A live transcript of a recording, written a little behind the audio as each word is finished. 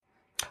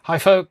Hi,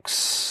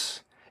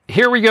 folks.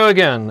 Here we go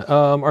again.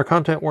 Our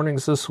content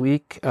warnings this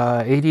week: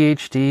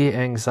 ADHD,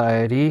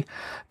 anxiety,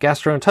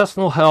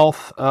 gastrointestinal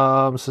health,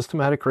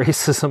 systematic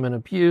racism and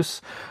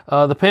abuse,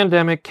 the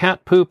pandemic,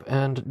 cat poop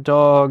and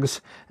dogs,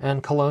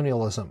 and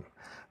colonialism.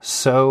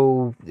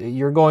 So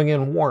you're going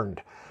in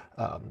warned.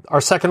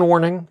 Our second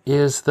warning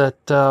is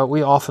that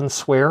we often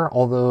swear,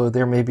 although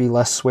there may be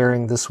less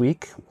swearing this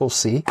week. We'll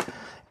see.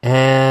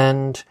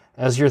 And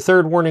as your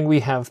third warning, we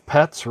have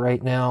pets.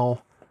 Right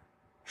now,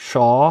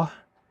 Shaw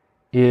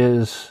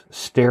is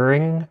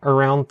staring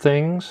around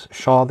things.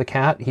 Shaw the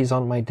cat, he's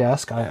on my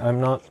desk. I'm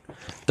not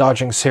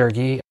dodging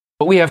Sergey.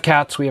 But we have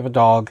cats, we have a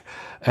dog,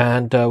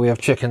 and we have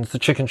chickens. The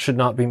chickens should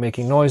not be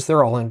making noise.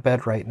 They're all in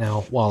bed right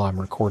now while I'm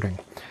recording.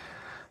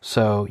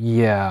 So,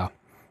 yeah.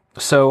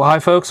 So, hi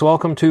folks,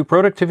 welcome to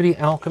Productivity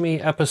Alchemy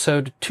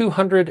episode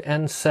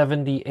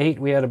 278.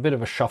 We had a bit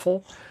of a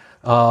shuffle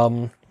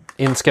in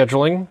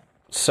scheduling,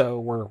 so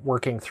we're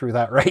working through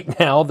that right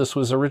now. This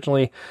was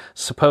originally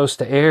supposed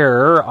to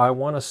air, I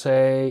want to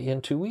say,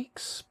 in 2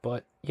 weeks,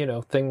 but, you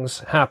know, things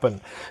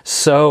happen.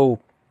 So,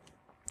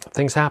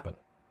 things happen.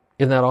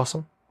 Isn't that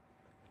awesome?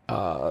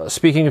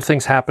 Speaking of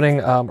things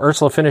happening,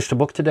 Ursula finished a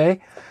book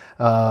today,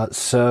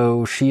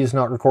 so she is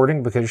not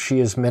recording because she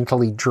is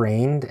mentally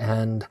drained,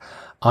 and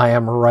I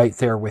am right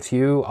there with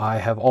you. I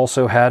have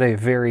also had a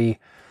very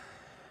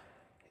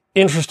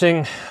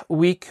interesting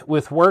week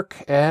with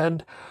work,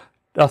 and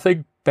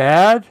nothing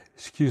bad,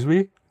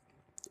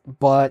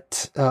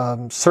 but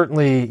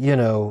certainly,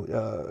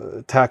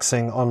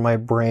 taxing on my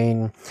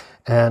brain.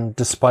 And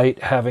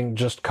despite having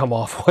just come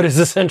off what is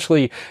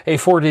essentially a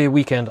 4-day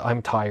weekend,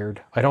 I'm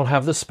tired. I don't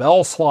have the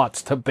spell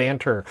slots to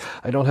banter.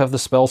 I don't have the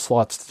spell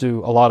slots to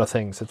do a lot of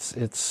things.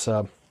 It's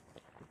a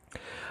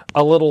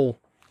little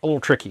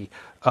tricky.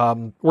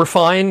 We're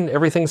fine.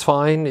 Everything's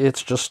fine.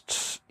 It's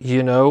just,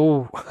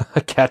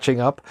 catching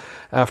up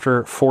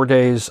after 4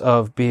 days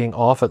of being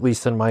off, at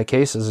least in my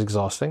case, is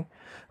exhausting.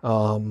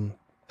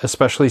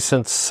 Especially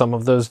since some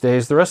of those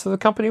days, the rest of the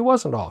company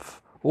wasn't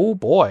off. Oh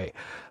boy.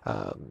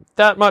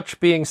 That much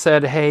being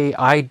said, hey,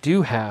 I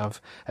do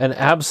have an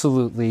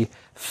absolutely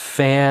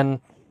fantastic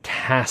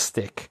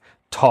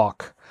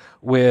talk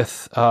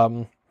with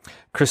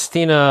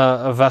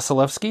Christina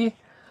Vasilevski,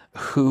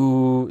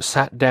 who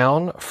sat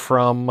down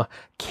from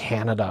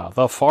Canada,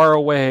 the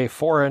faraway,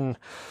 foreign,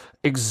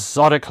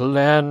 exotic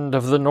land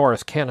of the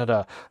North,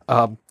 Canada,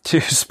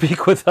 to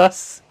speak with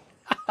us.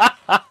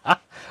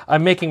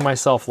 I'm making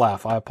myself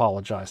laugh. I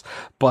apologize.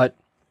 But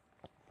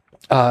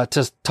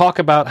to talk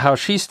about how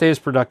she stays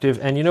productive.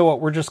 And you know what?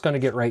 We're just going to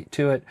get right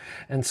to it.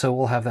 And so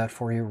we'll have that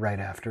for you right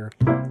after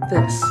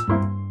this.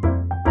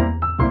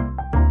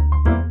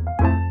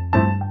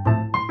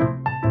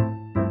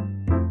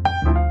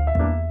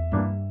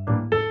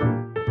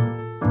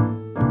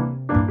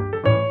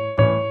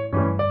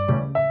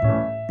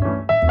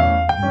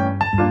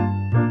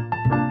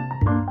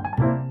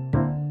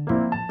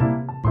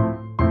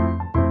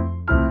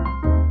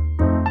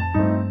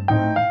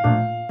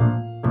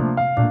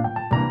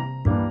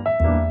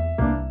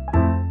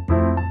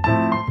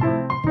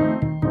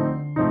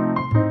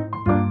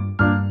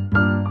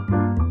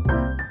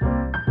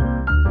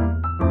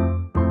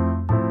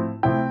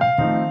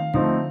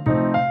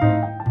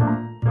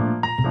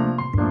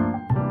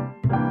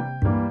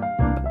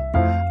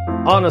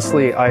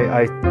 Honestly,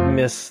 I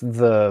miss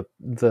the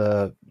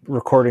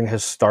recording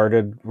has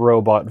started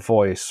robot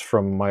voice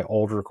from my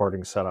old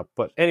recording setup.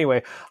 But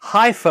anyway,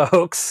 hi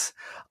folks.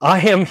 I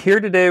am here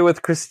today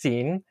with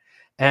Christine,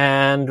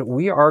 and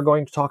we are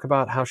going to talk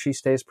about how she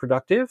stays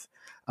productive.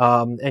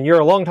 And you're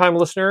a long-time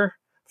listener,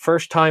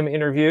 first-time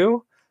interview.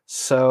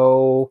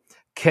 So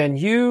can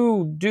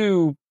you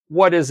do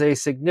what is a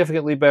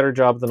significantly better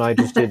job than I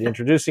just did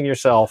introducing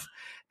yourself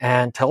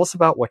and tell us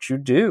about what you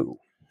do?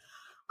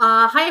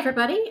 Hi,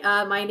 everybody.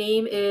 My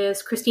name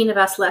is Christina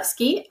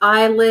Vasilevski.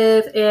 I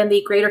live in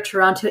the Greater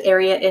Toronto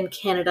area in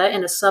Canada,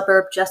 in a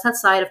suburb just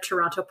outside of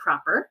Toronto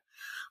proper.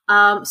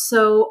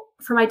 So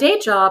for my day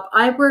job,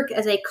 I work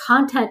as a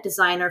content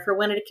designer for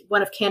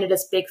one of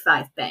Canada's big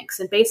five banks.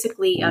 And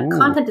basically,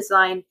 content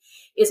design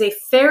is a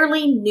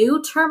fairly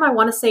new term. I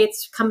want to say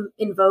it's come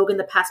in vogue in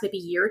the past maybe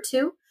year or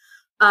two.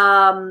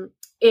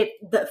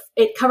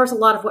 It covers a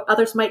lot of what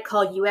others might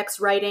call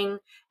UX writing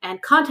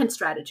and content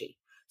strategy.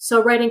 So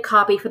writing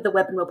copy for the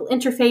web and mobile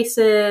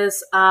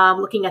interfaces,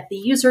 looking at the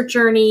user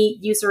journey,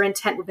 user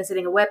intent when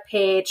visiting a web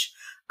page,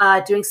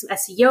 doing some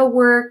SEO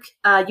work,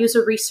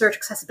 user research,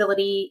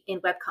 accessibility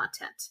in web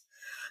content.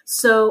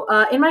 So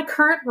in my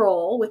current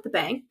role with the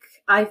bank,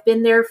 I've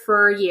been there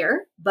for a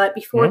year, but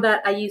before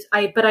that,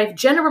 I've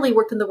generally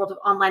worked in the world of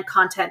online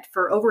content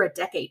for over a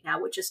decade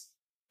now, which is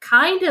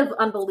kind of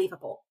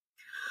unbelievable.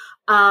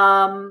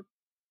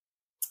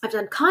 I've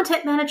done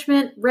content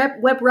management,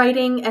 web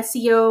writing,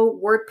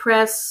 SEO,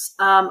 WordPress.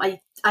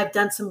 I've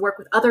done some work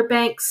with other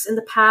banks in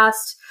the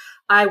past.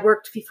 I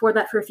worked before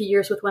that for a few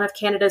years with one of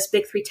Canada's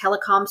big three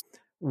telecoms.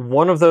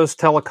 One of those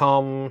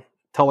telecoms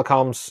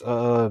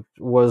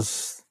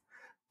was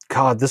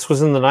God, this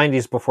was in the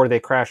 90s before they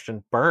crashed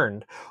and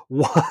burned,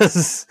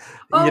 was,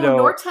 Oh,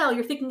 Nortel.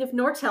 You're thinking of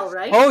Nortel,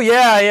 right? Oh,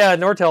 yeah,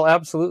 Nortel,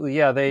 absolutely.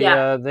 Yeah,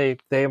 Yeah.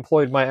 They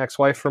employed my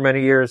ex-wife for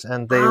many years,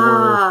 and they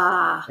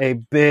were a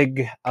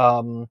big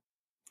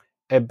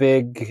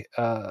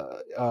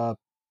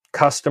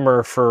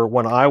customer for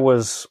when I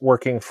was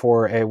working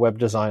for a web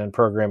design and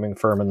programming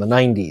firm in the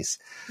 90s.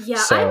 Yeah,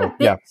 So, I'm a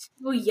bit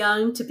too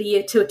young to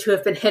be to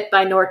have been hit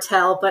by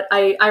Nortel, but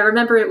I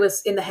remember it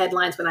was in the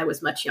headlines when I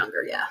was much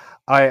younger. Yeah.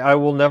 I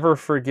will never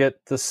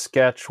forget the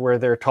sketch where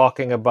they're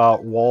talking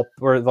about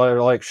where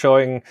they're like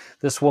showing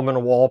this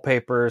woman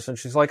wallpapers, and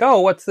she's like,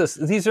 "Oh, what's this?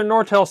 These are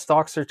Nortel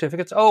stock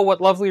certificates. Oh,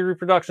 what lovely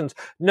reproductions.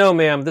 No,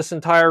 ma'am, this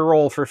entire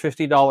roll for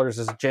 $50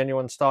 is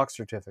genuine stock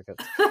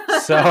certificates."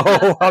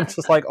 So I'm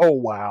just like, "Oh,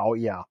 wow,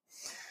 yeah."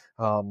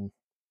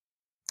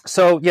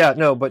 So yeah,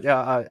 no, but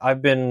yeah,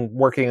 I've been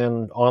working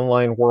in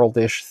online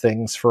world-ish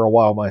things for a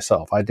while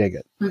myself. I dig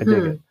it. I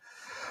dig it.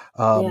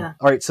 Yeah.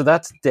 All right, so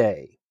that's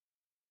day.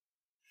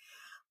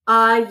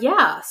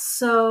 Yeah.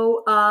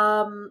 So,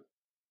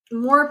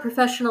 more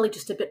professionally,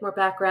 just a bit more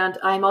background.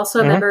 I'm also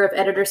a member of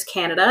Editors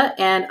Canada,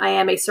 and I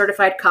am a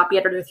certified copy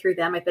editor through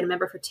them. I've been a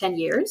member for 10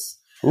 years.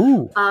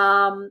 Ooh.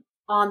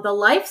 On the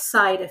life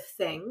side of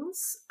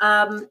things,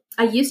 I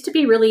used to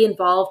be really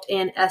involved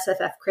in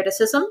SFF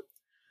criticism.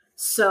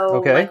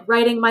 So, like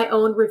writing my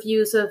own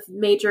reviews of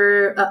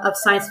major of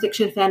science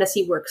fiction and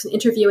fantasy works, and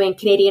interviewing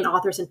Canadian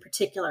authors in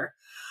particular.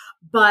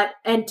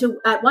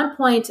 At one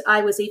point,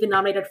 I was even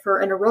nominated for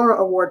an Aurora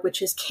Award,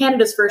 which is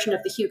Canada's version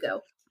of the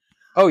Hugo.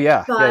 Oh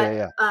yeah,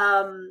 yeah.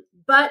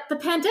 But the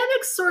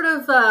pandemic sort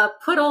of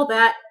put all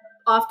that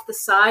off to the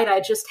side. I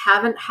just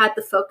haven't had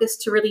the focus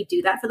to really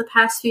do that for the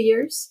past few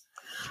years.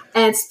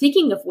 And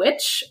speaking of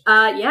which,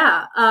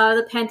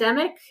 the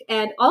pandemic,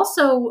 and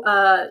also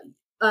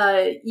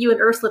you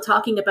and Ursula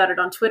talking about it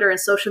on Twitter and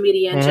social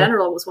media in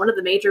general was one of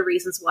the major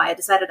reasons why I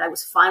decided I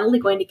was finally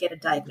going to get a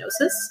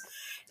diagnosis.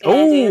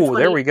 Oh,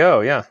 there we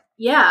go. Yeah.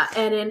 Yeah.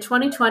 And in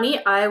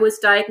 2020, I was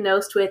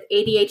diagnosed with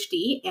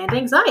ADHD and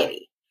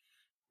anxiety.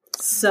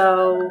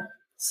 So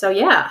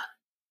yeah.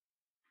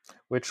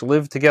 Which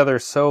live together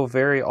so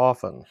very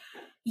often.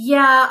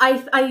 Yeah,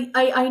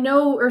 I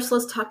know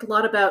Ursula's talked a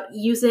lot about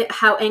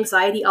how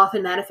anxiety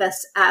often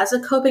manifests as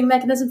a coping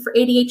mechanism for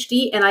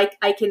ADHD, and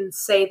I can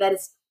say that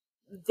is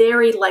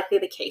very likely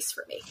the case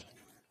for me.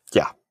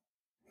 Yeah.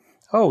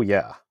 Oh,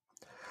 yeah.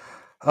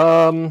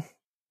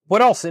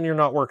 What else in your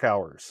not work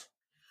hours?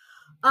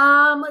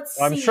 Let's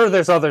see. I'm sure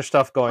there's other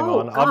stuff going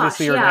on. Gosh,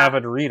 obviously, you're an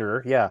avid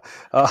reader. Yeah.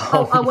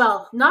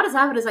 Well, not as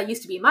avid as I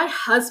used to be. My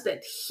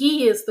husband,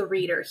 he is the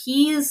reader.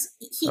 He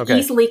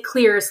easily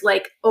clears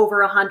like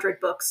over 100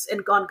 books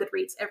and on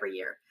Goodreads every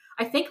year.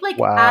 I think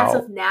as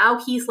of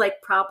now, he's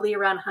like probably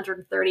around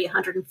 130,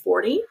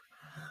 140.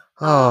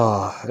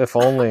 Oh, if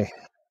only.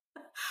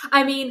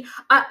 I mean,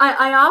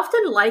 I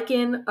often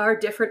liken our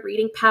different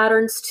reading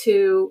patterns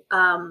to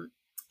I'm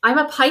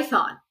a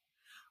python.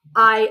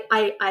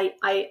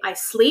 I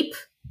sleep,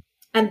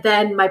 and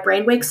then my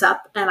brain wakes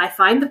up, and I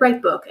find the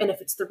right book. And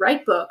if it's the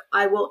right book,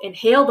 I will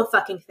inhale the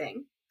fucking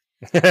thing.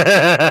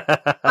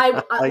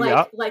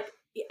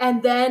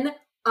 And then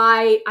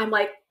I'm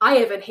like, I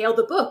have inhaled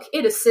the book.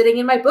 It is sitting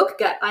in my book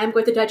gut. I am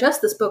going to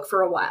digest this book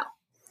for a while.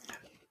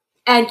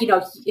 And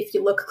if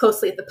you look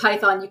closely at the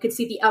python, you can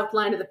see the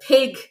outline of the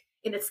pig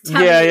in its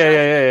tummy.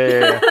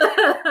 Yeah.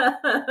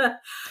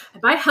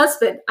 My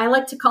husband, I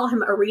like to call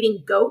him a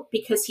reading goat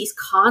because he's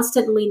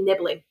constantly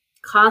nibbling,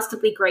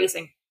 constantly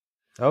grazing.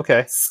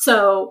 Okay.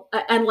 So,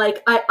 and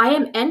I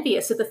am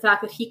envious of the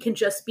fact that he can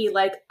just be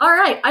like, all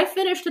right, I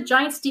finished a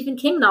giant Stephen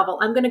King novel.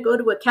 I'm going to go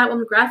to a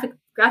Catwoman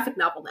graphic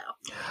novel now.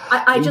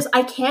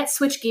 I can't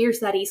switch gears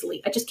that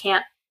easily. I just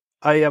can't.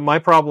 My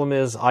problem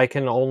is I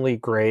can only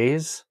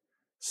graze.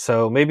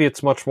 So maybe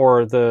it's much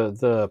more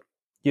the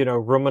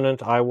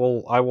ruminant. I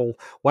will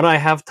when I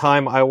have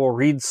time, I will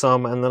read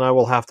some, and then I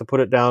will have to put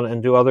it down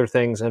and do other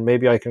things, and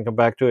maybe I can come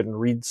back to it and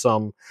read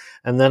some,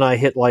 and then I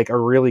hit like a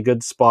really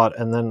good spot,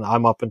 and then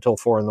I'm up until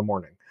 4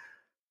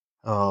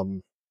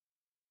 a.m.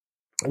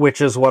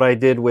 Which is what I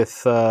did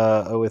with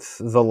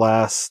the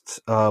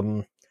last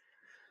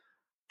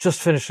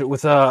just finished it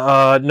with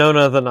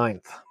Nona the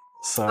Ninth.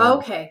 So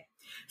okay.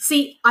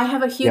 See, I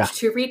have a huge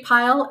to-read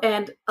pile,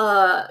 and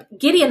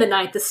Gideon the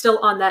Ninth is still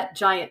on that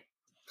giant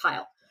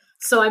pile.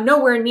 So I'm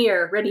nowhere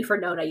near ready for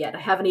Nona yet. I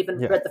haven't even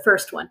read the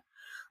first one.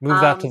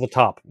 Move that to the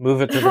top.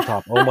 Move it to the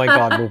top. Oh my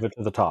God, move it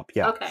to the top.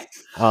 Yeah. Okay.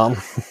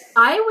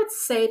 I would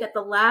say that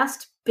the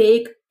last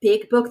big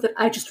book that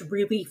I just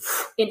really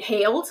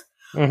inhaled,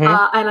 and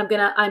I'm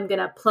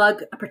gonna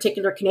plug a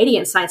particular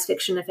Canadian science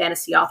fiction and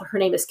fantasy author. Her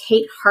name is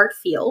Kate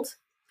Hartfield.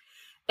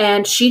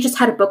 And she just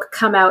had a book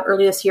come out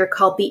earlier this year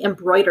called The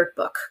Embroidered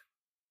Book.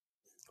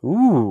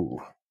 Ooh.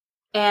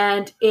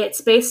 And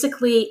it's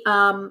basically,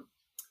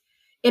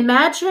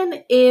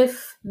 imagine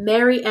if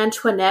Marie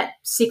Antoinette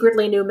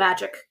secretly knew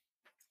magic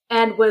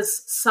and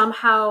was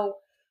somehow,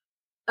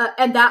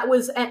 and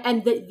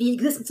the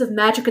existence of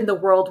magic in the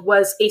world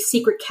was a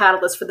secret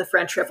catalyst for the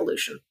French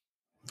Revolution.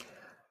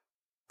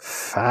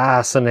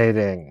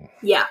 Fascinating.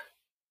 Yeah.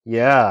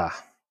 Yeah.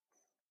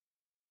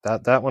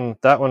 That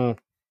one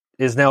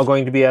is now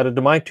going to be added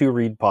to my to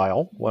read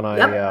pile when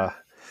Yep.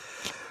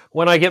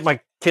 I get my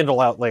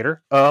Kindle out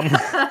later. Or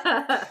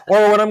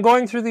when I'm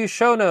going through these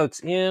show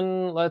notes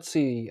in, let's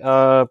see,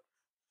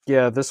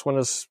 yeah, this one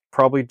is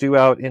probably due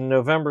out in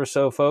November,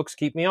 so folks,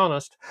 keep me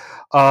honest.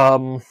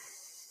 So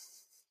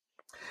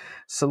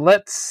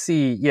let's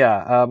see,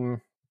 yeah,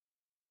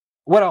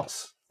 what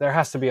else? There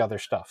has to be other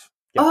stuff.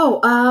 Yeah.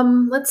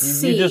 Let's You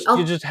see. just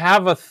you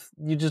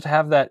just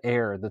have that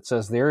air that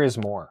says there is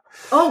more.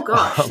 Oh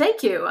gosh,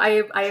 thank you.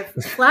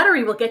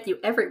 Flattery will get you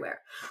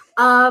everywhere.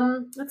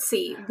 Let's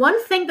see.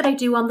 One thing that I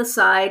do on the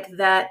side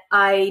that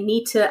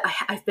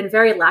I've been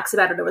very lax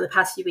about it over the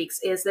past few weeks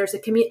is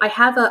I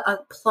have a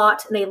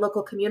plot in a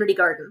local community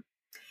garden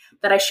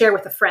that I share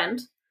with a friend.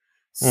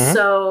 Mm-hmm.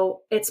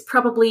 So it's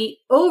probably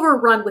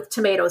overrun with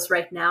tomatoes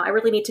right now. I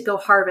really need to go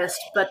harvest,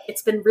 but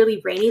it's been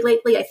really rainy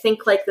lately. I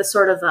think like the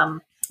sort of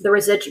the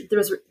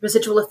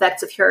residual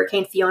effects of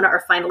Hurricane Fiona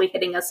are finally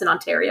hitting us in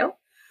Ontario.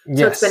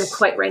 So it's been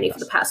quite rainy for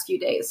the past few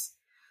days.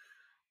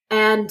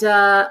 And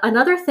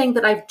another thing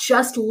that I've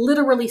just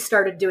literally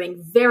started doing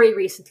very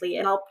recently,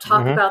 and I'll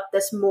talk about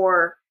this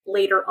more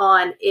later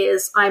on,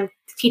 is I'm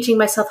teaching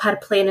myself how to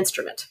play an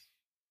instrument.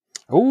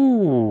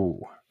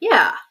 Ooh.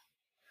 Yeah.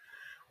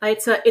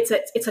 It's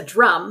a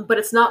drum, but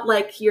it's not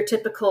like your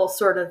typical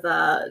sort of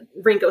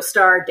Ringo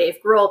Starr, Dave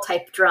Grohl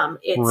type drum.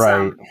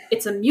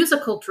 It's a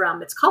musical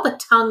drum. It's called a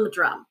tongue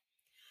drum.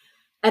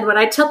 And when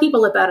I tell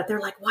people about it, they're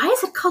like, "Why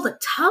is it called a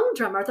tongue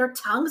drum? Are there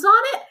tongues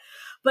on it?"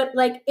 But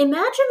like,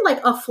 imagine like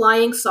a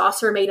flying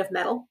saucer made of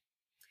metal,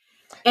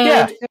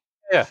 and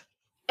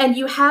and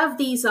you have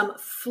these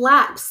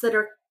flaps that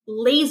are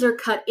laser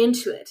cut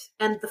into it,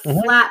 and the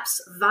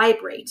flaps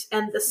vibrate,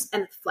 and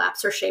the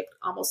flaps are shaped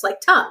almost like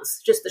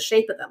tongues, just the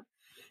shape of them.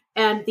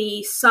 And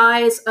the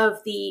size of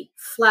the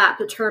flap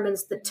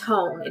determines the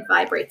tone it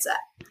vibrates at,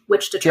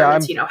 which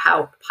determines,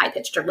 how high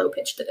pitched or low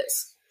pitched it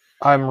is.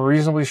 I'm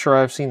reasonably sure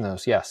I've seen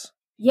those. Yes.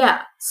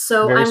 Yeah.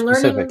 So very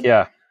specific.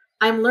 Yeah.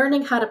 I'm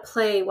learning how to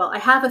play. Well, I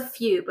have a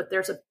few, but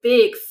there's a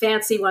big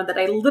fancy one that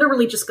I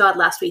literally just got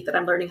last week that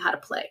I'm learning how to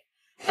play.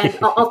 And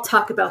I'll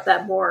talk about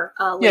that more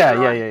later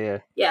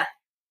on. Yeah.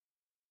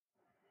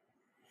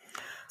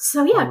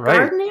 So yeah, right.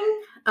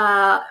 Gardening.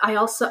 I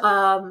also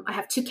I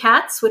have 2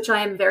 cats, which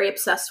I am very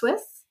obsessed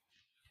with.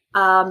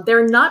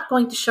 They're not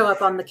going to show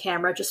up on the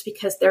camera just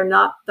because they're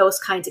not those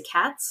kinds of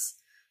cats.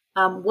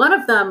 One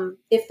of them,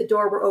 if the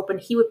door were open,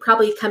 he would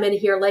probably come in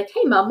here like,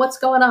 "Hey, Mom, what's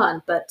going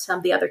on?" But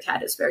the other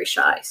cat is very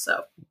shy.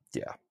 So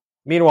yeah.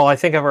 Meanwhile, I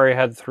think I've already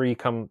had 3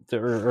 come,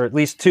 or at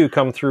least 2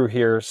 come through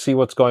here, see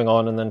what's going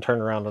on, and then turn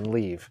around and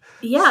leave.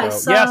 Yeah,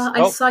 so,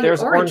 I saw your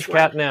there's orange one.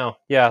 cat now.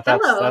 Yeah,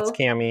 that's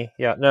Cammie.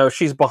 Yeah, no,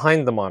 she's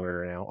behind the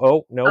monitor now.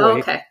 Oh, no, wait.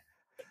 Okay.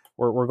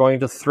 We're going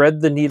to thread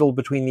the needle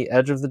between the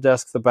edge of the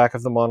desk, the back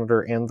of the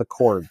monitor, and the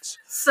cords.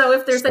 So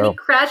if there's any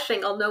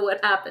crashing, I'll know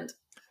what happened.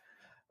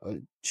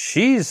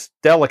 She's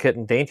delicate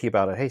and dainty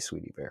about it. Hey,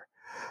 sweetie bear.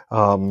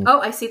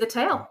 I see the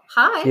tail.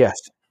 Hi. Yes.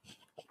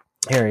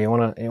 Here, you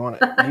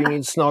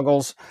need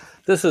snuggles.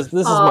 This is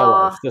my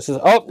life. This is,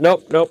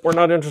 nope, we're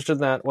not interested in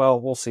that.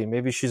 Well, we'll see.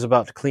 Maybe she's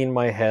about to clean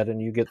my head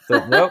and you get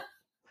the,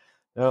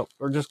 nope,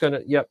 we're just going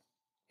to, you're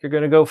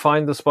going to go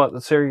find the spot that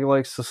Sarah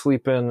likes to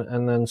sleep in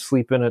and then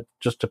sleep in it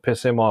just to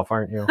piss him off,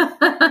 aren't you?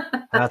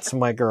 That's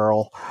my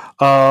girl.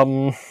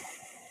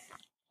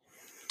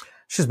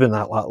 She's been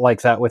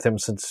like that with him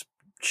since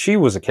she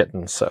was a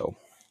kitten, so.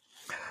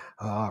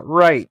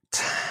 Right.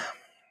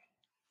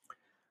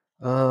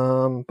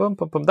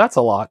 That's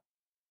a lot.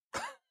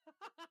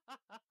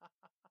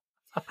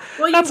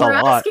 Well, you were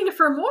asking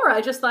for more. I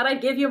just thought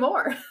I'd give you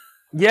more.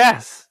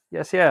 Yes.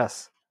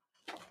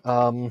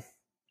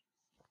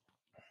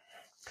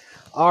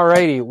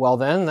 Alrighty. Well,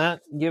 then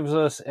that gives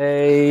us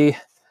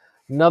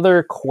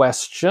another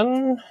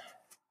question.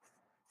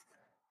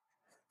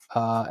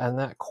 And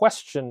that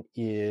question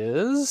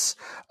is,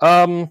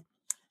 how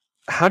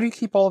do you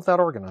keep all of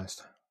that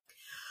organized?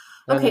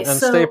 And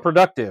stay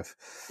productive?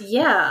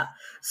 Yeah.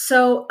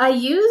 So I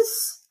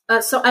use,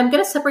 I'm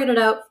going to separate it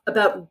out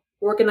about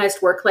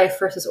organized work life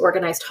versus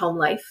organized home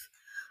life.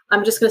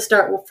 I'm just going to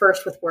start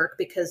first with work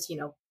because,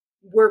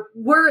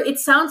 it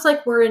sounds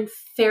like we're in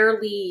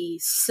fairly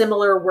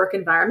similar work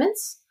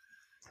environments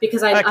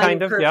because I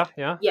kind of.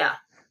 Yeah. Yeah.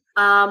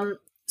 I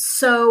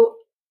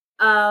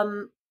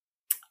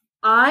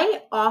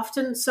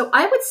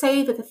would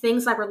say that the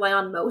things I rely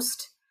on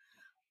most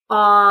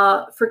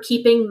for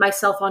keeping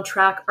myself on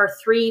track are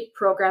 3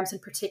 programs in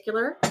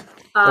particular: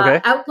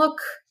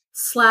 Outlook,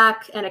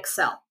 Slack, and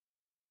Excel.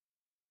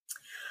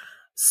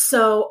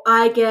 So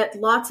I get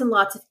lots and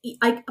lots of, maybe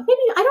I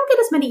don't get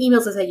as many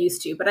emails as I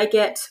used to, but I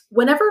get,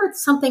 whenever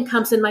something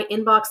comes in my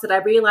inbox that I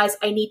realize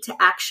I need to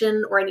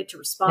action or I need to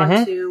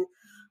respond to,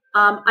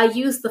 I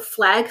use the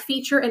flag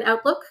feature in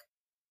Outlook.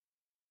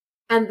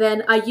 And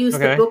then I use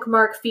the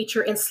bookmark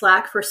feature in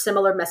Slack for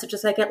similar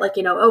messages I get, like,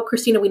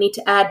 Christina, we need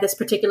to add this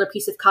particular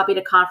piece of copy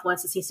to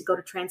Confluence. This needs to go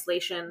to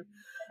translation.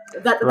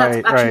 That's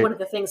actually one of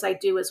the things I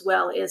do as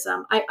well. Is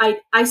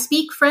I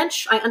speak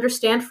French, I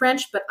understand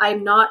French, but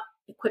I'm not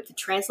equipped to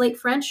translate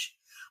French.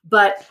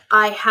 But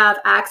I have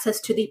access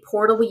to the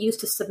portal we use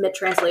to submit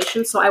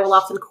translations, so I will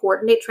often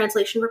coordinate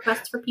translation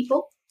requests for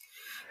people.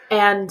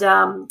 And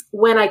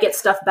when I get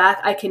stuff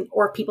back,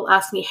 or people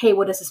ask me, "Hey,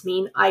 what does this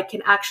mean?" I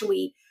can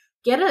actually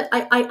get it.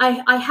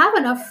 I have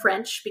enough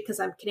French because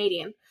I'm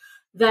Canadian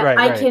that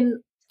I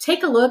can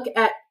take a look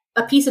at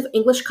a piece of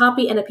English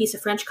copy and a piece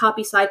of French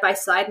copy side by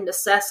side and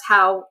assess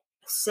how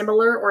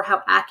similar or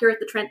how accurate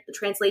the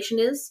translation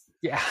is.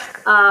 Yeah.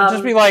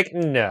 Just be like,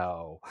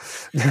 no.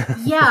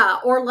 Yeah.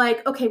 Or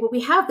like, okay, well,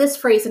 we have this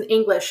phrase in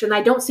English and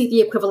I don't see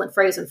the equivalent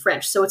phrase in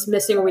French. So it's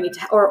missing,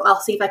 or I'll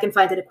see if I can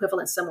find an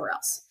equivalent somewhere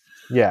else.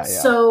 Yeah.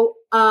 So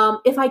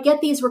if I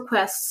get these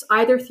requests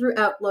either through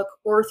Outlook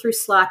or through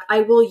Slack,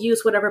 I will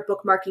use whatever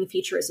bookmarking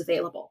feature is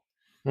available.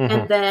 Mm-hmm.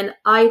 And then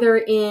either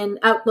in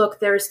Outlook,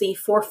 there's the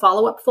for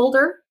follow-up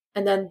folder.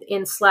 And then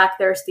in Slack,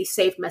 there's the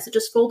saved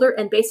messages folder.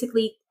 And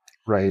basically,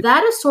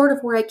 that is sort of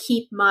where I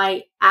keep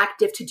my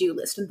active to-do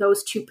list in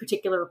those two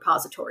particular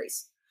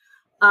repositories.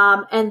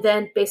 And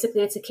then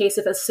basically it's a case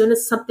of as soon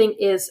as something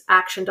is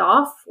actioned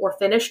off or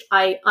finished,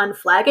 I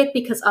unflag it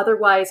because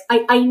otherwise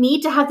I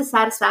need to have the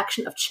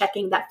satisfaction of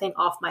checking that thing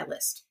off my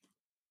list.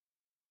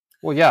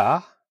 Well,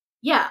 yeah.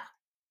 Yeah.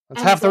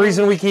 That's half the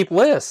reason we keep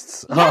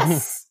lists.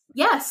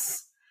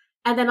 Yes.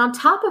 And then on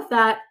top of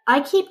that,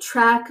 I keep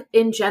track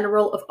in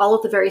general of all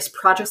of the various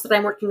projects that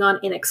I'm working on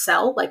in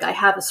Excel. Like I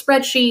have a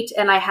spreadsheet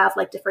and I have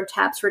like different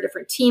tabs for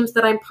different teams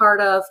that I'm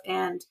part of.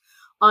 And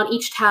on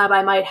each tab,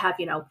 I might have,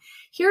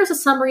 here's a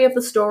summary of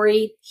the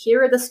story.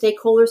 Here are the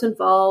stakeholders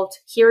involved.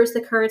 Here is the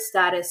current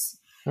status.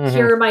 Mm-hmm.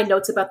 Here are my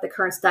notes about the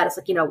current status.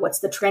 Like, what's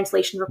the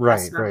translation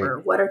request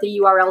number? What are the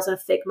URLs in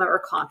Figma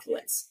or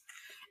Confluence?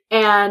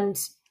 And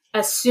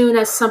as soon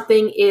as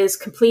something is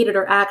completed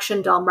or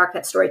actioned, I'll mark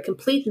that story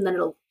complete and then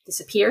it'll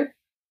disappear.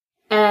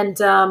 And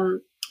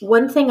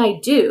one thing I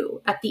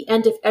do at the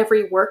end of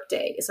every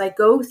workday is I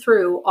go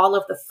through all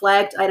of the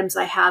flagged items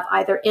I have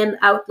either in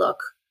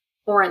Outlook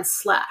or in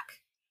Slack.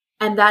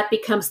 And that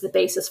becomes the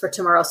basis for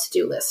tomorrow's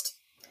to-do list.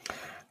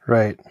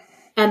 Right.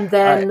 And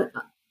then,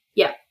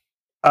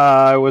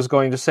 I was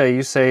going to say,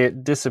 you say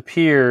it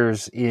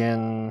disappears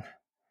in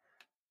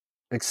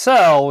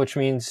Excel, which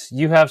means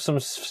you have some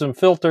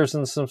filters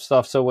and some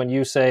stuff. So when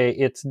you say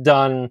it's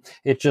done,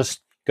 it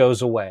just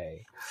goes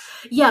away.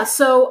 Yeah,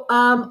 so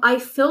I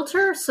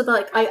filter so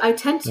that I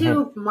tend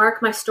to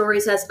mark my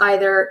stories as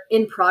either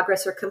in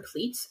progress or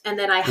complete, and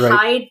then I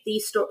hide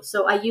these.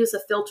 So I use a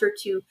filter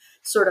to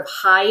sort of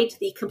hide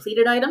the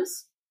completed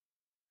items.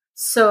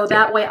 So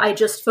that way I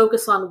just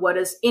focus on what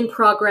is in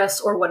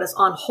progress or what is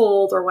on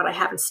hold or what I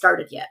haven't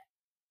started yet.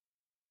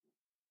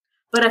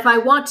 But if I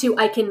want to,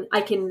 I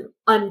can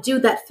undo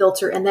that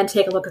filter and then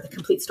take a look at the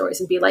complete stories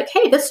and be like,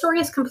 hey, this story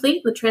is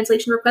complete. The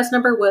translation request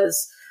number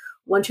was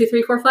 1, 2,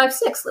 3, 4, 5,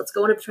 6. Let's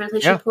go into the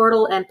translation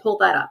portal and pull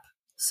that up.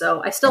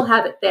 So I still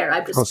have it there.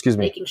 I'm just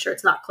making sure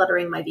it's not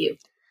cluttering my view.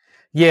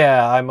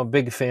 Yeah, I'm a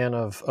big fan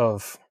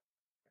of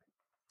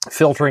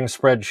filtering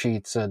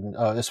spreadsheets, and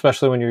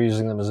especially when you're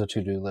using them as a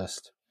to-do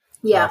list.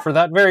 Yeah. For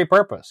that very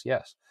purpose,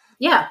 yes.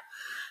 Yeah.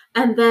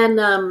 And then,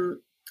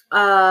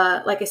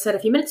 like I said a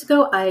few minutes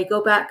ago, I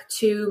go back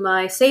to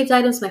my saved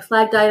items, my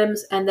flagged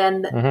items, and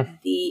then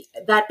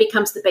that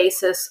becomes the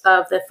basis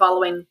of the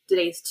following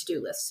today's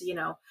to-do list.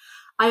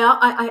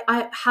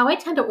 How I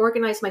tend to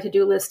organize my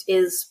to-do list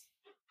is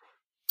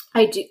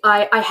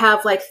I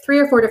have like 3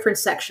 or 4 different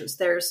sections.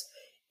 There's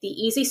the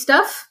easy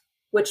stuff,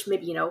 which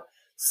maybe,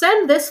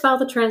 send this file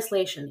to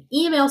translation,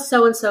 email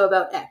so-and-so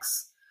about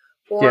X.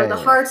 Or the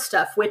hard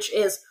stuff, which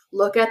is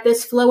look at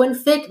this flow in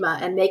Figma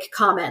and make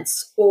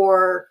comments,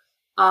 or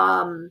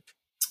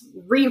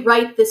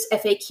rewrite this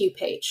FAQ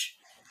page.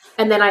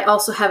 And then I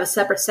also have a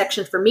separate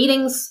section for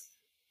meetings,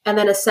 and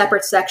then a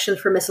separate section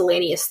for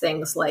miscellaneous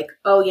things like,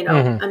 I'm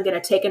going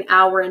to take an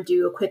hour and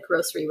do a quick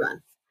grocery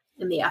run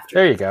in the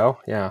afternoon. There you go.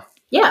 Yeah.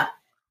 Yeah.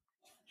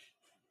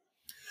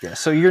 Yeah.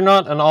 So you're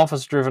not an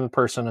office-driven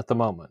person at the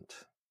moment.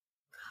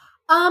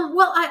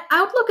 Well,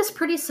 Outlook is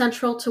pretty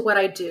central to what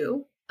I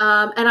do.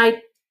 I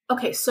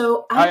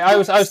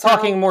was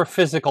talking more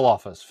physical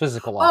office.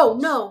 Oh,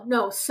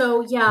 no.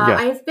 So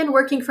I've been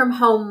working from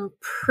home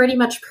pretty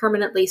much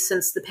permanently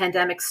since the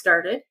pandemic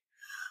started.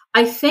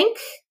 I think,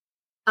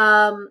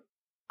 I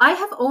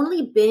have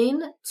only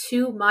been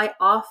to my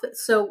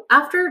office. So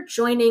after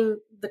joining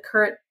the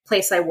current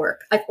place I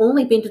work, I've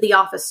only been to the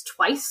office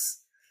twice.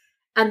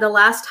 And the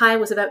last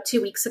time was about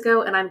 2 weeks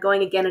ago, and I'm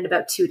going again in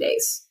about 2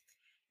 days.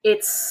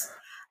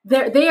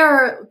 They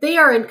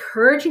are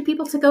encouraging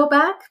people to go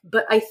back,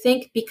 but I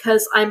think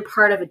because I'm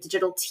part of a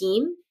digital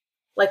team,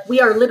 like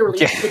we are literally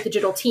the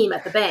digital team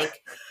at the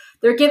bank,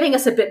 they're giving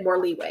us a bit more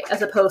leeway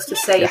as opposed to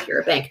if you're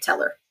a bank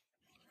teller.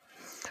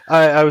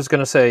 I was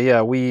going to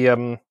say, we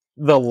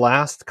the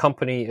last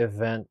company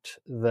event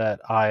that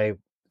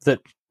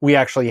we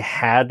actually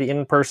had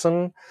in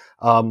person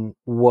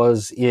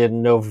was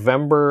in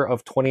November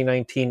of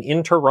 2019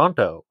 in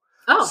Toronto.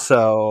 Oh,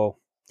 so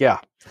yeah,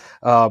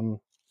 and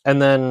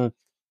then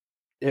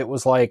it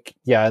was like,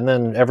 yeah, and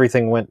then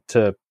everything went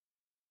to,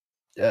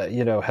 hell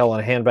in a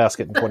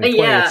handbasket in 2020.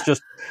 Yeah. It's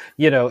just,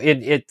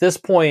 at this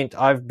point,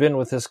 I've been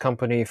with this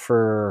company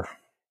for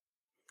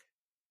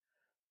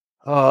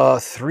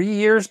 3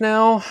 years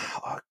now,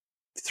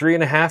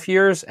 3.5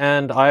 years,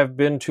 and I've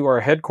been to our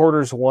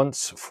headquarters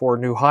once for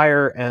new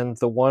hire, and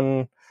the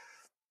one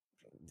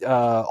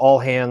all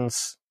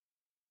hands,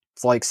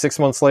 it's like 6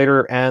 months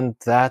later, and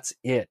that's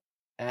it.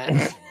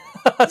 And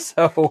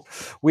so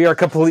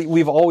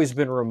we've always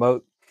been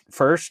remote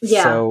first.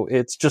 Yeah. So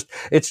it's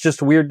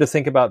just weird to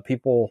think about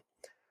people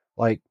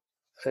like,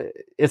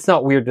 it's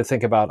not weird to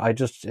think about.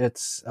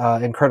 It's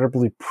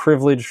incredibly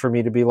privileged for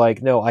me to be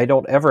like, no, I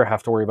don't ever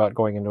have to worry about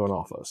going into an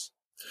office.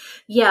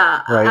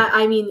 Yeah. Right?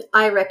 I mean,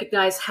 I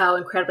recognize how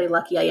incredibly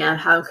lucky I am,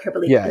 how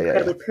incredibly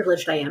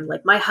privileged I am.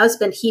 Like my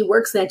husband, he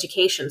works in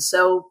education,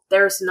 so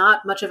there's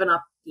not much of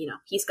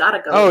he's got to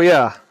go. Oh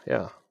yeah.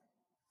 Yeah.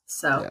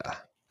 So. Yeah.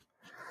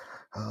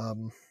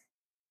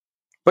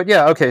 But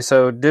yeah, okay,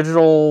 so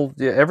digital,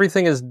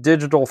 everything is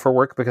digital for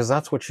work because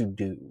that's what you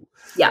do.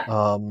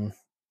 Yeah.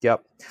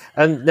 Yep.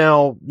 And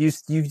now you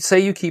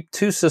say you keep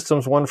two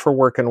systems, one for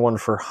work and one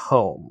for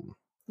home.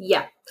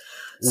 Yeah.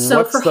 So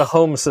what's the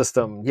home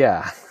system?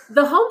 Yeah.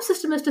 The home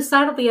system is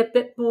decidedly a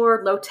bit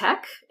more low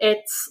tech.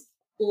 It's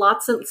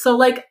lots of, so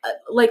like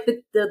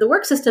the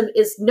work system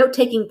is note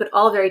taking, but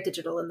all very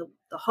digital. And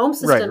the home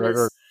system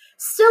is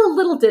still a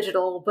little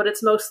digital, but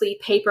it's mostly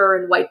paper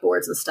and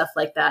whiteboards and stuff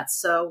like that.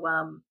 So,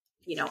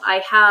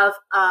 I have,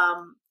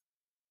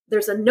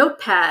 there's a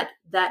notepad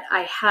that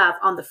I have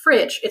on the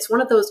fridge. It's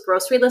one of those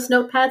grocery list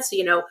notepads.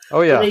 So,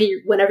 oh, yeah.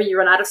 whenever you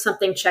run out of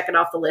something, check it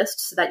off the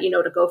list so that you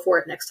know to go for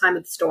it next time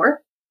at the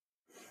store.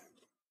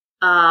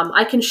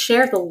 I can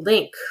share the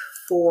link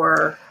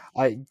for.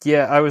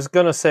 I was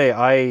gonna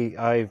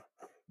say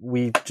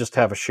we just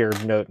have a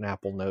shared note in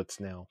Apple Notes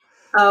now.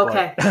 Oh,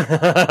 okay.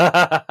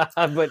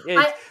 But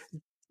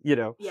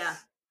yeah,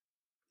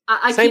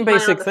 I same keep mine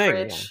basic on the thing.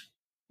 Fridge.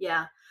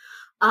 Yeah.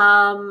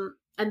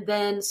 And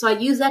then so I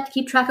use that to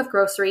keep track of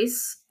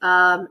groceries.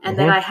 And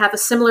then I have a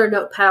similar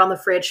notepad on the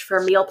fridge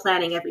for meal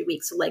planning every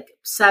week. So like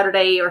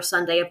Saturday or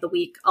Sunday of the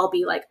week, I'll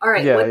be like, all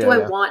right, what do I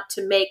want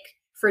to make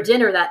for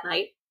dinner that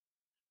night?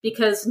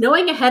 Because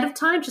knowing ahead of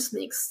time just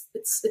makes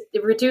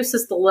it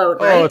reduces the load,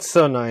 right? Oh, it's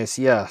so nice.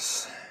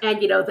 Yes.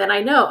 And, then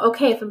I know,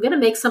 okay, if I'm going to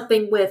make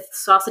something with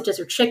sausages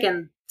or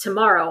chicken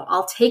tomorrow,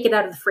 I'll take it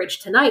out of the fridge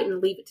tonight and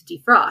leave it to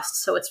defrost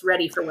so it's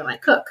ready for when I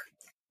cook.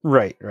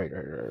 Right.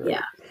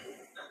 Yeah.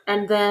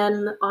 And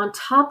then on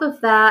top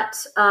of that,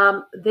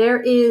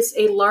 there is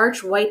a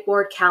large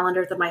whiteboard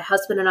calendar that my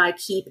husband and I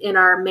keep in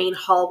our main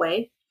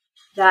hallway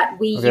that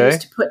we use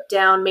to put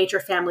down major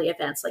family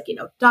events like,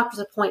 doctor's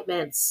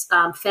appointments,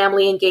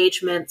 family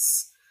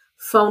engagements,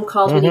 phone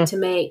calls we need to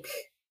make,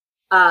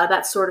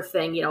 that sort of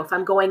thing. If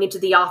I'm going into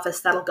the office,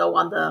 that'll go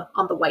on the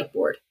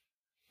whiteboard.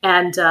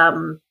 And,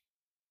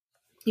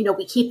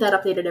 we keep that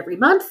updated every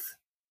month.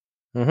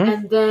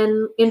 And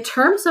then in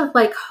terms of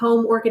like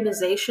home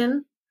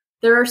organization,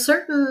 there are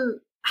certain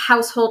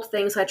household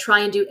things I try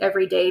and do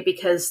every day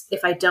because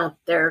if I don't,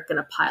 they're going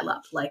to pile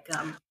up. Like,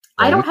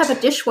 I don't have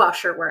a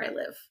dishwasher where I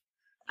live.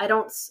 I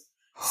don't.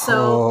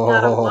 So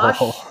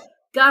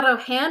gotta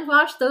hand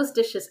wash those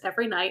dishes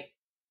every night.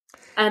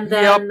 And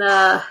then,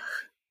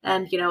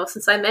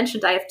 since I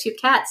mentioned I have 2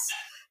 cats,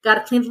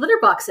 gotta clean the litter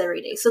box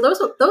every day. So those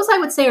I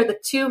would say are the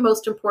 2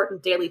 most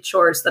important daily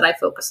chores that I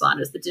focus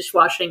on is the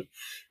dishwashing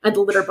and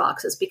the litter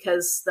boxes,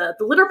 because the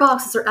litter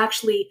boxes are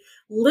actually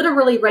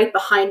literally right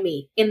behind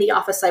me in the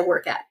office I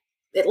work at,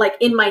 like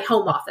in my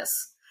home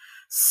office.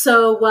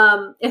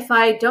 So if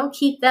I don't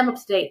keep them up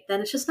to date, then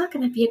it's just not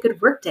going to be a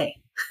good work day.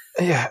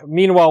 Yeah.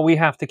 Meanwhile, we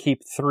have to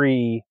keep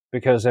 3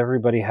 because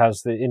everybody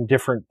has in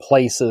different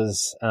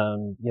places,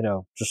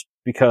 just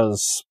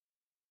because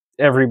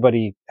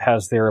everybody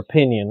has their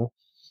opinion.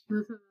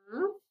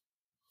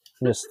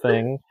 This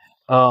thing.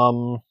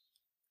 And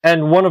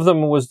one of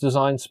them was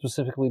designed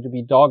specifically to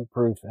be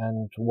dog-proof,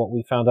 and what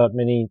we found out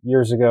many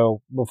years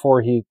ago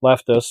before he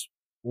left us,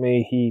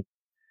 may he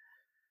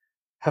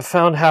have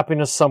found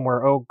happiness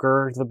somewhere. Oh,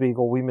 Gur, the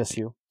beagle, we miss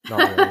you. Not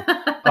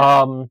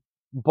really.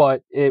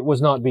 But it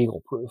was not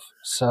beagle-proof,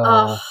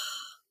 so...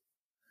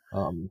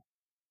 I've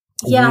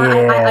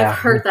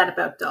heard that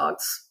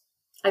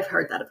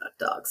about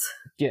dogs.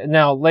 Yeah,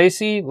 now,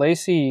 Lacey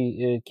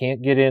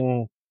can't get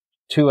in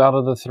 2 out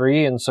of the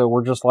 3, and so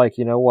we're just like,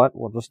 you know what?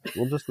 We'll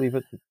just leave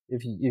it.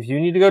 If you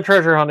need to go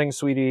treasure hunting,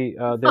 sweetie,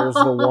 there's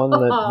the one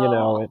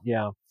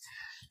that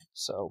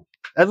So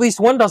at least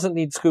one doesn't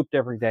need scooped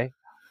every day.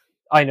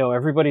 I know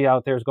everybody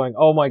out there is going,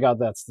 "Oh my God,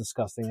 that's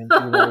disgusting." And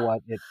you know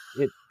what?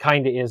 It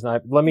kind of is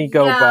not. Let me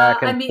go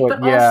back and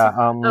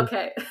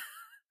okay.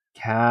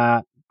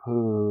 Cat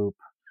poop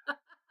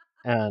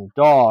and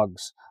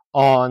dogs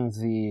on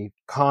the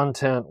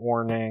content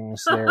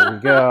warnings. There we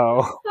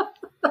go.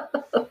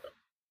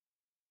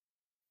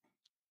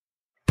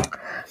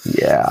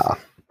 Yeah.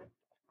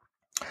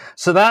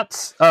 So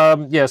that's so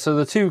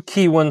the 2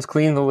 key ones: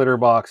 clean the litter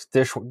box,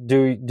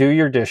 do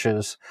your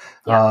dishes.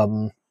 Yeah.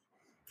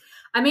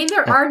 I mean,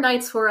 there are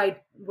nights where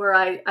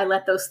I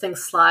let those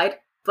things slide,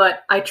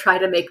 but I try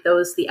to make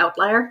those the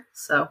outlier.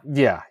 So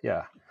Yeah,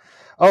 yeah.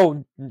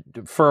 Oh,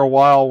 for a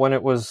while when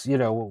it was,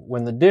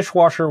 when the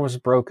dishwasher was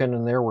broken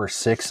and there were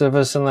 6 of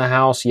us in the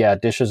house, yeah,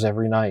 dishes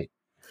every night.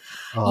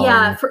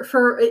 yeah,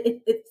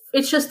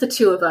 it's just the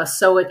two of us,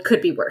 so it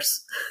could be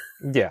worse.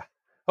 Yeah.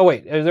 Oh,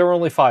 wait, there were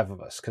only 5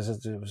 of us because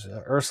it was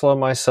Ursula,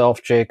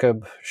 myself,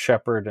 Jacob,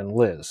 Shepard, and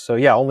Liz. So,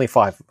 yeah, only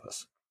 5 of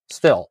us.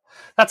 Still,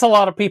 that's a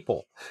lot of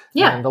people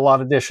Yeah, and a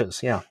lot of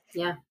dishes. Yeah.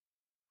 yeah.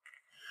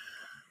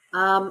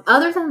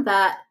 Other than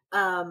that,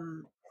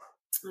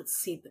 let's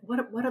see,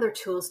 what other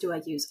tools do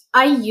I use?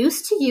 I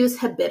used to use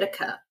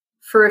Habitica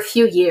for a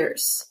few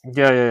years.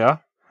 Yeah, yeah, yeah.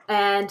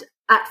 And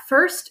at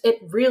first, it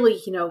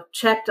really,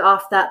 checked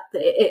off that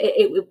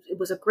it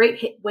was a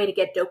great way to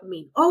get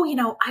dopamine. Oh,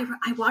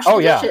 I washed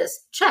the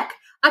dishes. Check.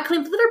 I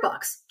cleaned the litter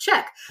box.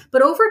 Check.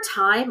 But over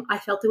time, I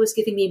felt it was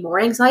giving me more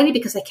anxiety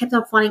because I kept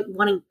on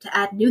wanting to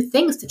add new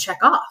things to check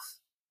off.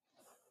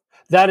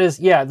 That is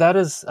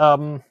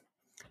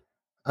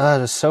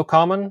so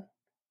common.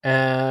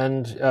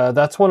 And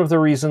that's one of the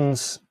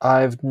reasons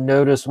I've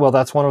noticed. Well,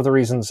 that's one of the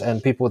reasons,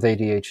 and people with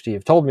ADHD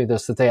have told me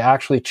this, that they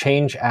actually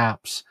change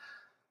apps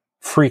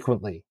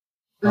frequently.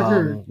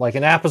 Mm-hmm. Like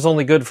an app is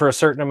only good for a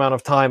certain amount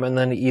of time, and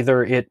then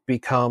either it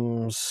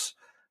becomes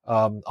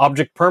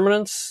object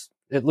permanence,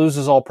 it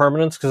loses all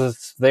permanence because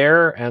it's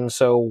there, and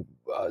so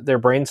their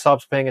brain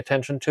stops paying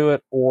attention to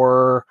it,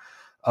 or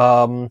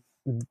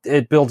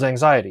it builds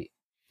anxiety.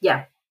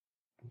 Yeah.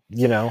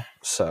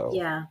 So.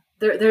 Yeah.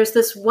 There's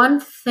this one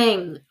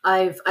thing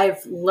I've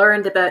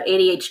learned about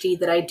ADHD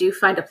that I do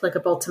find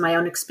applicable to my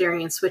own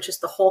experience, which is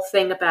the whole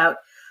thing about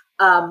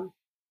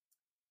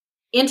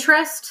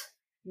interest,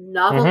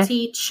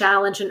 novelty,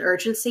 challenge, and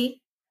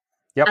urgency.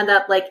 Yep. And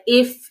that,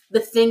 if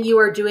the thing you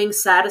are doing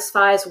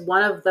satisfies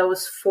one of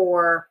those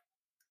 4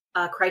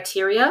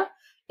 criteria,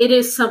 it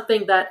is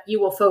something that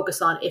you will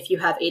focus on if you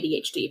have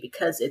ADHD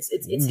because it's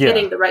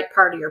hitting the right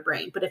part of your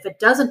brain. But if it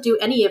doesn't do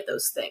any of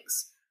those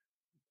things,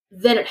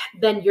 then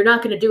you're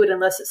not going to do it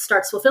unless it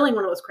starts fulfilling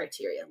one of those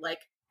criteria.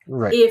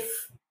 Right. If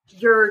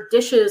your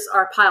dishes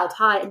are piled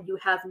high and you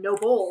have no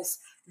bowls,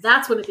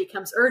 that's when it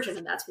becomes urgent,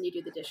 and that's when you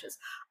do the dishes.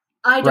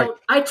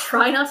 I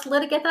try not to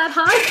let it get that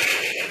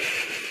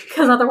high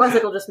because otherwise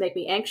it'll just make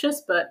me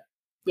anxious. But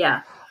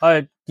yeah.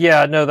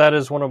 No, that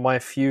is one of my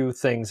few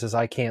things is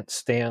I can't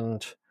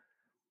stand.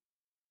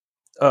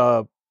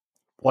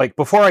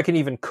 Before I can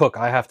even cook,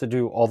 I have to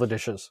do all the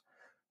dishes.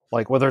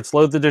 Whether it's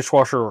load the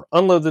dishwasher or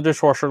unload the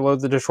dishwasher,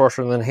 load the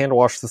dishwasher, and then hand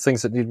wash the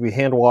things that need to be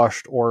hand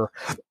washed, or,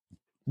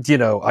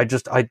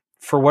 I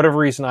for whatever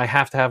reason, I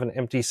have to have an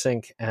empty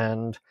sink,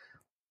 and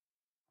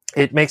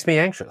it makes me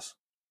anxious.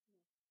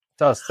 It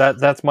does.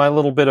 That's my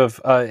little bit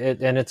of,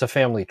 and it's a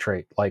family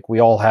trait.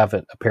 We all have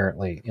it,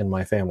 apparently, in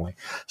my family.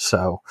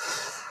 So,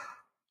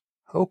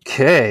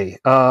 okay.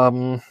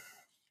 Yeah.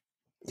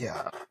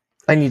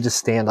 I need to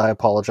stand. I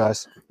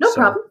apologize. No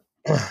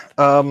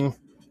problem.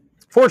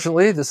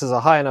 Fortunately, this is a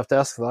high enough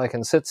desk that I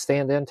can sit,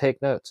 stand, and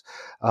take notes.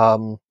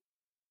 All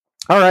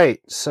right.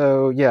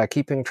 So, yeah,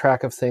 keeping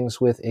track of things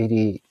with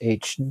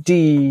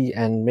ADHD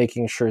and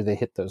making sure they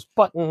hit those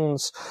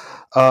buttons.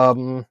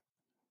 Do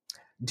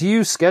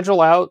you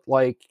schedule out,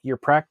 your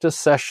practice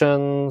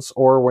sessions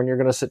or when you're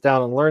going to sit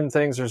down and learn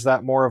things, or is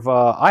that more of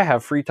I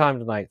have free time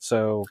tonight,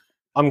 so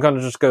I'm going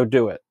to just go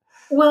do it?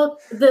 Well,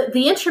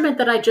 the instrument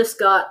that I just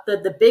got,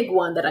 the big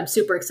one that I'm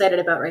super excited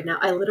about right now,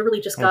 I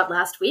literally just got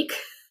last week.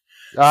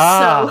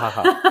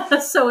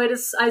 So it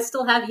is. I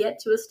still have yet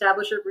to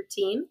establish a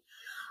routine.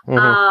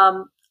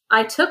 I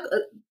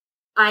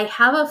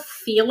have a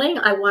feeling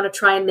I want to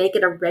try and make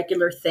it a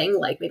regular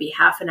thing, maybe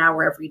half an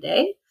hour every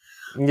day.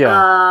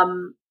 Yeah.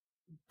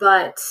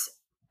 But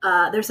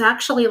there's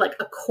actually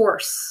a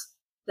course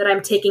that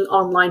I'm taking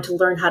online to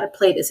learn how to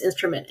play this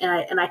instrument,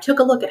 and I took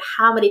a look at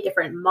how many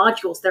different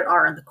modules there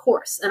are in the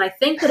course, and I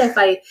think that if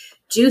I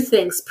do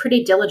things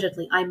pretty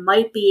diligently, I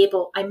might be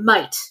able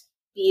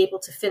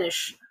to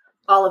finish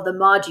all of the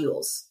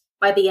modules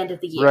by the end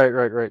of the year.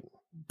 Right.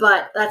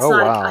 But that's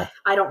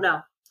I don't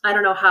know. I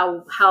don't know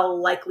how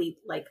likely,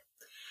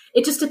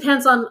 it just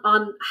depends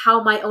on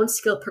how my own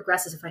skill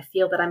progresses, if I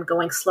feel that I'm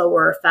going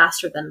slower or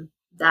faster than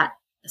that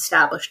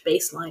established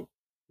baseline.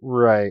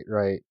 Right.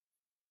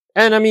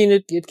 And I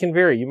mean, it can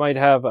vary. You might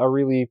have a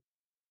really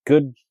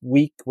good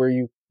week where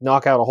you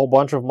knock out a whole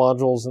bunch of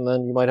modules, and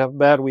then you might have a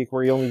bad week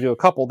where you only do a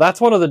couple. That's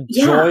one of the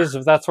joys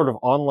of that sort of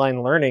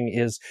online learning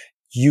is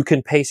you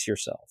can pace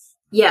yourself.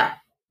 Yeah.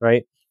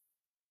 Right?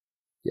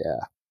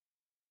 Yeah.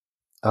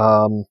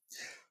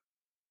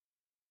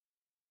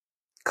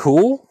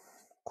 Cool.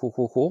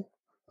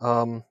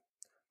 All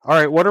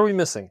right, what are we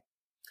missing?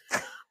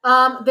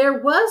 There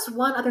was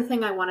one other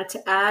thing I wanted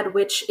to add,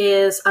 which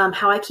is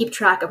how I keep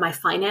track of my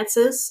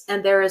finances.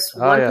 And there is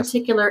one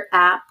particular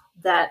app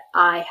that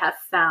I have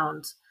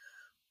found,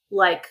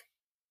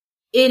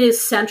 it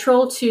is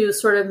central to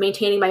sort of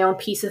maintaining my own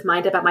peace of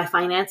mind about my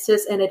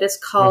finances. And it is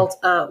called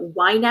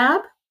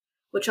YNAB,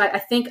 which I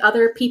think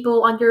other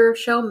people on your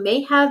show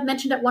may have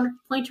mentioned at one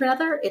point or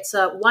another. It's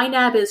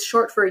YNAB is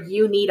short for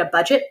You Need a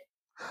Budget.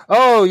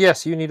 Oh,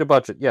 yes, you need a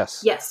budget.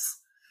 Yes. Yes.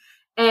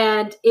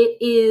 And it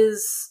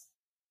is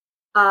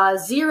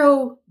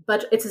zero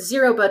budget. It's a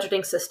zero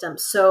budgeting system.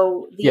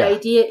 So the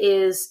idea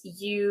is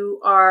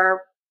you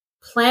are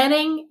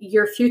planning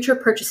your future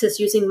purchases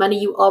using money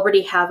you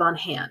already have on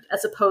hand,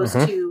 as opposed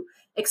to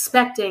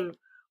expecting,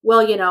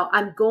 well,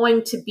 I'm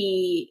going to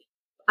be,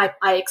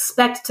 I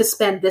expect to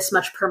spend this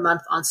much per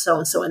month on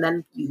so-and-so. And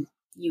then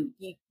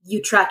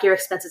you track your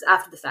expenses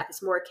after the fact.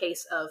 It's more a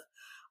case of,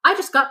 I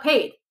just got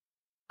paid.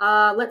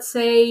 Let's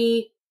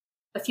say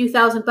a few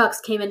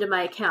 $1,000 came into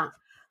my account.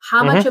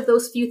 How much of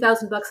those few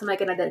 $1,000 am I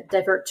going to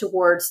divert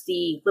towards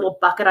the little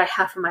bucket I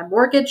have for my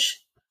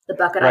mortgage, the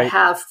bucket I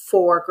have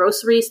for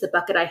groceries, the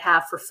bucket I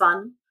have for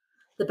fun,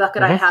 the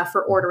bucket I have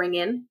for ordering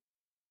in?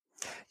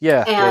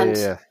 Yeah. And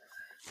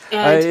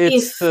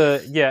it's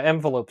the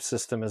envelope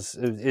system is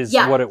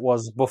what it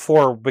was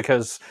before,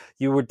 because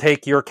you would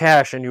take your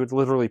cash and you would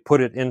literally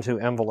put it into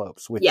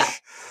envelopes, which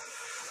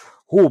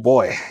oh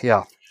boy,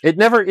 it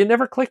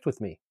never clicked with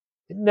me.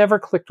 It never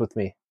clicked with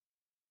me.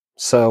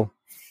 So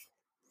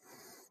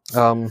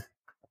and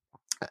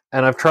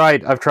I've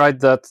tried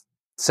that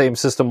same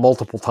system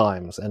multiple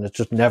times, and it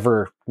just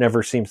never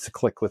seems to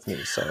click with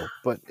me. So,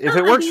 but if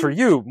it works for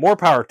you, more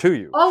power to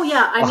you. Oh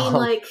yeah, I mean,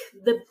 like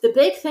the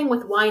big thing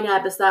with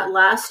YNAB is that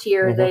last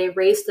year they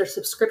raised their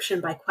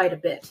subscription by quite a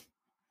bit.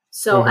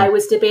 So I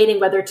was debating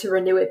whether to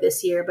renew it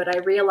this year, but I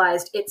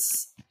realized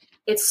it's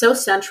so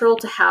central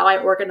to how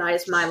I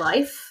organize my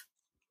life,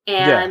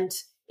 and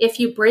if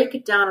you break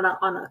it down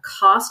on a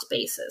cost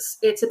basis,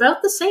 it's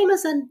about the same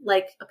as in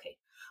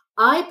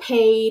I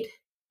paid.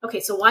 Okay,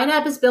 so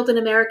YNAB is built in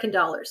American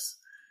dollars.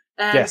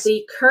 And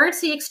the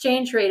currency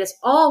exchange rate is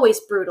always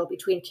brutal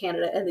between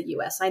Canada and the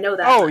US. I know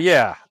that. Oh,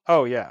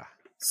 yeah.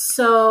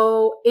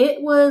 So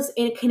it was,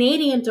 in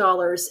Canadian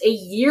dollars, a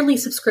yearly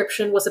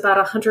subscription was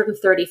about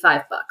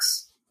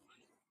 $135.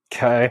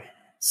 Okay.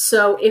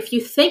 So if you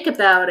think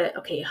about it,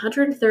 okay,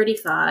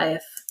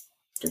 135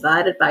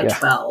 divided by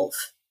 12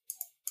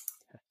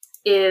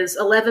 is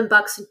 $11,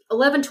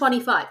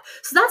 $11.25.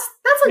 So that's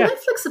a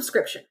Netflix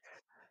subscription.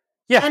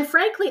 Yeah. And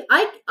frankly,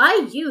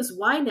 I use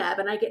YNAB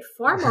and I get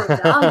far more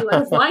value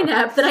out of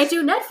YNAB than I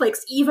do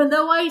Netflix, even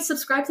though I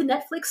subscribe to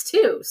Netflix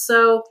too.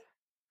 So.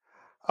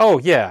 Oh,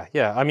 yeah.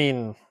 I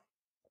mean,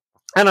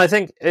 and I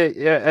think,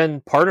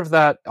 and part of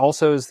that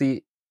also is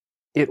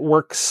it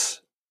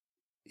works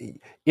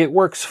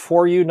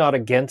for you, not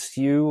against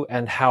you,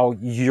 and how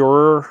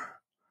your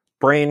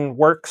brain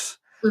works,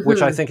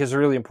 which I think is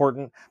really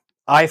important.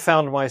 I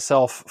found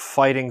myself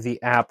fighting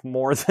the app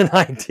more than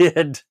I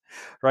did,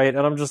 right?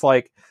 And I'm just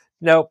like,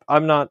 nope,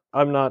 I'm not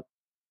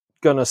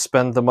gonna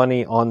spend the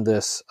money on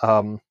this.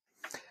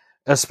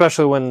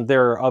 Especially when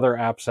there are other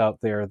apps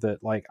out there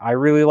that, like, I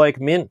really like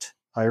Mint.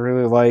 I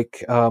really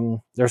like,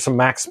 there's some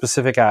Mac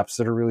specific apps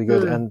that are really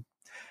good. And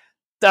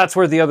that's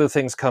where the other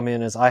things come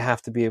in, is I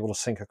have to be able to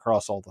sync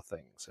across all the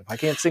things. If I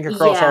can't sync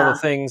across all the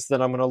things,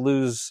 then I'm going to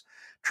lose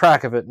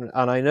track of it.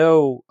 And I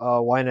know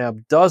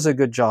YNAB does a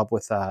good job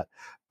with that,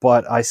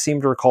 but I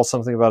seem to recall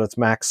something about its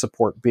Mac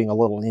support being a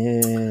little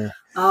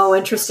Oh,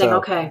 interesting. So,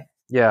 okay.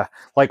 Yeah,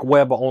 like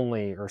web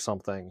only or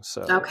something.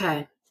 So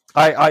okay.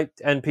 I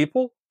and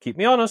people, keep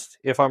me honest.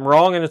 If I'm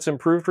wrong and it's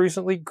improved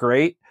recently,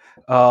 great.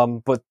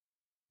 But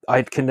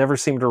I can never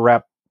seem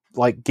to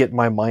get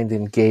my mind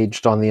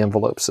engaged on the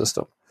envelope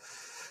system,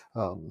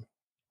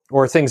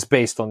 or things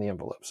based on the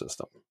envelope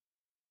system.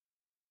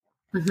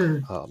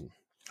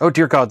 Oh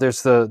dear God,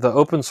 there's the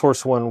open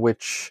source one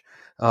which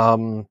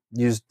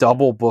used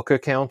double book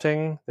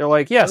accounting. They're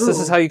like, yes,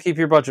 this is how you keep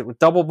your budget, with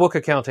double book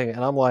accounting,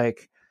 and I'm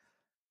like,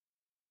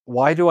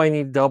 why do I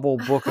need double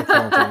book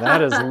accounting?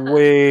 That is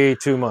way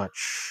too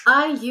much.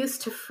 I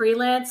used to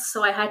freelance,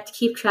 so I had to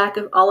keep track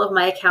of all of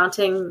my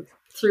accounting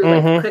through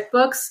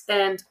QuickBooks,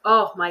 and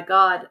oh my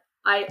God,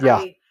 I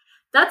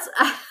was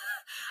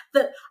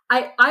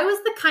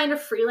the kind of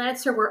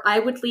freelancer where I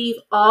would leave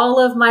all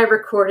of my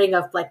recording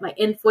of like my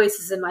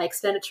invoices and my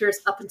expenditures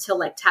up until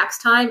like tax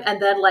time,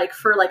 and then like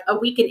for like a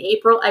week in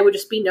April, I would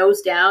just be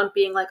nose down,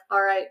 being like,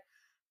 all right,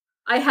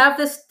 I have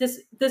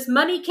this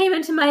money came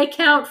into my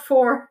account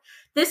for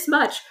this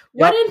much.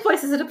 What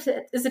invoice is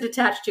it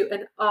attached to?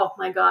 And oh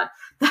my God,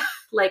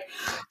 like,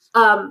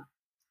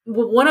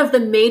 one of the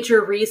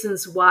major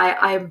reasons why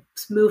I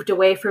moved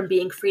away from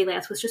being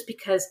freelance was just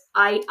because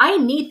I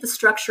need the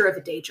structure of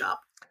a day job.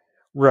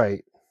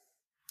 Right.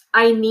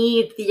 I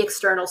need the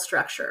external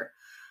structure,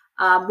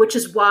 which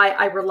is why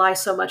I rely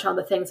so much on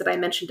the things that I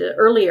mentioned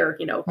earlier,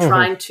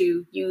 trying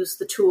to use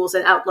the tools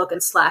in Outlook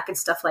and Slack and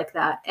stuff like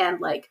that. And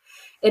like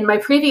in my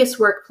previous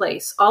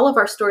workplace, all of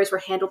our stories were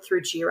handled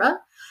through Jira,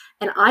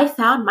 and I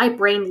found my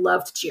brain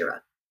loved Jira.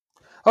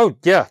 Oh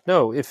yeah.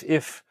 No,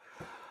 if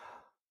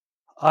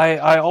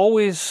I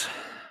always,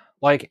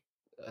 like,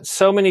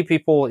 so many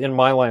people in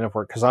my line of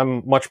work, because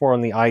I'm much more on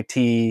the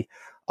IT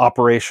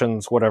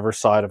operations, whatever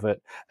side of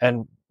it,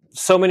 and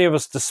so many of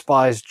us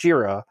despise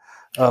Jira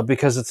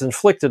because it's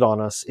inflicted on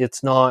us.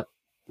 It's not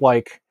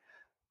like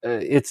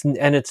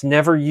it's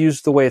never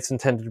used the way it's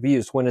intended to be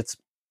used. When it's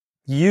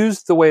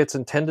used the way it's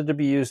intended to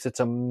be used, it's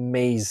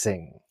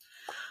amazing,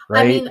 I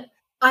right? mean,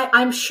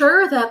 I'm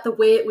sure that the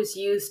way it was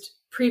used,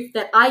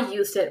 that I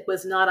used it,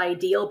 was not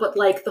ideal, but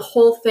like the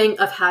whole thing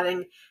of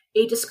having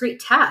a discrete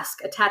task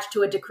attached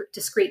to a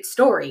discrete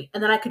story.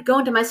 And then I could go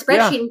into my Yeah.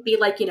 spreadsheet and be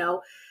like,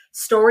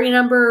 story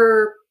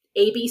number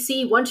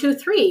ABC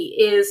 123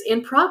 is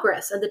in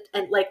progress.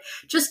 And like,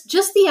 just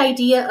the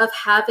idea of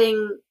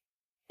having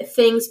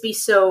things be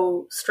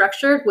so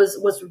structured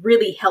was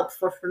really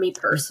helpful for me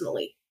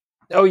personally.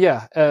 Oh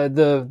yeah.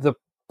 The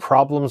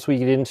problems we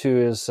get into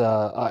is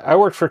I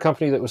worked for a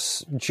company that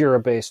was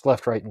Jira based,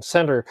 left, right, and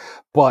center.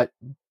 But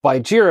by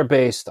Jira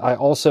based, I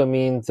also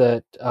mean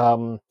that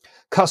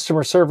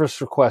customer service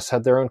requests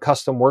had their own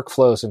custom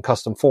workflows and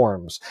custom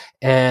forms,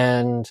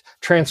 and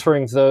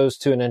transferring those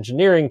to an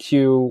engineering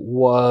queue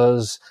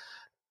was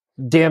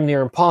damn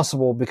near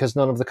impossible because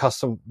none of the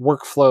custom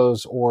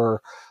workflows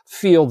or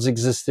fields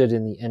existed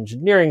in the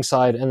engineering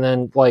side. And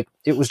then like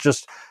it was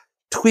just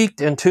tweaked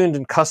and tuned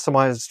and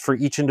customized for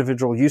each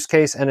individual use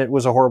case. And it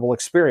was a horrible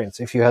experience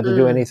if you had to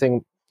do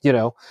anything,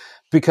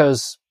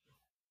 because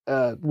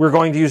we're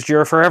going to use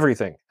Jira for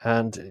everything.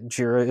 And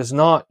Jira is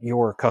not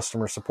your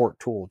customer support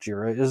tool.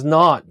 Jira is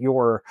not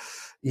your,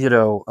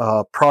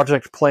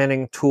 project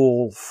planning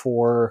tool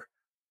for,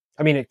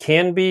 I mean, it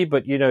can be,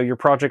 but your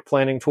project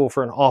planning tool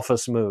for an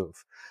office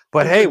move.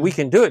 But hey, we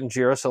can do it in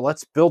Jira, so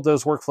let's build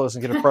those workflows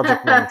and get a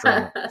project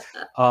manager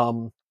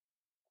on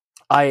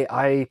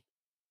it.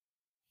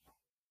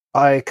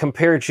 I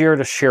compare Jira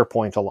to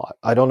SharePoint a lot.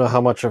 I don't know how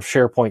much of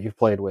SharePoint you've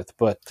played with,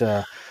 but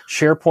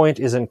SharePoint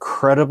is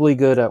incredibly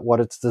good at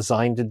what it's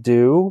designed to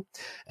do,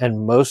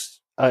 and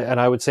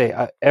I would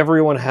say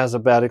everyone has a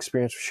bad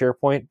experience with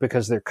SharePoint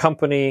because their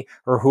company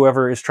or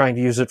whoever is trying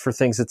to use it for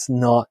things it's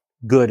not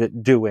good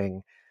at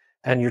doing.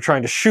 And you're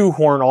trying to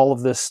shoehorn all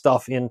of this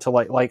stuff into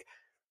like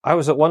I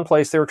was at one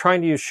place, they were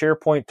trying to use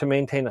SharePoint to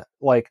maintain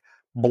like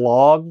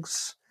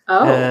blogs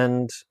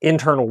and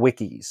internal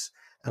wikis.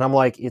 And I'm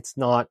like, it's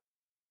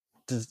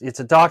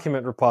a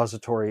document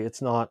repository.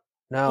 It's not,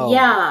 no.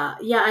 Yeah.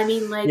 I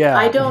mean,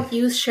 I don't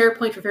use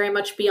SharePoint for very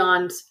much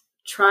beyond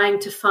trying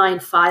to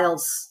find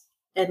files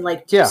and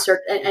like do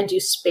search and do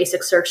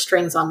basic search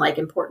strings on like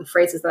important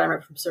phrases that I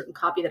remember from certain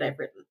copy that I've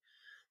written.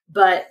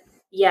 But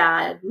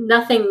yeah,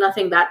 nothing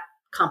that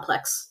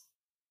complex.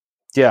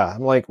 Yeah,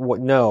 I'm like, what?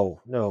 No.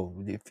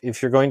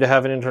 If you're going to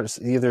have an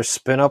either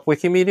spin up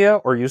Wikimedia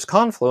or use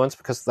Confluence,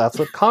 because that's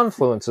what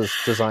Confluence is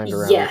designed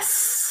around.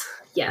 Yes.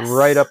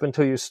 Right up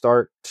until you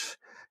start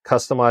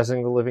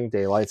customizing the living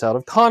daylights out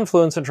of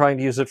Confluence and trying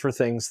to use it for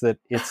things that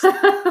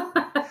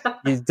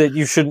that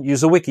you shouldn't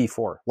use a wiki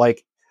for.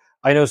 Like,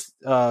 I know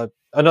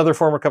another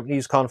former company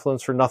used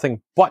Confluence for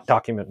nothing but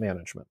document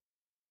management.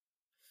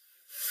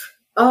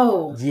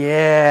 Oh.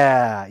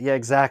 Yeah,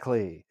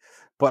 exactly.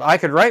 But I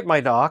could write my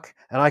doc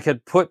and I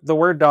could put the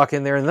Word doc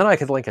in there and then I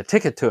could link a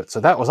ticket to it.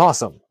 So that was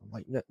awesome. I'm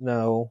like,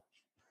 no,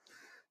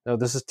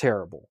 this is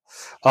terrible.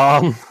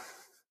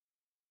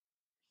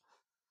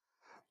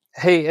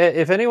 Hey,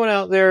 if anyone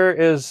out there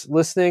is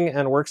listening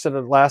and works at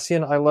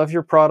Atlassian, I love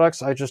your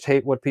products. I just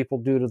hate what people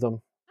do to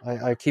them.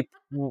 I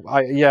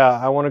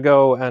want to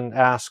go and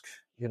ask,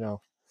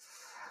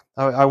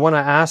 I want to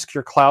ask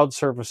your cloud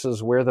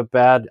services where the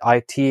bad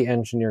IT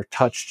engineer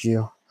touched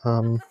you.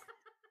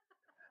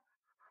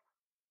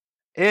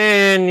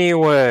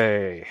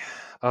 Anyway,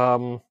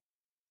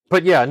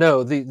 but yeah,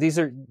 no, these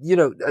are,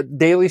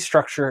 daily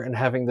structure and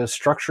having those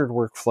structured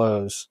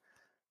workflows,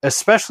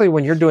 especially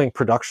when you're doing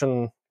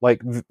production,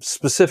 like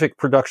specific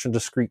production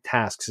discrete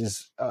tasks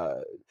is,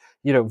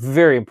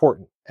 very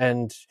important.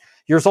 And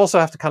yours also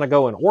have to kind of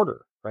go in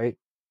order, right?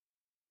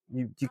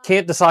 You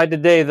can't decide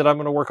today that I'm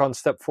going to work on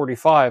step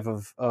 45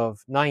 of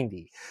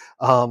 90.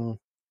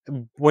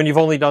 When you've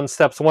only done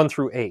steps 1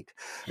 through 8.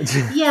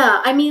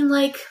 Yeah, I mean,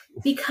 like,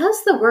 because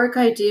the work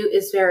I do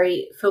is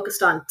very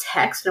focused on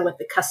text and what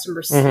the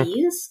customer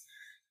sees,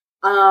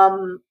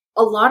 a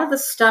lot of the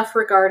stuff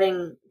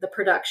regarding the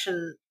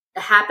production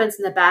happens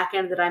in the back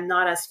end that I'm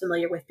not as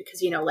familiar with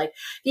because, like,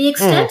 the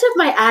extent of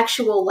my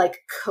actual, like,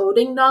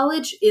 coding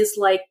knowledge is,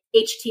 like,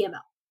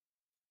 HTML.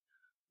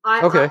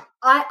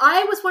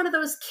 I was one of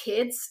those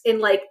kids in,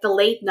 like, the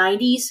late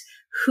 90s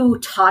who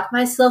taught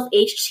myself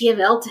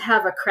HTML to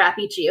have a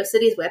crappy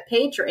GeoCities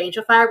webpage or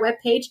AngelFire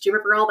webpage. Do you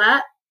remember all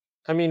that?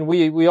 I mean,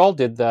 we all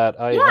did that.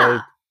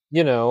 I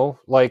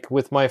like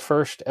with my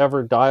first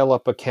ever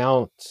dial-up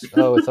account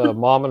with a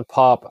mom and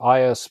pop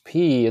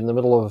ISP in the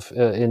middle of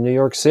in New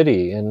York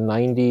City in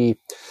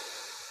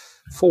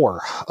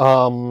 '94.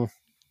 And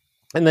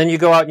then you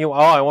go out and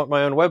I want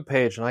my own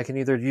webpage, and I can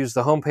either use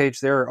the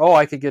homepage there, or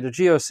I could get a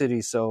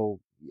GeoCities.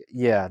 So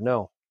yeah,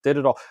 no, did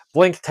it all.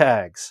 Blink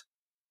tags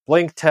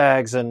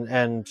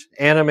and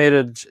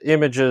animated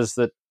images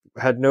that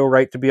had no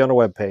right to be on a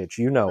web page.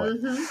 You know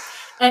it. Mm-hmm.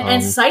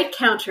 And site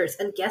counters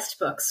and guest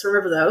books.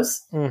 Remember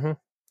those? Mm-hmm.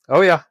 Oh,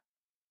 yeah.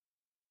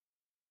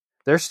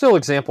 There's still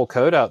example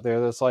code out there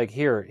that's like,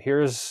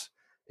 here's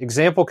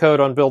example code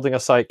on building a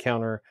site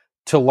counter.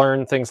 to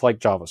learn things like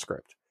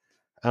JavaScript.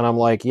 And I'm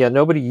like, yeah,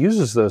 nobody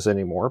uses those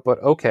anymore,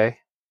 but okay.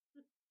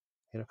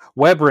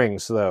 Web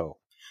rings, though.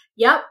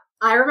 Yep,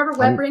 I remember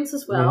web rings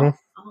as well.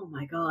 Mm-hmm. Oh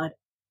my god.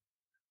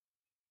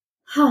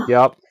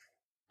 Yep.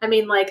 I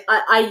mean, like,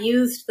 I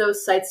used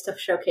those sites to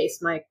showcase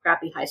my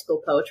crappy high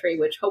school poetry,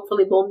 which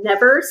hopefully will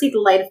never see the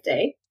light of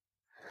day.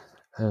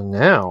 And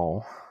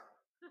now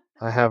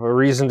I have a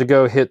reason to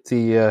go hit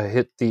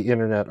the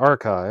Internet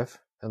Archive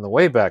and the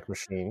Wayback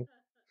Machine.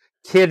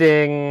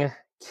 Kidding.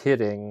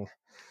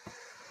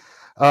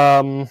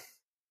 Wow.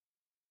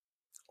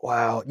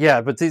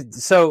 Yeah, but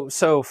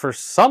so for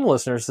some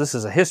listeners, this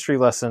is a history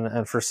lesson,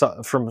 and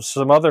from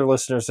some other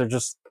listeners,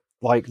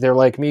 they're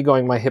like me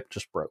going, my hip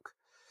just broke.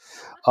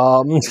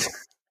 But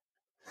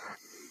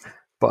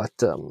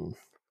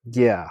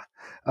yeah.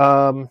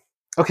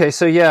 Okay.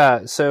 So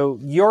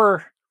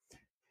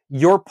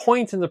your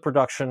point in the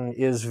production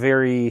is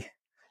very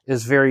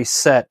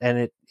set,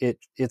 and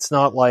it's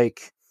not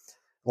like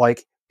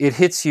it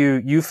hits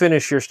you. You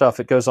finish your stuff,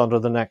 it goes on to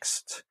the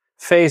next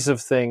phase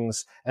of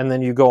things, and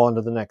then you go on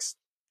to the next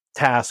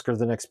task or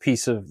the next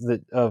piece of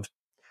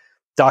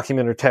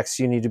document or text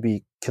you need to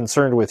be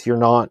concerned with. You're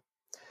not,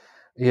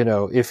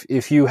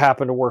 if you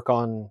happen to work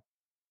on,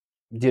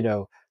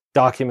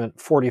 document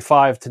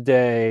 45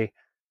 today,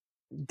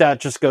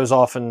 that just goes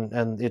off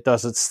and it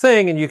does its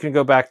thing, and you can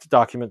go back to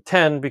document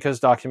 10 because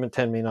document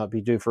 10 may not be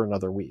due for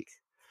another week.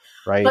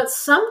 Right. But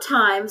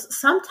sometimes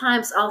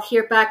I'll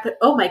hear back that,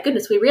 oh my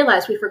goodness, we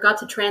realized we forgot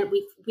to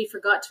we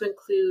forgot to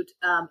include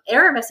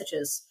error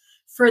messages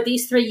for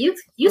these 3 use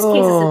cases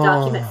in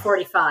document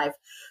 45.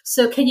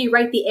 So can you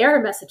write the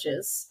error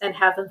messages and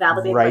have them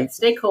validated by the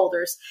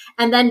stakeholders,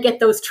 and then get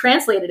those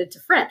translated into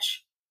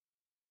French,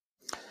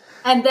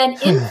 and then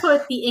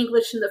input the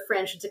English and the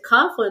French into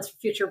Confluence for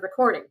future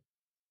recording?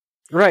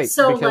 Right.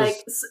 So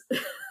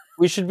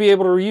we should be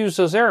able to reuse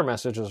those error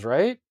messages,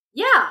 right?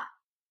 Yeah.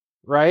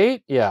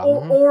 Right? Yeah.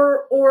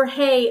 Or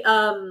hey,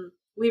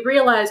 we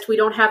realized we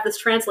don't have this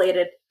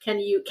translated. Can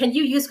you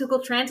use Google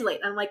Translate?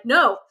 I'm like,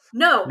 no.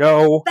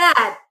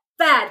 Bad.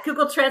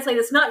 Google Translate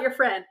is not your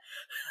friend.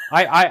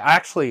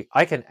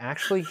 I can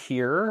actually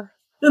hear,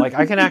 like,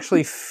 I can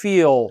actually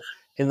feel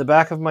in the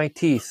back of my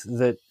teeth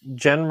that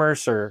Jen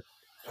Mercer,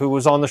 who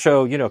was on the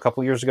show, a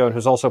couple years ago, and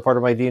who's also part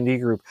of my D&D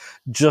group,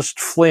 just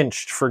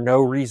flinched for no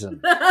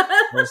reason.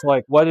 I was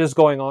like, what is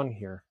going on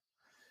here?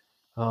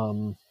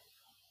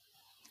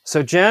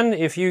 So Jen,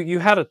 if you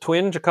had a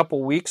twinge a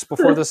couple weeks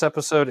before this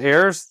episode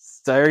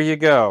airs, there you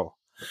go.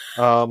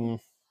 When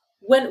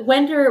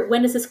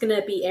is this going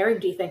to be airing,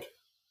 do you think?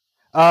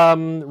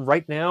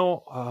 Right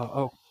now,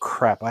 oh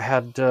crap, I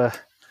had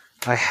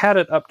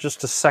it up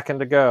just a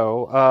second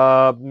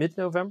ago.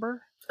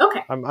 Mid-November.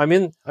 Okay. I'm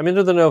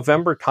into the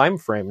November time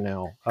frame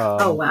now.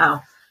 Oh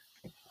wow.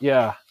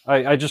 Yeah,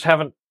 I just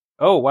haven't.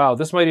 Oh wow,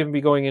 this might even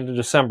be going into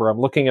December. I'm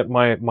looking at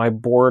my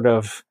board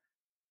of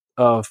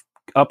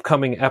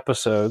upcoming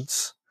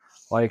episodes,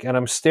 and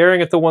I'm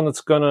staring at the one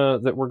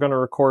that we're gonna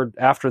record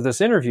after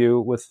this interview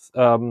with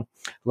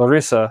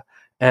Larissa,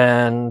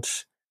 and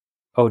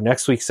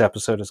next week's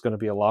episode is going to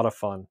be a lot of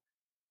fun.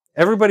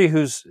 Everybody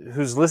who's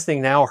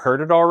listening now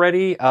heard it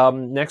already.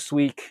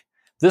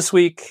 This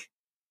week,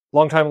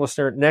 longtime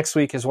listener, next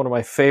week is one of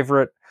my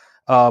favorite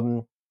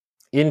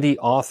indie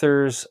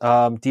authors,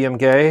 DM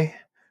Gay,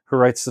 who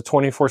writes the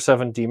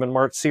 24/7 Demon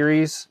Mart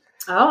series.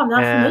 Oh, I'm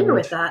not familiar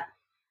with that.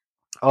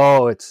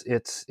 Oh,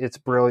 it's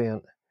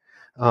brilliant.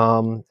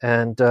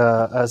 And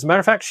as a matter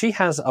of fact, she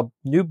has a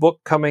new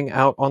book coming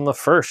out on the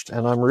 1st,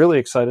 and I'm really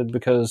excited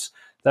because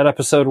that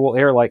episode will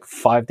air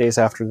 5 days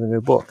after the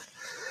new book.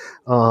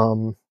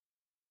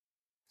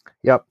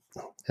 Yep.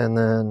 And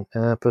then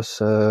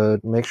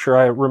make sure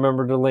I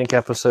remember to link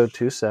episode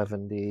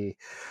 270.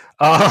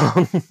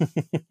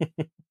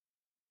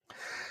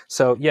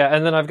 So yeah,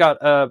 and then I've got,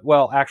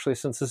 actually,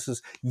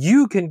 since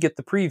you can get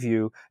the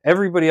preview,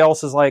 everybody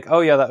else is like,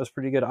 oh yeah, that was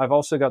pretty good. I've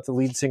also got the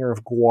lead singer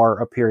of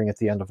Gwar appearing at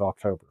the end of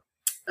October.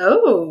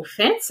 Oh,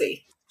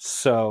 fancy.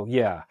 So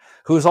yeah,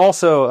 who's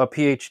also a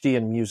PhD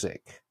in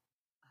music,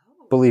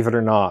 believe it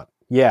or not.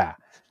 Yeah.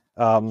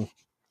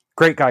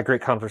 Great guy,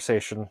 great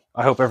conversation.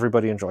 I hope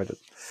everybody enjoyed it.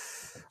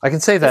 I can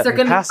say that. Is there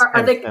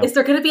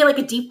going to be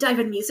a deep dive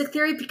in music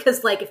theory?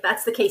 Because if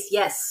that's the case,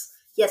 yes,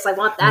 I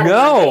want that.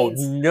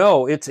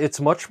 No, it's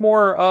much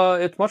more.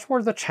 It's much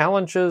more the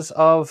challenges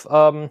of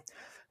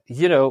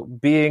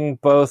being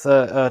both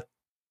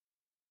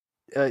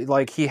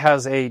he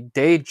has a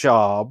day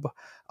job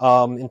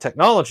in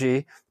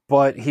technology,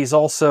 but he's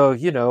also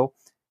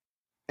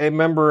a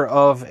member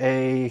of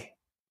a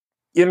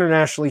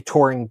internationally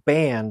touring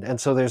band,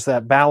 and so there's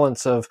that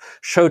balance of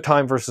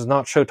showtime versus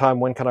not showtime.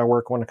 When can I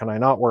work? When can I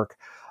not work?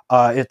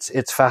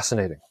 It's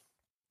fascinating.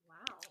 Wow.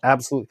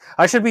 Absolutely.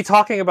 I should be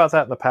talking about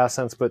that in the past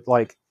tense, but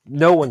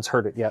no one's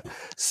heard it yet.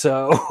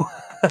 So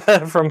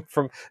from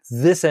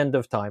this end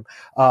of time,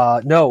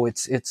 no,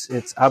 it's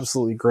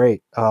absolutely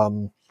great.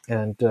 And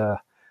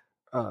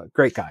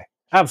great guy,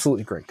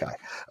 absolutely great guy.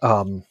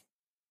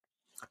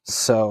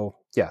 So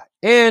yeah,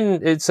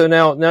 and so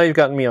now you've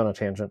gotten me on a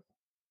tangent.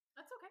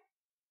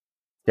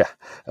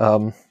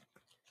 Yeah.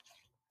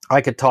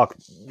 I could talk,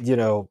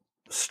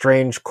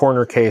 strange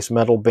corner case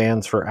metal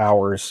bands for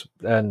hours,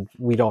 and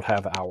we don't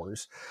have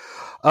hours.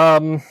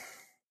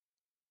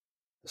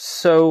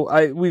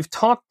 So we've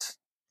talked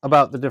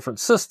about the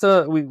different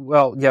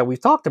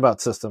we've talked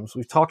about systems.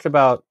 We've talked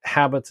about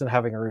habits and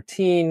having a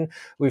routine.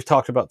 We've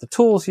talked about the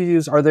tools you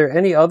use. Are there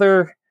any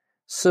other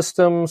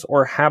systems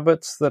or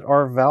habits that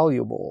are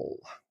valuable?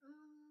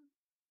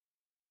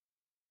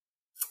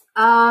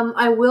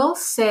 I will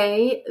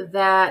say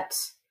that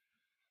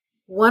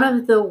one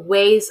of the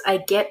ways I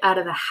get out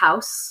of the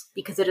house,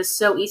 because it is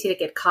so easy to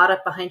get caught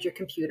up behind your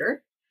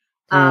computer,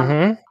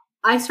 Mm-hmm.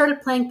 I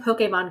started playing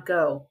Pokemon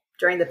Go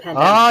during the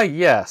pandemic. Ah,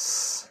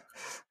 yes.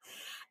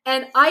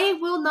 And I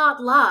will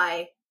not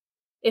lie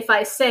if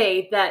I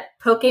say that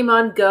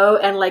Pokemon Go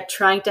and like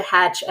trying to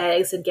hatch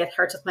eggs and get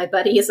hearts with my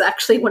buddy is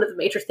actually one of the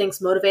major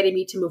things motivating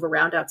me to move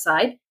around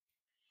outside.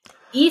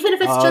 Even if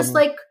it's just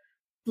like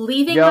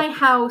leaving my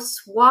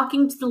house,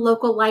 walking to the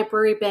local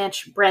library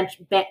branch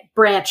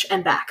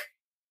and back.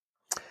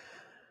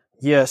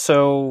 Yeah,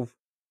 so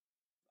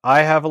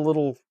I have a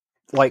little,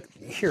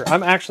 here,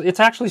 it's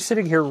actually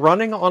sitting here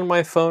running on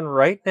my phone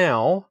right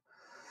now,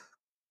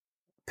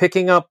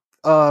 picking up,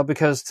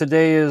 because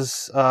today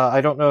is,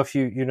 I don't know if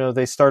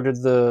they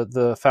started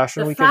the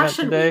Fashion Week event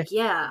today. Week,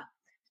 yeah.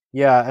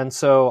 Yeah, and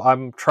so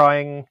I'm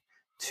trying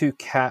to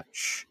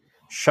catch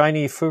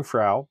shiny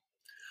Fufrau.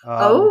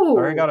 I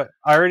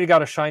already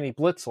got a shiny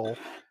Blitzel.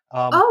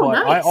 But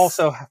nice.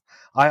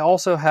 I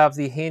also have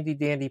the handy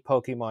dandy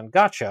Pokemon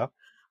Gacha.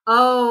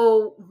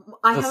 Oh,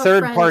 I have the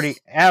third party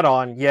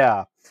add-on,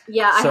 yeah.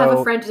 Yeah, I have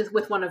a friend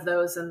with one of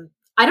those, and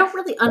I don't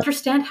really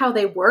understand how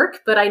they work,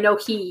 but I know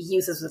he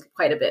uses it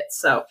quite a bit.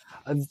 So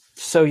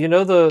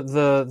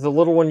the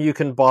little one you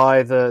can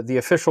buy, the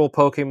official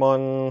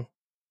Pokemon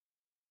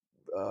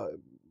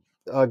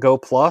Go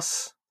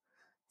Plus,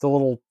 the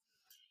little.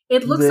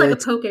 It looks like a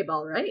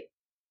Pokeball, right?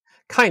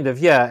 Kind of,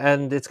 yeah,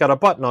 and it's got a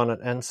button on it,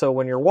 and so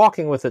when you're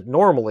walking with it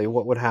normally,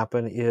 what would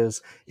happen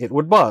is it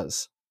would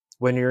buzz.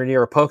 When you're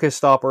near a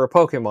Pokestop or a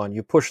Pokemon,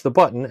 you push the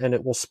button and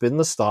it will spin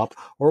the stop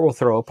or it will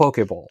throw a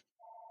Pokeball.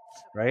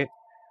 Right?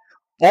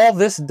 All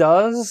this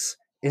does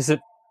is it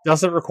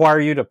doesn't require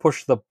you to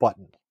push the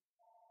button.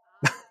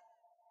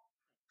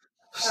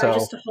 Sorry,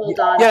 just to hold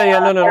on. Yeah,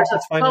 no. There's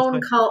a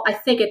phone call. I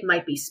think it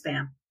might be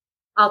spam.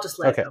 I'll just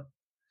let it go.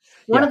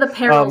 One of the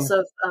perils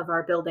of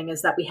our building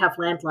is that we have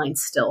landlines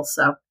still,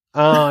 so.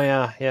 Oh,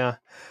 yeah.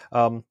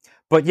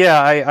 But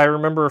yeah, I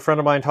remember a friend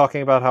of mine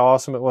talking about how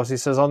awesome it was. He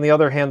says, on the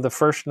other hand, the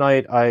first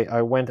night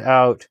I went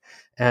out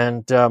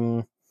and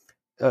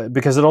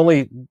because it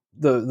only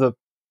the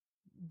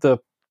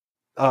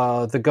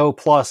Go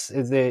Plus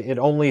it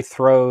only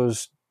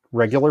throws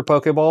regular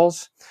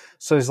Pokeballs.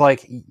 So he's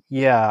like,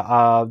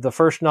 the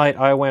first night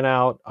I went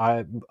out,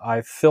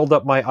 I filled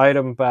up my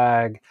item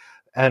bag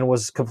and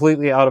was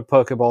completely out of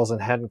Pokeballs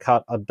and hadn't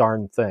caught a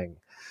darn thing.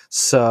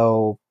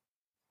 So,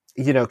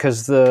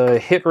 because the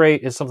hit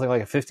rate is something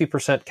like a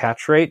 50%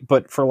 catch rate,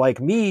 but for like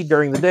me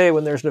during the day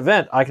when there's an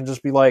event, I can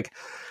just be like,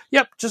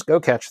 yep, just go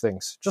catch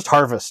things. Just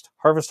harvest,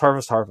 or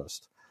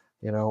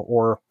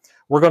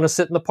we're going to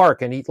sit in the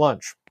park and eat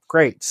lunch.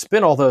 Great.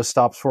 Spin all those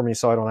stops for me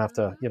so I don't have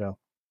to,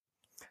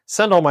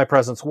 send all my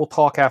presents. We'll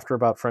talk after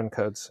about friend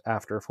codes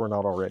after if we're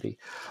not already.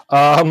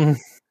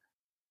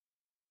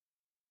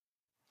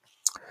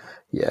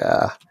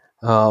 Yeah.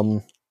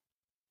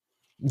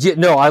 Yeah,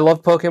 no, I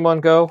love Pokemon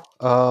Go.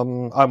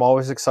 I'm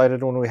always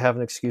excited when we have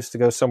an excuse to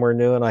go somewhere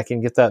new and I can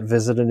get that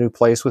visit a new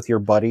place with your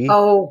buddy.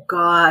 Oh,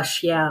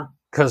 gosh, yeah.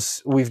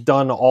 Because we've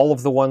done all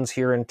of the ones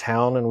here in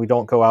town and we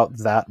don't go out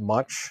that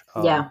much.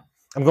 Yeah.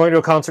 I'm going to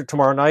a concert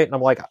tomorrow night and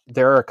I'm like,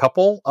 there are a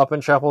couple up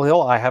in Chapel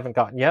Hill I haven't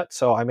gotten yet,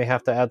 so I may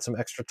have to add some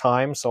extra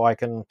time so I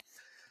can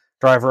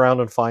drive around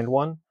and find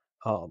one.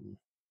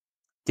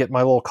 Get my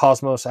little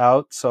Cosmog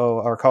out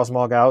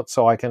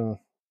so I can,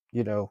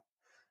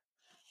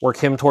 work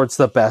him towards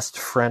the best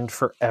friend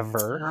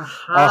forever.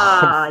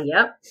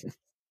 Yep.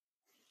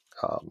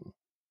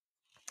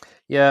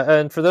 Yeah,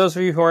 and for those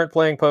of you who aren't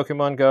playing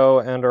Pokemon Go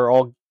and are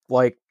all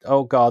like,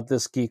 oh god,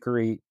 this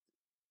geekery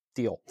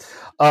deal.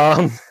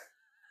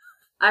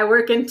 I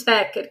work in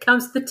tech. It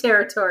comes to the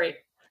territory.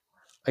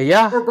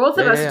 Yeah. Or both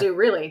of us do,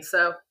 really,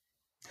 so.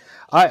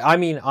 I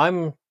mean,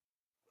 I'm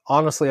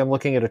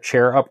looking at a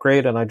chair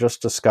upgrade, and I just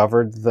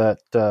discovered that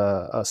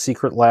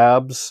Secret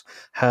Labs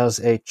has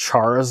a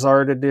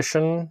Charizard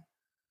edition.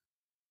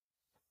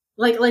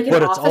 Like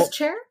an office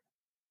chair?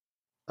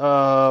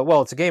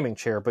 Well, it's a gaming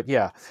chair, but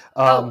yeah.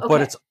 Okay.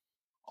 But it's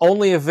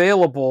only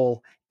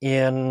available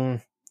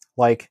in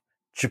like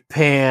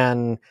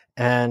Japan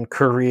and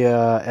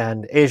Korea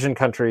and Asian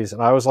countries.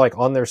 And I was like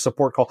on their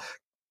support call,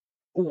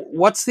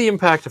 what's the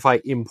impact if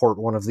I import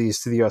one of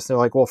these to the US? And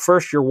they're like, well,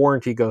 first your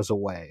warranty goes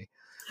away.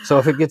 So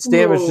if it gets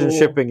damaged in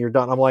shipping, you're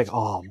done. I'm like,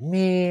 oh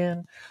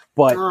man.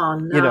 But,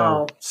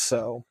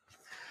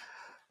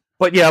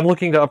 but yeah, I'm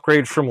looking to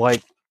upgrade from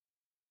like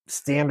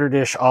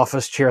standard-ish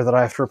office chair that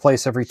I have to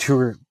replace every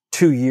 2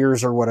 2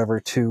 years or whatever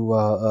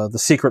to the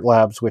Secret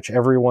Labs, which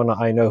everyone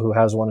I know who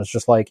has one is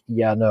just like,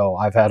 yeah, no,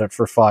 I've had it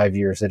for 5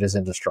 years. It is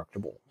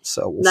indestructible.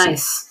 So we'll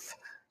see.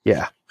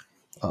 Yeah.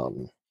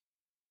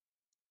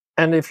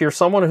 And if you're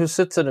someone who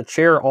sits in a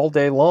chair all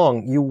day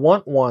long, you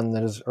want one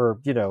that is, or,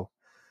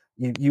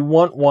 you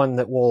want one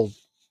that will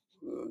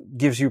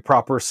gives you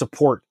proper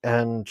support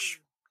and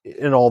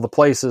in all the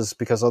places,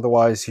 because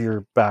otherwise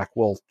your back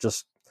will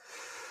just,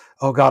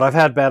 oh God, I've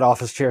had bad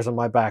office chairs and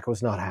my back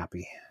was not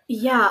happy.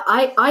 Yeah,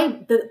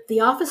 the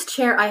office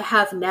chair I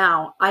have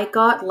now, I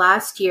got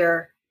last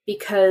year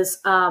because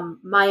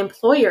my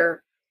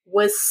employer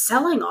was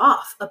selling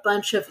off a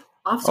bunch of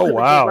office equipment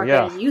they weren't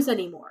going to use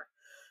anymore.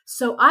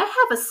 So I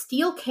have a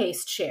steel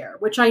case chair,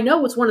 which I know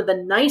was one of the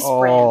nice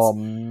brands. Oh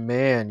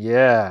man,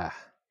 yeah.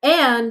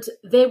 And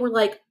they were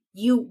like,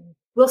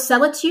 we'll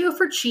sell it to you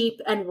for cheap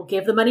and we'll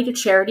give the money to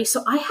charity.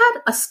 So I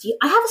have a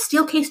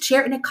steel case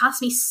chair and it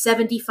cost me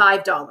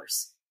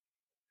 $75.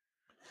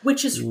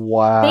 Which is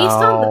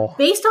wow.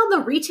 based on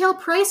the retail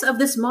price of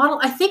this model.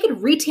 I think it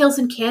retails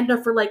in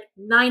Canada for like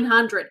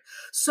 $900.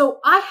 So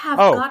I have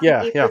gotten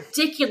a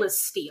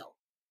ridiculous steal,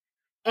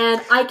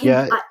 and I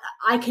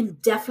can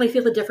definitely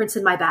feel the difference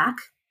in my back.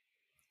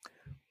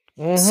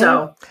 Mm-hmm.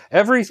 So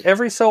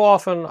every so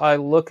often I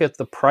look at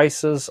the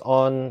prices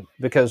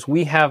because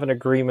we have an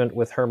agreement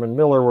with Herman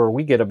Miller where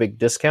we get a big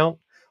discount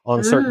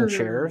on certain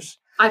chairs.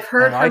 I've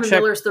heard Herman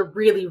Miller's the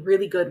really,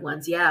 really good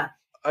ones. Yeah.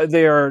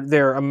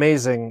 They're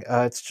amazing.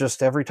 It's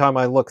just every time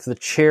I look, the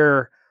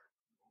chair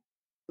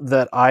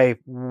that I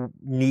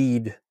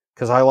need,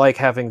 because I like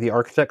having the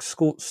architect's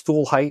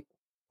stool height.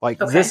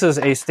 This is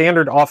a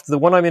standard the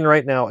one I'm in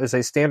right now is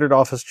a standard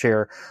office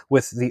chair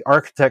with the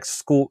architect's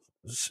stool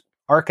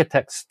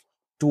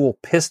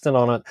piston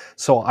on it,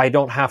 so I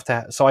don't have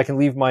to. So I can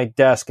leave my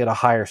desk at a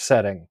higher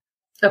setting.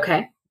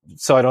 Okay.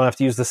 So I don't have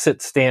to use the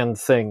sit stand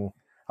thing.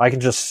 I can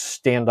just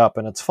stand up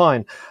and it's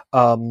fine.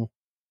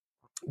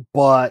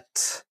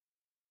 But,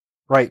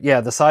 right,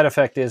 yeah, the side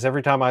effect is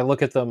every time I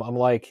look at them, I'm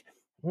like,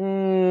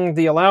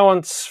 the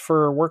allowance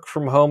for work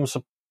from home,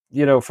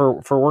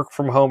 for work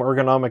from home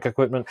ergonomic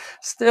equipment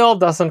still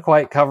doesn't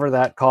quite cover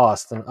that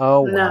cost. And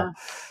well,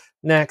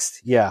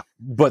 next, yeah,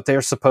 but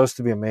they're supposed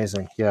to be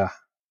amazing. Yeah.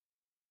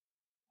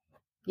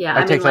 Yeah,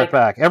 I take that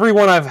back.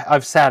 Everyone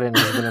I've sat in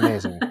has been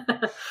amazing.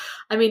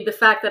 I mean, the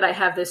fact that I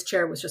have this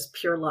chair was just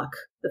pure luck.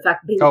 The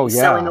fact that people are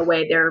selling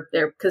away their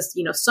because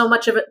so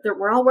much of it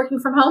we're all working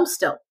from home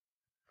still.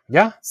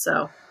 Yeah.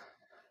 So,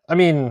 I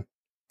mean,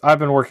 I've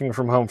been working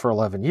from home for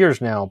 11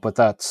 years now, but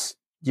that's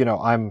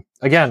I'm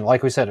again,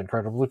 like we said,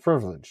 incredibly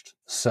privileged.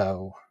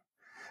 So,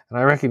 and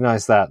I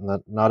recognize that, and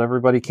that not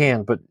everybody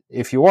can. But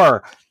if you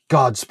are,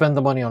 God, spend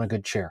the money on a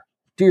good chair.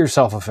 Do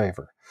yourself a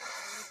favor.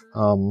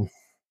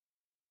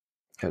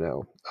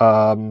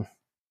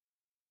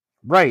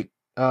 Right.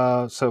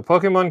 So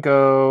Pokemon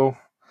Go,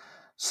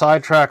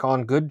 sidetrack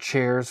on good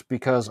chairs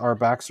because our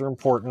backs are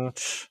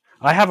important.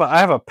 I have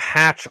a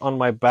patch on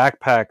my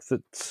backpack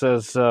that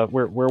says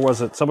where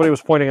was it? Somebody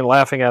was pointing and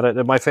laughing at it.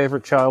 And my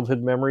favorite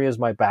childhood memory is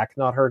my back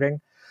not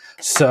hurting.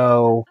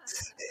 So,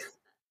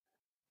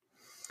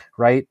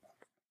 right.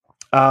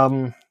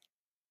 Yeah.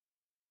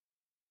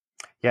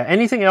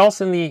 Anything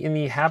else in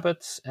the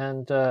habits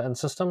and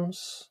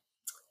systems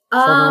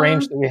sort of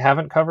range that we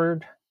haven't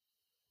covered?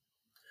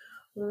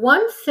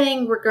 One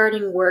thing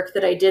regarding work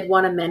that I did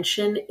want to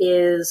mention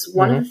is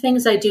one of the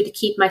things I do to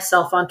keep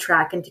myself on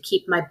track and to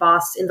keep my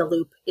boss in the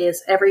loop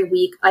is every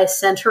week I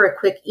send her a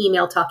quick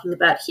email talking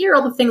about here are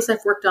all the things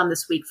I've worked on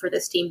this week for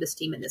this team,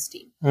 and this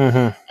team.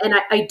 And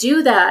I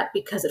do that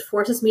because it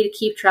forces me to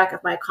keep track of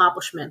my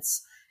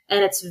accomplishments.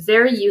 And it's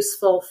very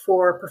useful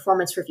for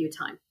performance review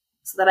time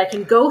so that I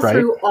can go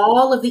through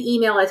all of the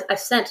email I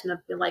sent and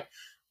I've been like,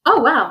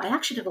 oh, wow, I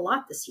actually did a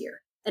lot this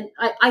year. And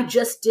I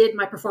just did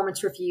my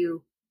performance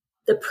review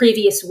the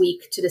previous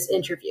week to this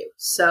interview.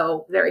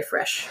 So very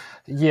fresh.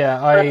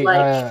 Yeah.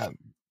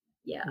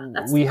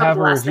 That's we have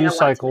a review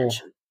cycle.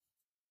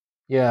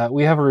 Yeah.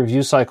 We have a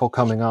review cycle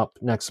coming up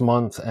next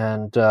month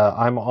and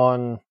I'm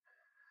on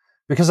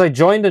because I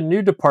joined a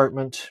new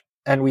department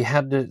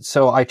and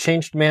so I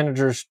changed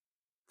managers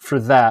for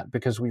that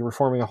because we were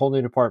forming a whole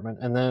new department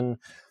and then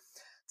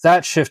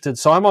that shifted.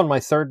 So I'm on my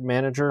third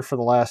manager for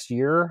the last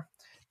year.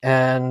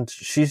 And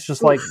she's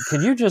just like,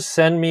 could you just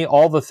send me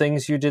all the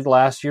things you did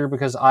last year?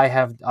 Because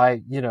I've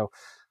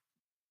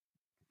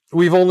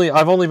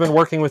only been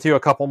working with you a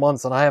couple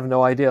months and I have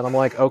no idea. And I'm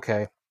like,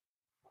 okay.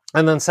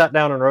 And then sat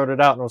down and wrote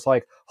it out and was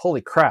like, holy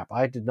crap.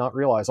 I did not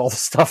realize all the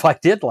stuff I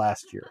did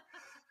last year.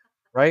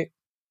 Right.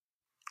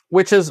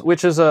 Which is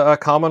a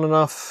common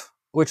enough,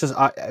 which is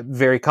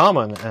very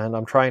common. And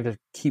I'm trying to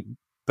keep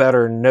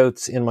better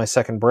notes in my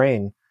second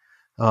brain.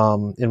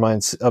 In my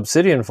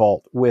Obsidian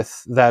vault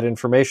with that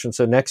information.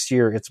 So next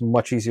year it's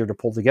much easier to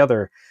pull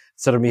together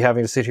instead of me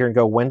having to sit here and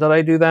go, when did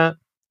I do that?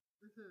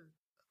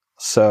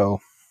 So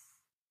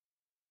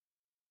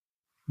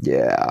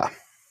yeah.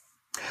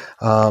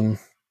 Dang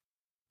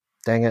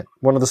it.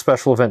 One of the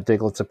special event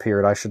Diglets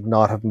appeared. I should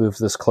not have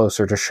moved this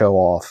closer to show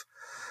off.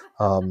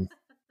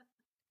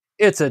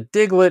 It's a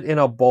Diglett in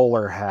a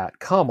bowler hat.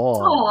 Come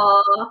on.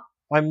 Aww.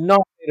 I'm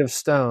not made of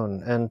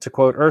stone. And to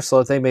quote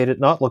Ursula, they made it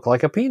not look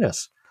like a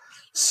penis.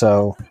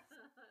 So,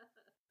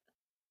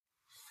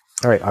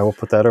 all right, I will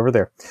put that over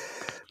there.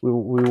 We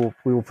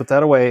will put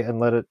that away and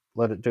let it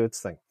do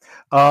its thing.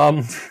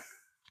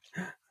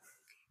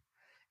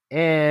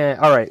 And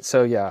all right,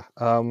 so yeah,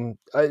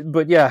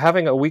 but yeah,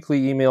 having a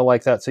weekly email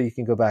like that so you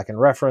can go back and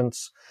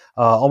reference,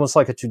 almost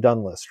like a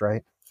to-done list,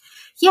 right?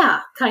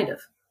 Yeah, kind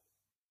of.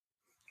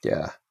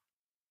 Yeah.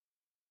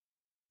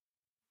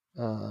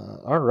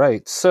 All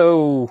right,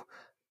 so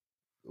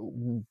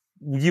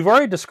you've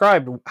already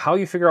described how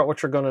you figure out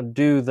what you're going to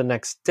do the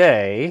next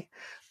day.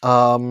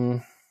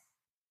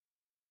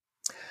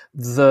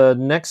 The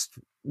next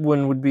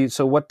one would be,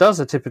 so what does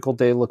a typical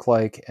day look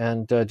like,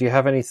 and do you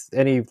have any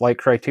like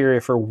criteria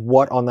for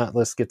what on that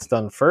list gets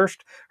done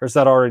first, or is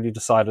that already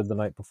decided the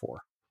night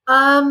before?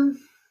 I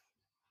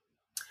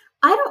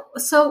don't.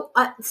 So,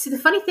 see, the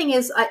funny thing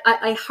is,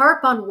 I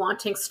harp on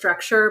wanting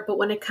structure, but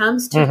when it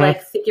comes to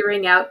like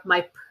figuring out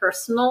my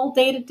personal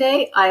day to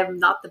day, I am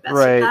not the best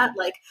at that.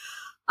 Like,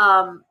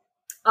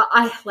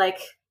 I like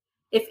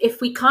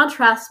if we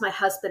contrast my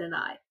husband and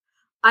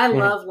I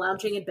love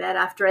lounging in bed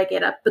after I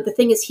get up. But the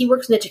thing is, he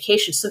works in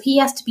education, so he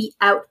has to be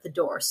out the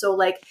door. So,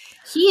 like,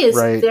 he is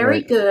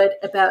very good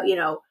about,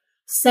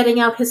 setting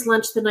out his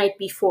lunch the night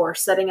before,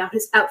 setting out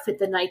his outfit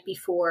the night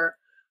before,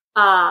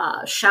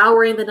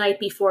 showering the night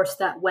before, so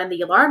that when the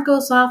alarm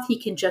goes off, he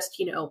can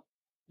just,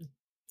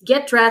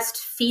 get dressed,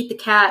 feed the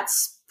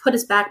cats, put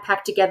his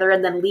backpack together,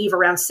 and then leave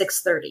around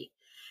 6:30.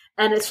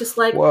 And it's just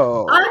like,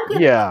 whoa,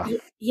 yeah.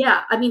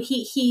 I mean,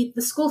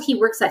 the school he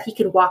works at, he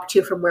can walk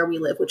to from where we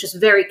live, which is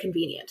very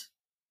convenient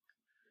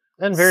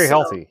and very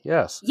healthy.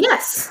 Yes.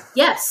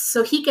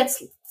 So he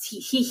gets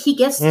he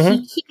gets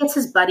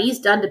his buddies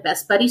done to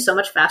best buddy so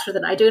much faster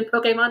than I do in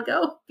Pokemon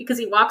Go because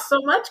he walks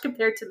so much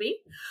compared to me.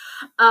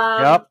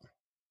 But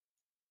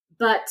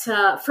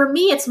for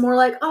me, it's more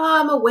like,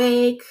 I'm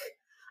awake.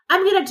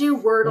 I'm gonna do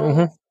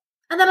Wordle,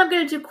 and then I'm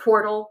gonna do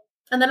Quirtle,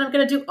 and then I'm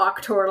gonna do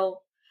Octortle.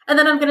 And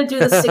then I'm going to do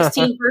the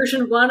 16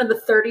 version one and the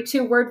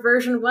 32 word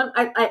version one.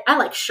 I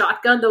like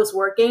shotgun those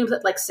word games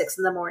at like 6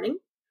 a.m.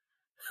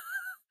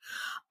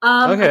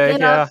 I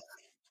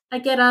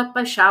get up,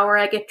 I shower,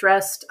 I get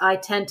dressed. I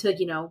tend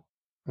to,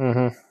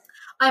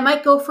 I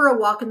might go for a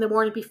walk in the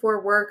morning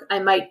before work. I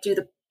might do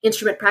the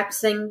instrument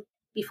practicing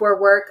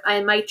before work.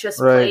 I might just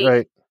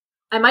play.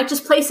 I might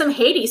just play some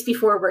Hades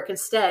before work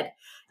instead.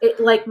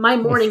 My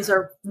mornings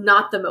are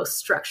not the most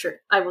structured,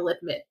 I will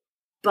admit.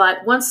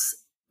 But once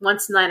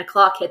 9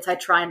 o'clock hits, I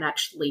try and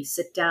actually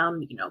sit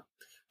down,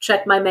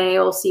 check my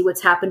mail, see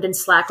what's happened in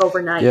Slack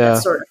overnight,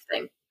 that sort of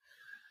thing.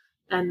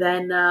 And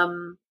then, I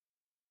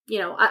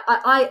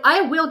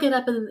will get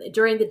up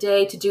during the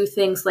day to do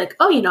things like,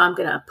 I'm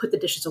going to put the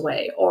dishes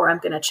away, or I'm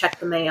going to check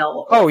the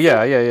mail.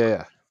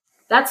 Yeah.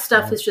 That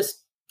stuff is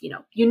just,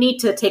 you need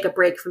to take a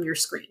break from your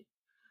screen.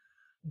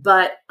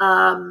 But,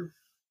 I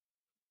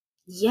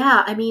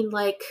mean,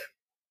 I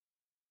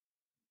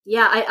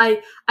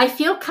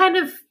feel kind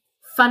of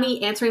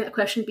funny answering that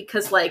question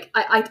because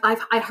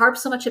I harp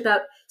so much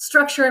about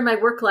structure in my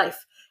work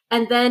life,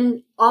 and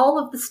then all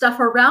of the stuff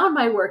around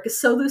my work is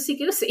so loosey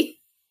goosey.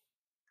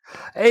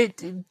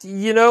 It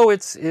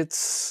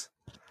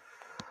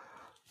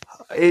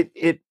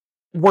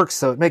works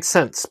though. It makes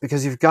sense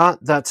because you've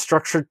got that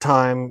structured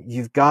time,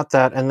 you've got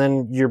that, and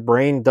then your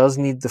brain does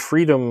need the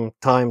freedom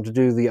time to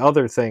do the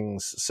other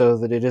things so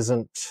that it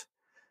isn't,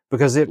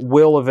 because it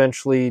will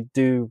eventually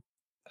do.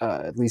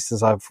 At least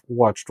as I've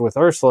watched with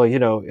Ursula,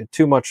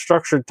 too much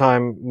structured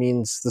time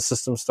means the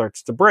system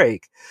starts to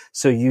break.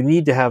 So you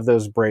need to have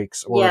those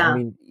breaks. Or, I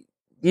mean,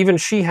 even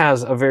she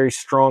has a very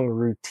strong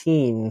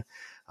routine.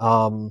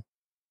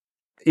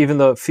 Even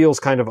though it feels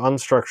kind of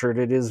unstructured,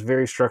 it is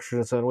very structured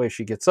in its own way.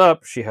 She gets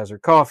up, she has her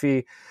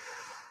coffee,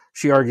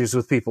 she argues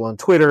with people on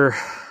Twitter,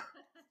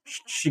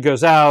 she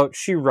goes out,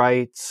 she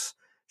writes,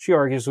 she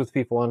argues with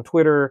people on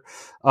Twitter.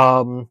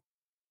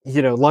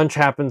 Lunch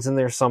happens in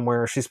there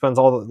somewhere. She spends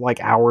all the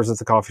hours at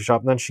the coffee shop,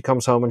 and then she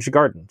comes home and she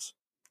gardens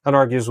and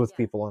argues with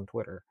people on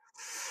Twitter.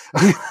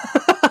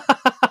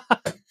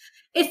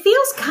 It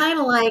feels kind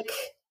of like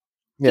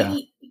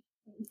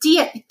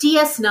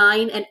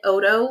DS9 and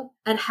Odo,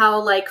 and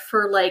how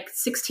for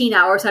 16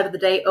 hours out of the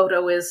day,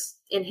 Odo is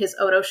in his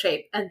Odo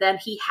shape, and then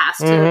he has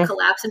to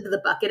collapse into the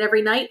bucket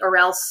every night, or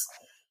else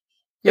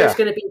there's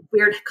going to be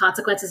weird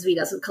consequences if he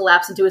doesn't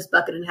collapse into his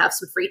bucket and have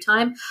some free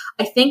time.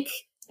 I think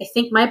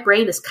my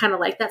brain is kind of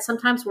like that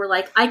sometimes, where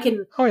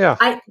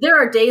there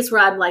are days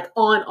where I'm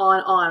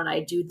on, and I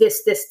do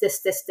this,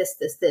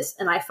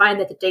 and I find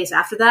that the days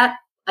after that,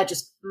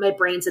 my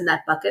brain's in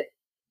that bucket.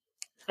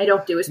 I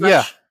don't do as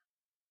much.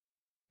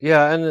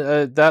 Yeah,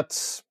 and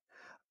that's,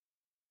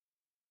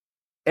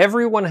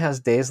 everyone has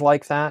days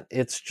like that.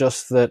 It's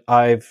just that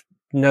I've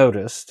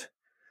noticed,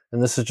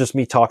 and this is just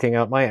me talking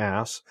out my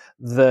ass,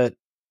 that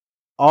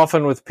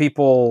often with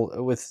people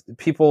who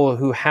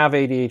have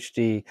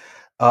ADHD,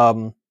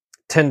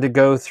 tend to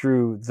go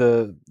through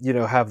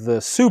have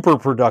the super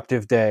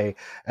productive day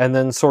and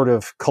then sort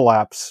of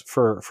collapse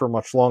for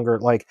much longer.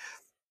 Like,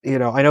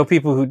 I know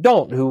people who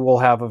will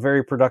have a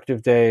very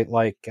productive day,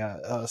 like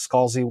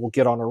Scalzi will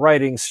get on a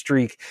writing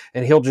streak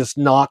and he'll just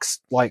knock,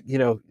 like,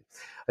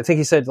 I think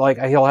he said,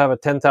 like, he'll have a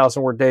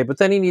 10,000 word day, but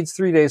then he needs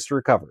 3 days to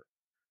recover,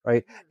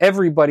 right?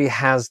 Everybody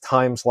has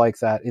times like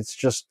that. It's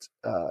just,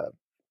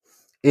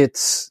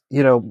 it's,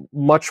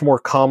 much more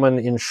common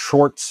in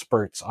short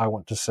spurts, I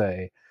want to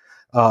say.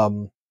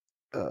 From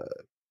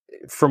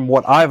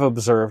what I've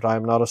observed,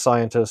 I'm not a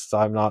scientist.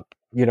 I'm not,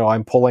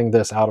 I'm pulling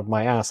this out of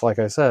my ass, like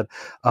I said,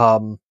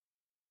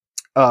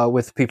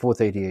 with people with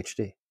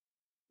ADHD.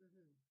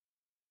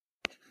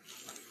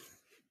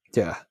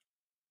 Yeah.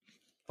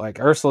 Like,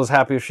 Ursula's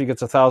happy if she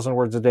gets 1,000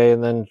 words a day,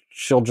 and then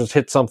she'll just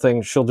hit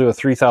something. She'll do a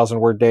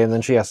 3,000 word day, and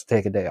then she has to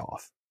take a day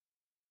off.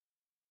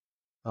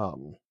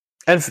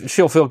 And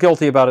she'll feel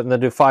guilty about it and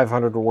then do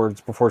 500 words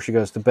before she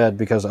goes to bed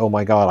because, oh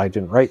my God, I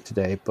didn't write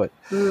today. But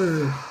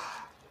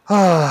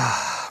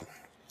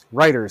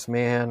writers,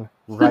 man,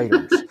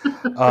 writers.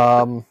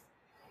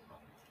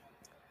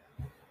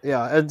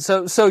 Yeah, and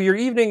so your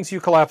evenings, you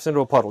collapse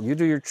into a puddle. You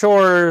do your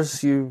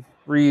chores, you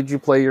read, you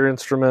play your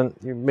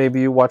instrument,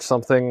 maybe you watch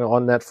something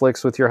on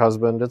Netflix with your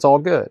husband. It's all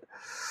good.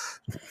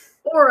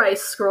 Or I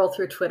scroll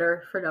through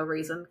Twitter for no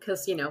reason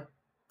because,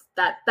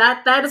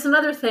 that is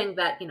another thing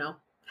that,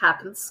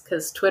 happens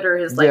because Twitter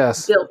is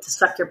built to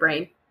suck your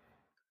brain.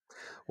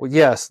 Well,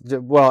 yes.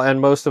 Well,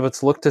 and most of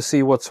it's look to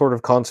see what sort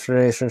of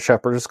consternation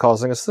Shepard is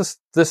causing us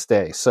this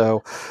day.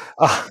 So,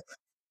 all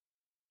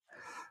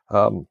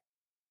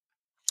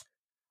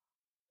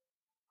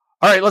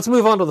right, let's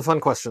move on to the fun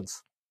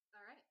questions.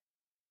 All right.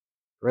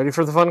 Ready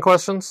for the fun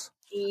questions?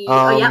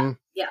 Yeah.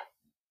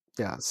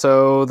 Yeah.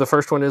 So the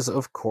first one is,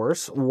 of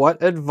course, what's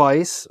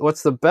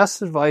the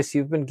best advice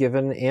you've been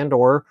given, and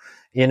or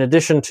in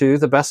addition to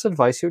the best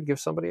advice you would give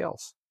somebody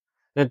else?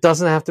 And it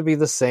doesn't have to be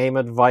the same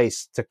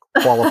advice to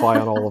qualify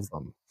on all of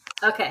them.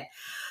 Okay.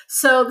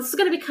 So this is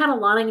going to be kind of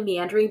long and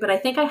meandering, but I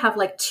think I have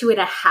like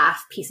 2.5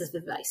 pieces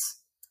of advice.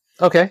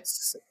 Okay.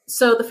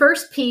 So the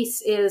first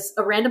piece is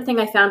a random thing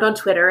I found on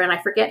Twitter, and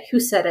I forget who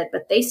said it,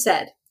 but they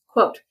said,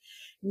 quote,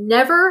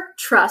 "Never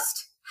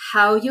trust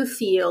how you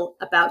feel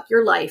about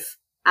your life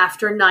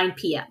after 9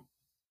 p.m.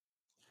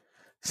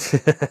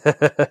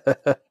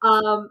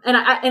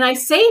 And I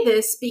say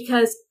this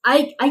because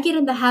I get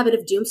in the habit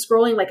of doom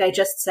scrolling, like I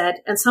just said,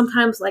 and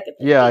sometimes like at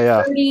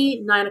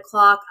 8:30, 9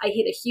 o'clock, I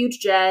hit a huge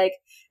jag,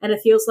 and it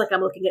feels like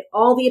I'm looking at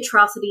all the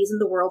atrocities in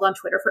the world on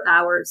Twitter for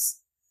hours.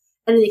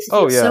 And it makes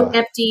you feel so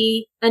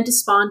empty and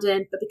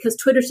despondent, but because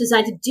Twitter's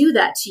designed to do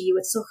that to you,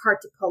 it's so hard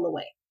to pull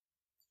away.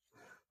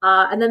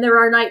 And then there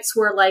are nights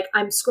where like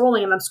I'm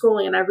scrolling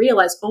and I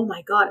realize, oh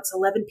my God, it's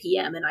 11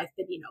 p.m. and I've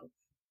been,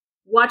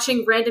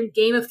 watching random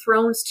Game of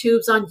Thrones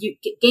clips on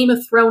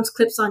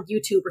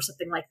YouTube or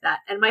something like that.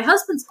 And my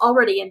husband's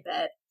already in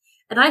bed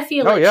and I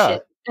feel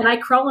shit. And I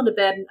crawl into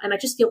bed and I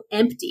just feel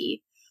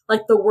empty.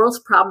 Like the world's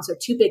problems are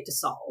too big to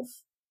solve.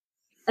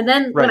 And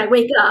then when I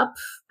wake up,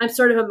 I'm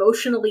sort of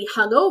emotionally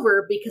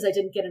hungover because I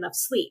didn't get enough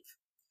sleep.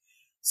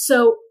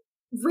 So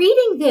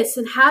reading this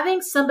and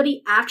having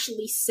somebody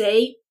actually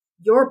say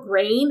your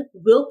brain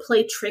will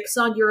play tricks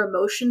on your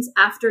emotions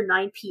after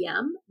 9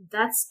 p.m.,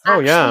 that's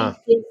actually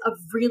been a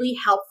really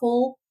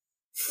helpful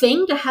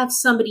thing to have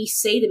somebody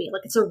say to me.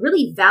 Like, it's a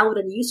really valid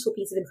and useful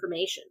piece of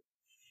information.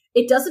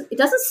 It doesn't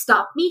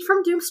stop me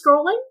from doom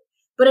scrolling,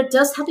 but it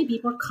does help me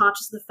be more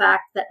conscious of the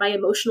fact that my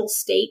emotional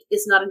state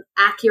is not an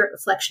accurate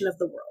reflection of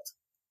the world.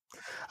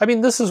 I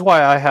mean, this is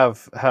why I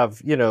have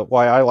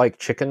why I like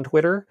chicken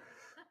Twitter.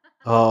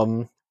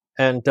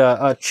 And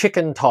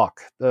chicken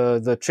talk.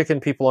 The chicken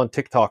people on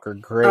TikTok are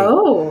great.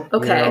 Oh,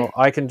 okay.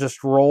 I can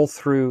just roll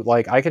through,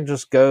 like, I can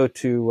just go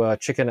to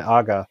Chicken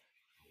Agda,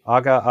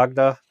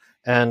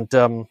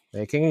 and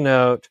making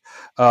note,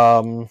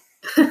 and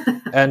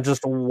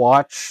just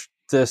watch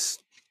this,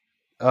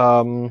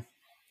 one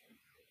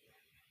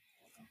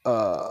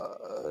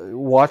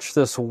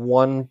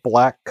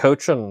black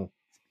cochin,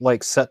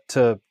 like, set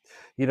to,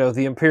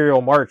 the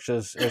Imperial March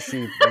as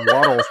she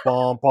waddles,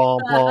 bom, bom,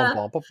 bom,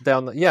 bom, bom,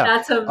 down the,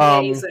 That's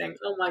amazing.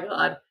 Oh my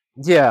God.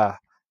 Yeah.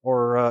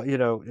 Or,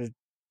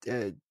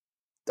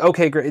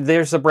 okay, great.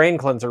 There's a brain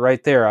cleanser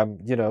right there.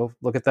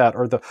 Look at that.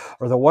 Or the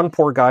one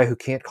poor guy who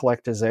can't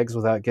collect his eggs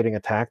without getting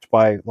attacked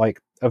by like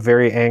a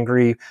very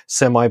angry,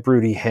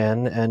 semi-broody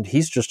hen. And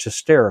he's just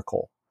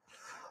hysterical.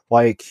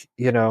 Like,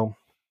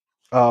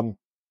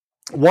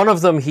 one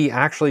of them, he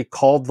actually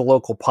called the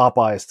local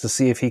Popeyes to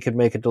see if he could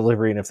make a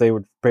delivery and if they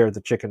would prepare the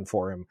chicken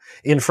for him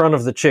in front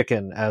of the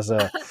chicken as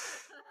a...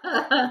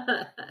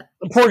 The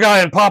poor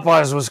guy in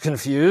Popeyes was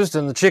confused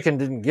and the chicken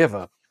didn't give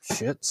a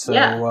shit.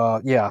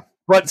 So, yeah.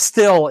 But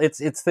still,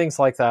 it's things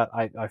like that.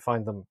 I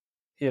find them,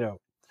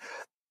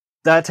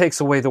 that takes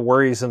away the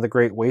worries and the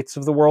great weights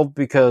of the world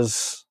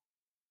because,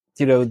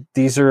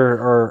 these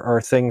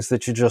are things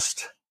that you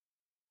just,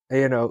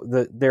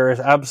 there is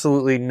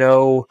absolutely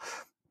no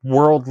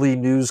worldly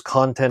news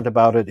content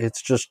about it.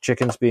 It's just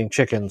chickens being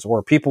chickens,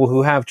 or people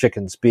who have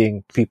chickens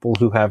being people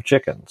who have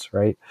chickens,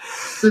 right?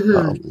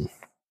 Mm-hmm.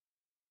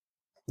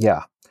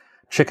 Yeah.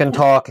 Chicken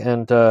talk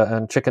and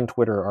chicken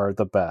Twitter are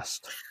the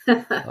best.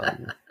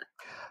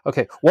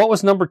 Okay, what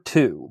was number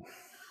 2?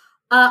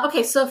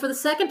 Okay, so for the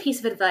second piece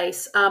of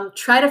advice,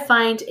 try to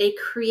find a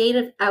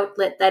creative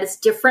outlet that is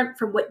different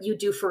from what you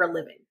do for a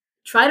living.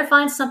 Try to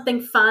find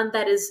something fun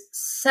that is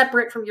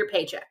separate from your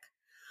paycheck.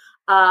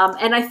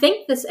 And I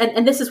think this,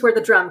 and this is where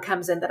the drum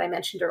comes in that I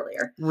mentioned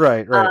earlier.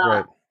 Right.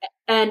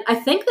 And I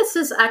think this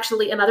is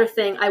actually another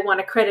thing I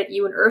want to credit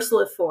you and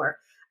Ursula for.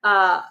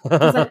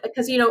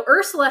 Because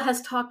Ursula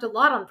has talked a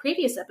lot on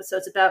previous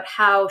episodes about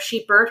how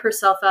she burnt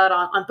herself out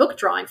on book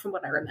drawing, from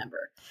what I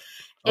remember.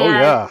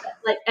 And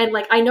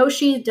I know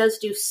she does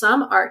do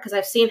some art because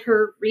I've seen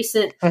her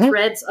recent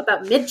threads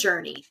about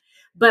Midjourney,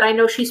 but I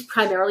know she's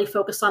primarily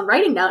focused on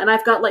writing now. And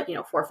I've got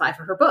 4 or 5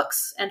 of her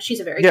books, and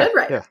she's a very good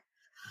writer.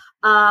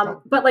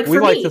 But we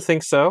for like me, to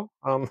think so.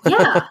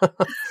 Yeah.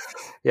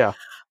 Yeah.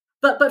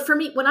 But for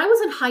me, when I was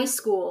in high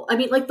school, I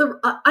mean,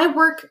 I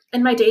work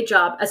in my day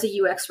job as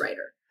a UX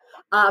writer.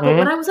 But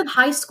when I was in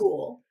high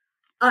school,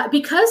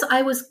 because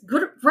I was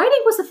good,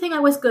 writing was the thing I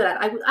was good at.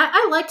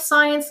 I liked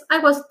science. I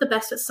wasn't the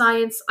best at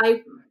science.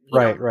 I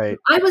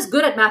was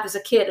good at math as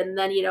a kid, and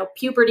then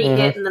puberty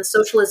hit, and then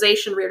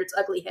socialization reared its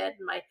ugly head,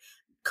 and my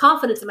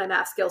confidence in my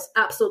math skills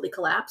absolutely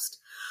collapsed.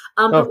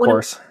 Of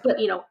course.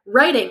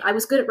 Writing, I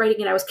was good at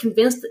writing, and I was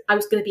convinced that I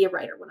was going to be a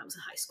writer when I was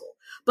in high school.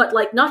 But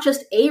not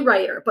just a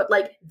writer, but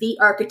the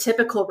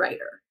archetypical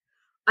writer.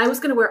 I was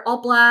going to wear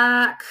all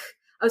black.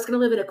 I was going to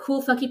live in a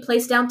cool, funky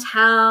place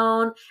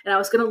downtown, and I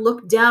was going to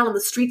look down on the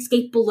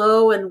streetscape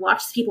below and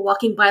watch people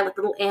walking by like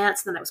little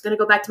ants. And then I was going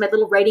to go back to my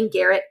little writing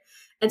garret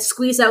and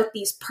squeeze out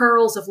these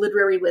pearls of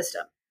literary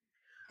wisdom.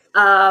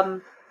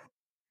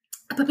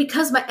 But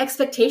because my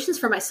expectations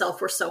for myself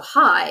were so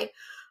high,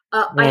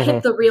 I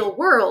hit the real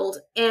world,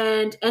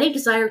 and any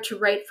desire to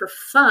write for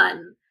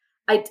fun,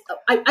 I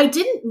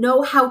didn't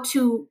know how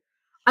to.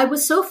 I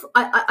was so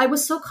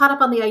caught up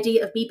on the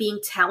idea of me being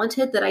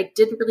talented that I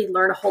didn't really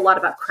learn a whole lot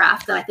about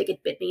craft, and I think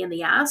it bit me in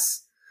the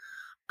ass.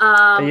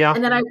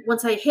 And then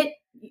once I hit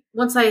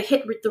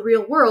the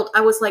real world,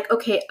 I was like,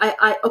 okay,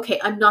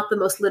 I'm not the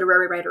most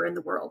literary writer in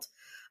the world,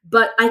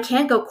 but I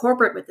can go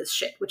corporate with this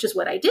shit, which is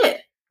what I did.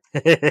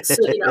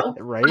 So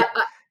right?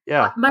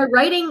 My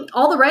writing,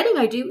 all the writing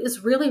I do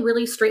is really,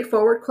 really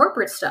straightforward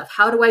corporate stuff.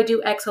 How do I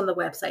do X on the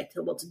website?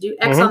 Well, to do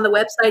X on the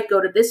website,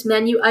 go to this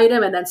menu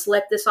item and then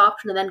select this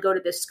option and then go to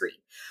this screen.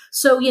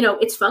 So,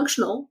 it's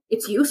functional,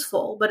 it's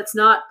useful, but it's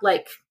not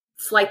like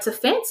flights of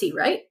fancy,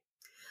 right?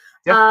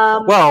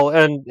 Yeah. Well,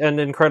 and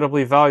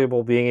incredibly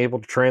valuable, being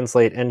able to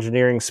translate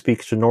engineering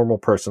speak to normal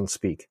person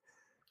speak.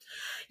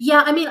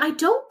 Yeah, I mean, I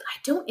don't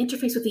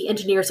interface with the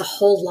engineers a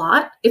whole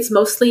lot. It's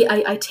mostly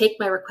I take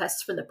my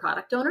requests from the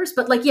product owners,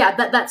 but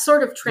that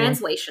sort of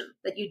translation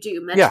that you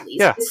do mentally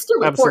is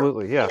still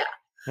absolutely important.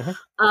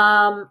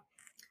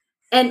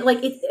 And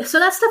so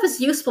that stuff is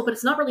useful, but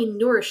it's not really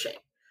nourishing.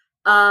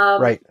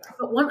 Right.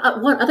 But one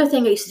other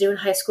thing I used to do in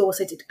high school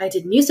was I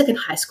did music in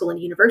high school and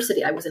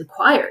university. I was in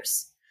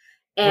choirs,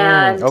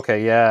 and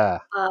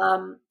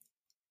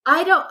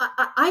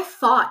I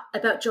thought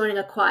about joining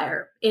a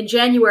choir in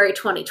January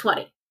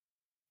 2020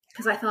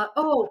 because I thought,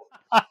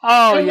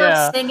 I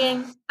love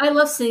singing.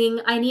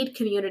 I need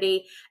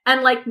community.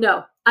 And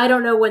no, I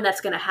don't know when that's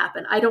going to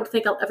happen. I don't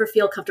think I'll ever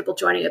feel comfortable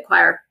joining a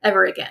choir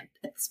ever again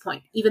at this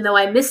point, even though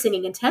I miss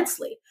singing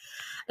intensely.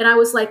 And I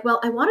was like,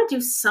 well, I want to do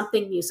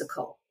something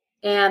musical.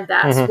 And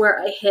that's where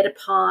I hit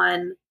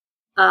upon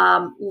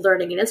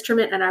learning an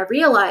instrument. And I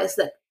realized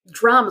that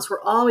drums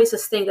were always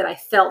this thing that I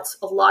felt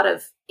a lot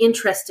of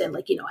interest in.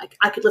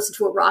 I could listen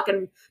to a rock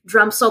and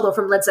drum solo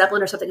from Led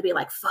Zeppelin or something and be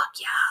like, fuck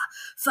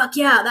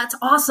yeah, that's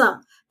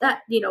awesome.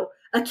 That,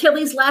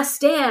 Achilles' Last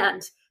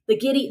Stand, the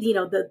Giddy,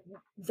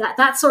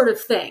 that sort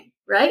of thing.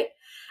 Right.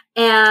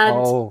 And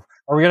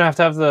are we going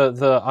to have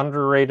the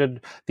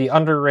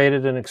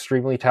underrated and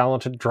extremely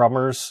talented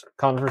drummers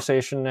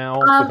conversation now?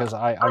 Because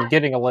I'm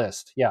getting a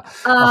list. Yeah.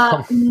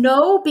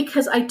 No,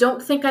 because I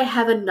don't think I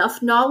have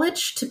enough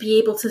knowledge to be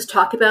able to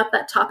talk about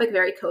that topic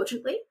very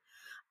cogently.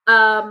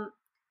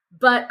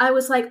 But I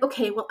was like,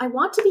 okay, well, I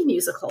want to be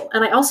musical,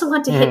 and I also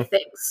want to hit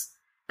things.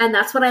 And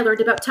that's when I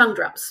learned about tongue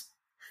drums.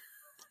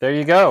 There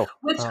you go.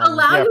 Which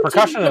allow you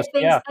to hit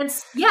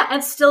things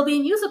and still be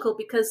musical,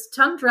 because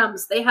tongue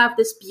drums, they have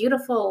this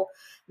beautiful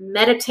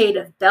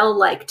meditative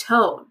bell-like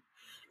tone.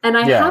 And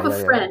I have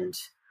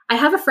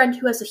a friend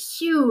who has a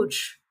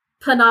huge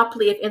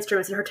panoply of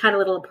instruments in her tiny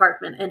little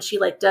apartment, and she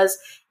does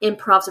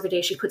improvs every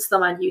day. She puts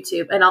them on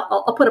YouTube, and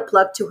I'll put a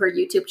plug to her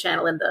YouTube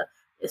channel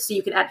so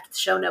you can add it to the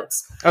show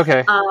notes.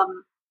 Okay.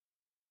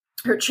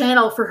 Her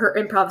channel for her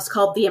improv is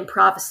called The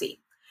Improvacy.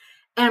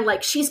 And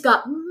she's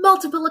got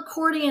multiple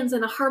accordions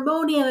and a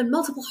harmonium and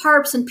multiple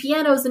harps and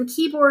pianos and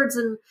keyboards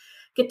and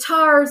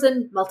guitars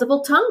and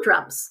multiple tongue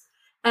drums.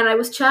 And I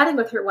was chatting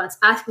with her once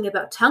asking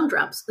about tongue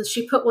drums, and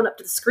she put one up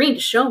to the screen to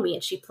show me,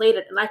 and she played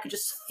it, and I could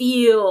just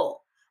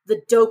feel the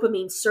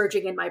dopamine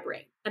surging in my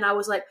brain. And I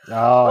was like,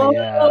 Oh,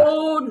 yeah.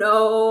 oh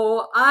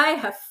no, I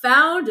have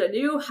found a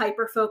new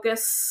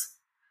hyperfocus.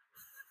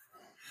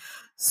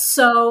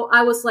 So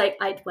I was like,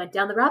 I went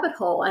down the rabbit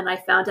hole and I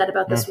found out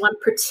about this one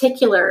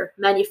particular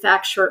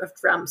manufacturer of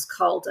drums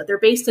called, they're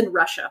based in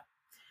Russia.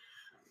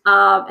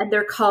 And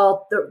they're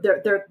called,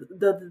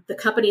 the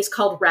company is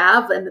called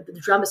Rav, and the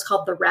drum is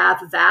called the Rav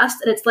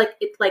Vast. And it's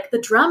like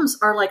the drums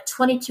are like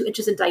 22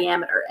 inches in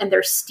diameter and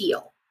they're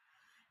steel.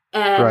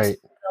 And Right.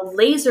 the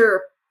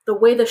laser, the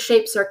way the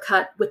shapes are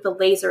cut with the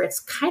laser, it's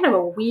kind of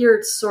a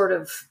weird sort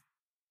of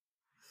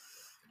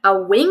a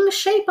wing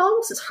shape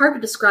almost. It's hard to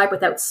describe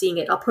without seeing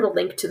it. I'll put a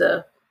link to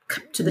the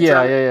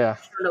drum show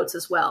notes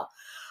as well.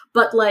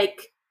 But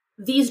like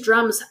these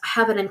drums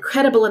have an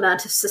incredible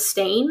amount of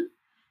sustain,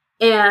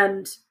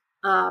 and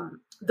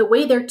the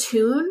way they're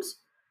tuned,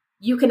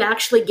 you can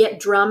actually get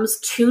drums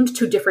tuned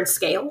to different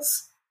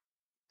scales.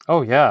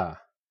 Oh, yeah.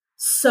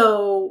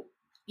 So,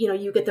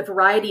 you get the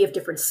variety of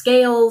different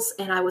scales.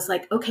 And I was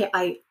like, okay,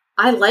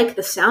 I like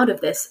the sound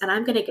of this and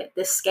I'm going to get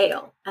this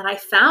scale. And I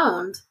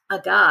found a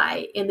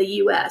guy in the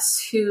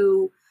US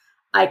who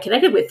I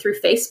connected with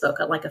through Facebook,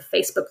 on like a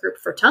Facebook group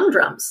for tongue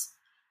drums.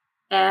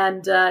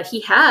 And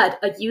he had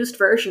a used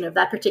version of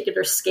that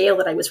particular scale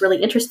that I was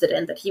really interested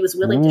in, that he was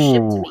willing to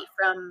ship to me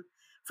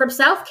from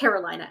South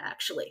Carolina,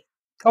 actually.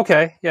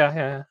 Okay.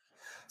 Yeah.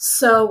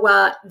 So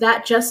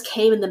that just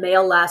came in the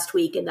mail last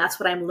week, and that's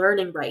what I'm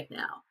learning right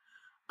now.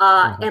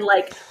 And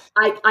like,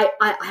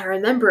 I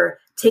remember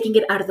taking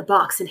it out of the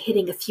box and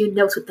hitting a few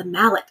notes with the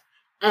mallet,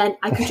 and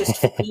I could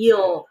just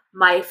feel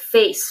my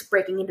face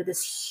breaking into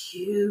this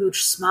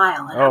huge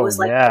smile. And I was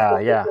like,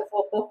 yeah.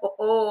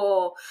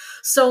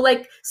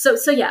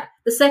 So yeah,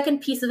 the second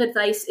piece of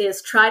advice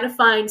is try to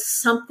find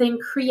something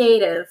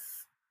creative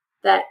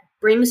that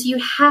brings you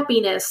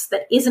happiness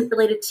that isn't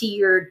related to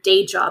your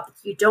day job, that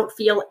you don't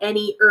feel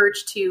any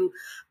urge to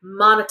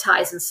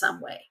monetize in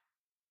some way.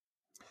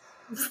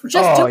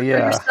 Just do it for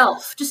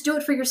yourself. Just do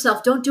it for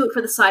yourself. Don't do it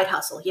for the side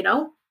hustle,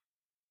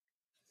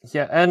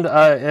 Yeah, and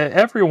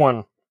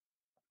everyone,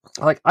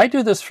 like, I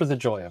do this for the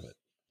joy of it.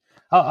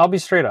 I'll be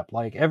straight up.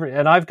 Like,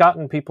 and I've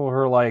gotten people who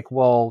are like,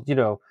 well,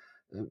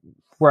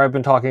 where I've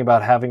been talking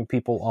about having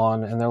people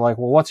on, and they're like,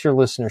 well, what's your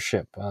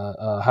listenership?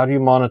 How do you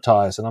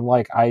monetize? And I'm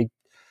like, I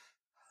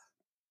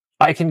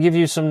can give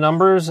you some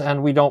numbers,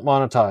 and we don't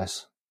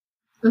monetize.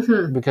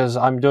 Because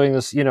I'm doing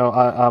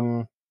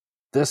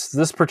this,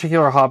 this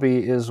particular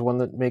hobby is one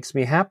that makes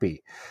me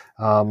happy.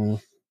 And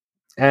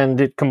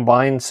it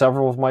combines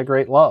several of my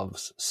great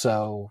loves.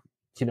 So,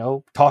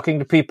 talking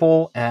to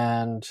people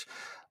and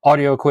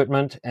audio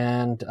equipment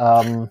and,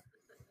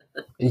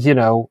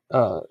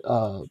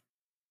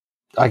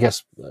 I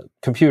guess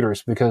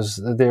computers,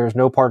 because there's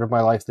no part of my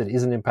life that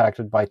isn't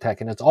impacted by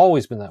tech, and it's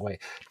always been that way.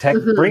 Tech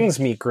brings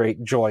me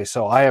great joy,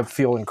 so I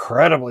feel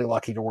incredibly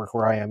lucky to work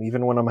where I am,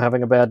 even when I'm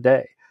having a bad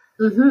day.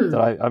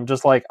 That I'm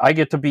just like, I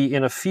get to be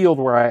in a field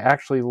where I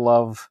actually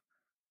love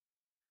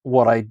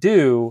what I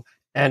do,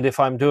 and if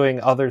I'm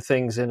doing other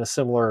things in a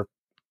similar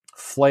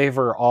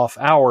flavor off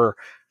hour,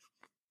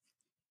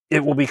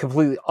 it will be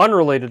completely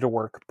unrelated to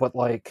work. But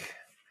like,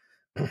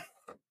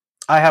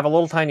 I have a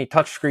little tiny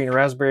touchscreen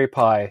Raspberry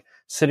Pi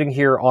sitting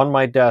here on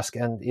my desk,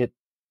 and it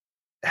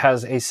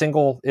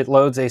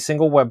loads a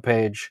single web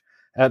page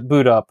at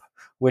boot up,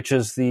 which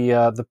is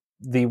the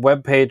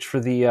web page for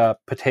the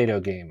potato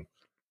game.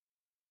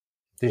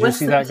 Did you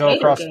see that go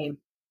across? Game?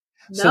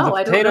 No,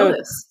 I don't know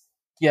this.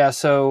 Yeah,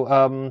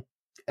 so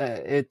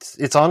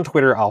it's on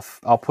Twitter.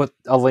 I'll put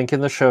a link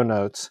in the show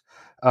notes.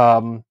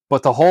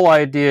 But the whole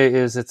idea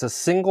is it's a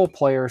single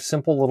player,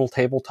 simple little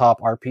tabletop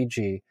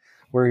RPG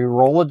where you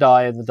roll a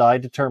die, and the die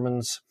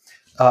determines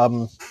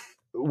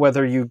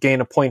whether you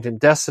gain a point in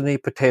destiny,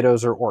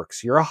 potatoes, or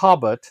orcs. You're a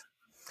hobbit,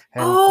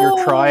 and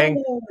you're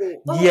trying.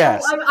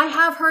 Yes, I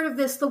have heard of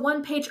this. The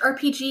one-page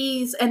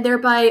RPGs, and they're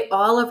by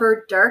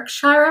Oliver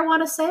Darkshire, I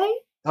want to say.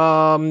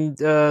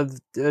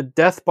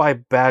 Death by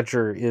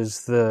Badger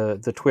is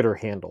the Twitter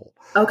handle.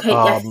 Okay,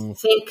 I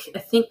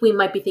think we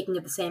might be thinking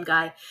of the same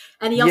guy.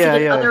 And he also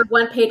did other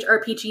one-page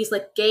RPGs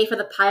like Gay for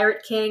the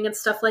Pirate King and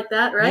stuff like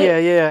that, right?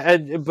 Yeah.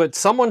 But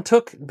someone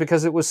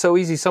because it was so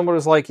easy, someone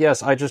was like,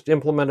 yes, I just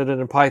implemented it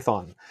in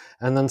Python.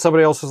 And then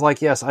somebody else was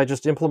like, yes, I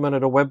just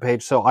implemented a web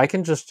page, so I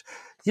can just,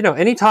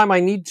 anytime I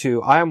need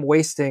to, I am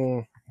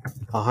wasting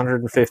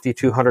 $150,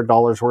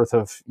 $200 worth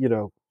of,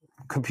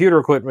 computer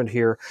equipment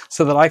here,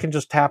 so that I can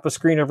just tap a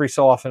screen every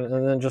so often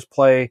and then just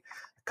play a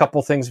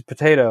couple things of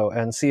potato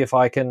and see if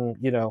I can,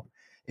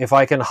 if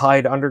I can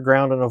hide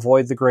underground and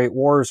avoid the great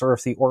wars, or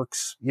if the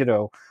orcs,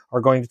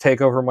 are going to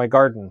take over my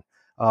garden.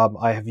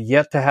 I have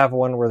yet to have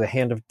one where the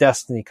hand of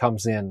destiny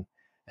comes in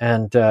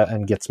and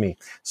gets me.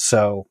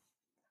 So,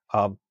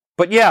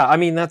 but yeah, I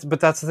mean, that's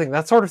the thing.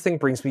 That sort of thing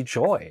brings me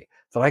joy,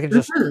 that I can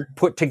just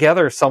put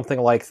together something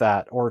like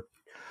that. Or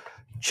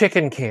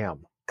Chicken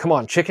Cam. Come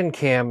on, Chicken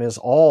Cam is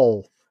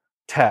all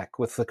tech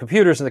with the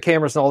computers and the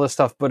cameras and all this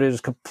stuff, but it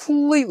is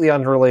completely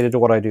unrelated to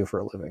what I do for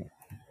a living.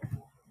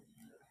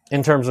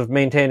 in terms of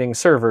maintaining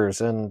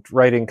servers and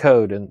writing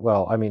code. And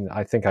well, I mean,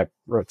 I think I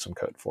wrote some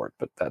code for it,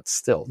 but that's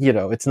still,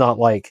 it's not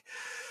like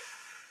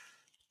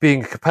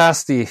being a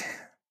capacity,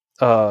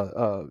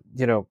 doing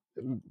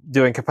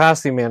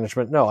capacity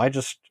management. No, I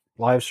just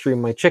live stream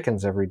my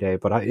chickens every day,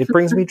 but it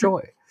brings me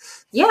joy.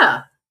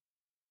 Yeah.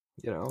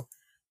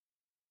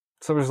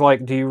 So it was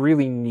like, do you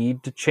really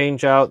need to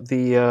change out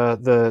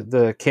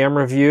the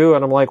camera view?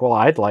 And I'm like, well,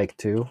 I'd like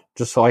to,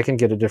 just so I can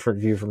get a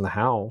different view from the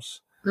house.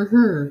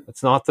 Mm-hmm.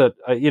 It's not that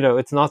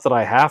it's not that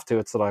I have to;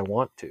 it's that I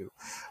want to.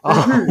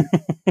 Mm-hmm.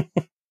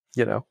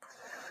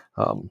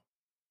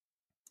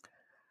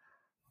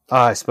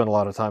 I spent a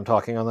lot of time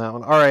talking on that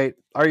one. All right,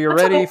 are you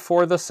ready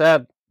for the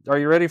sad? Are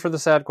you ready for the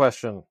sad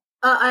question?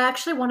 I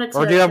actually wanted to.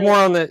 Or do you have more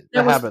on the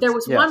habits? There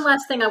was one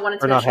last thing I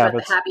wanted to mention about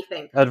the happy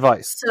thing.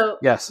 Advice. So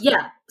yes,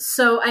 yeah.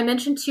 So I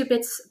mentioned 2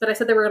 bits, but I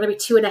said there were going to be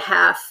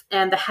 2.5,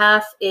 and the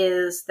half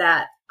is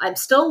that I'm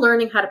still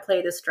learning how to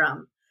play this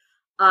drum.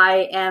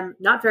 I am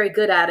not very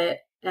good at it,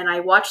 and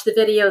I watch the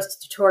videos,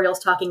 tutorials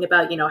talking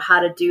about how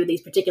to do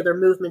these particular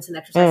movements and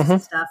exercises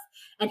and stuff.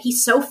 And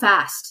he's so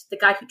fast. The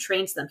guy who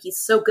trains them, he's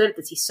so good at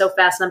this. He's so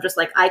fast, and I'm just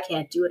like, I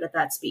can't do it at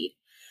that speed.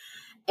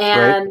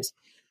 And right.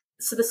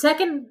 So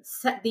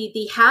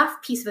the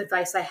half piece of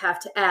advice I have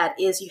to add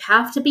is you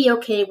have to be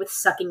okay with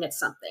sucking at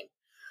something.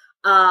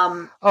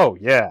 Oh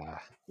yeah,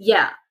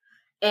 yeah,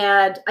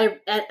 and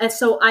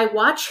so I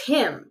watch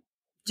him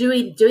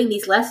doing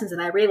these lessons,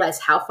 and I realize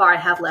how far I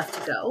have left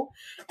to go,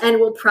 and it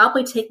will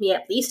probably take me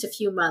at least a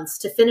few months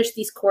to finish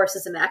these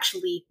courses and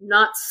actually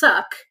not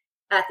suck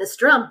at this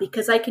drum,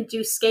 because I can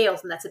do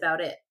scales and that's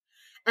about it.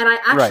 And I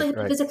actually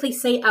physically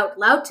say out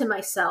loud to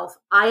myself,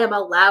 I am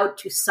allowed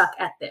to suck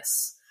at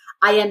this.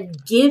 I am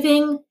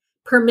giving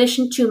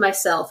permission to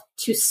myself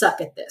to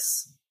suck at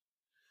this.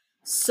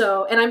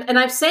 So, and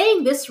I'm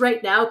saying this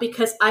right now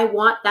because I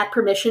want that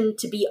permission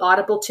to be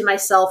audible to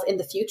myself in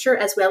the future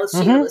as well as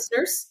to your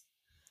listeners.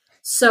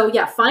 So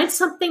yeah, find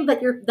something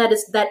that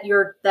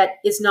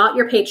is not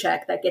your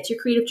paycheck, that gets your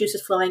creative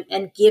juices flowing,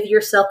 and give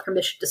yourself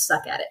permission to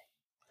suck at it.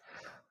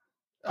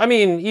 I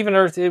mean,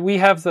 even we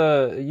have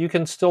you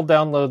can still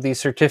download the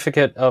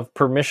certificate of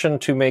permission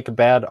to make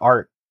bad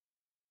art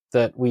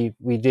that we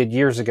did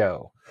years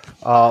ago.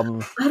 I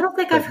don't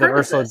think I've heard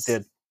Ursula of this.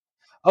 did.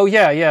 Oh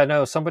yeah,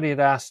 no. Somebody had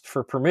asked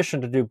for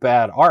permission to do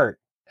bad art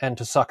and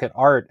to suck at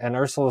art, and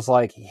Ursula was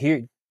like,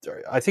 "Here."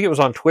 I think it was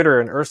on Twitter,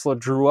 and Ursula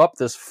drew up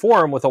this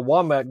form with a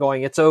wombat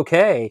going, "It's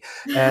okay,"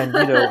 and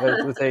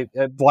with a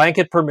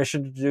blanket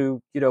permission to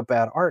do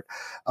bad art.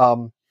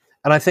 And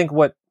I think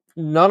what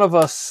none of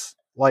us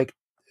like,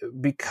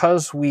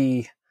 because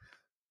we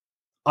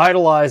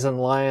idolize and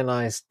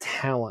lionize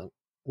talent,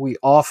 we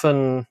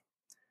often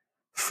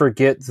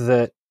forget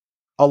that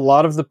a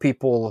lot of the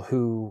people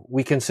who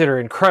we consider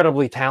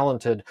incredibly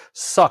talented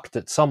sucked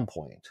at some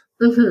point,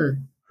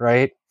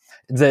 right?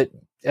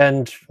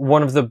 And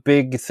one of the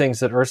big things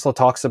that Ursula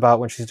talks about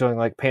when she's doing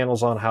like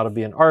panels on how to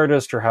be an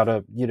artist or how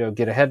to,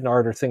 get ahead in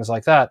art or things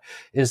like that,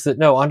 is that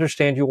no,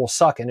 understand you will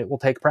suck and it will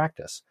take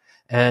practice.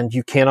 And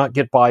you cannot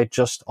get by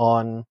just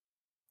on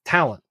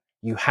talent.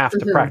 You have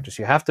to practice.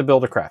 You have to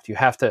build a craft. You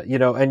have to,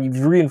 and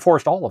you've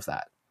reinforced all of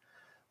that.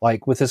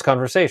 Like with this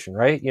conversation,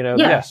 right?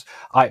 Yes,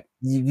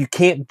 you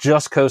can't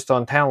just coast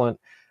on talent.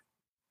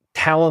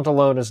 Talent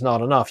alone is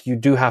not enough. You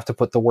do have to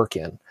put the work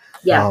in.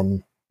 Yeah.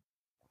 And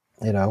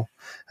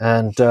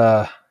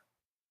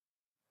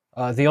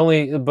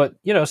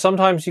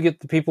sometimes you get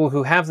the people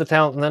who have the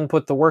talent and then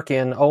put the work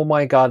in. Oh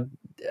my God.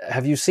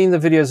 Have you seen the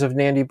videos of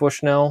Nandi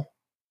Bushnell?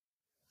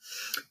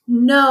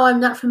 No,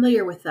 I'm not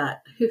familiar with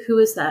that. Who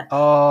is that?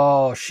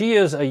 Oh, she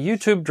is a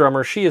YouTube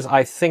drummer. She is,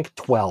 I think,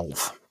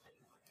 12.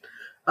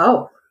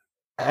 Oh.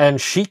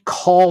 And she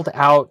called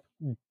out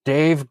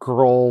Dave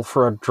Grohl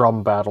for a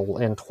drum battle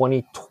in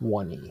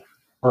 2020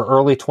 or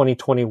early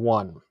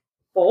 2021.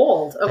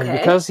 Bold. Okay. And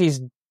because he's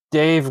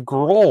Dave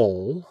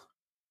Grohl,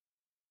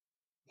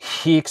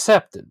 he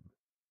accepted.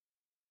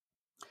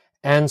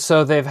 And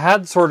so they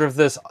had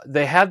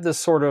this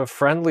sort of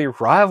friendly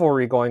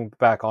rivalry going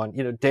back on,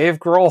 Dave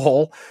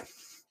Grohl,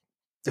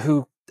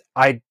 who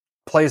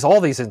plays all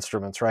these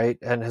instruments, right?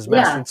 And has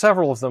mastered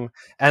several of them.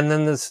 And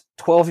then this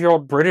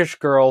 12-year-old British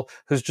girl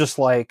who's just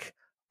like,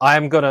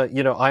 I'm going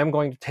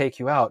to take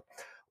you out.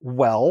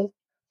 Well,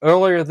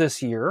 earlier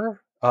this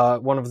year,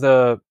 one of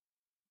the,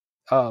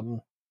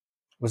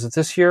 was it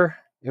this year?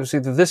 It was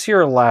either this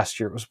year or last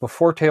year. It was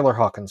before Taylor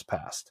Hawkins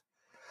passed.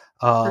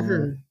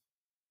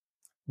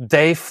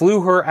 They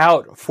flew her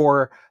out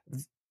for,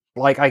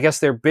 I guess,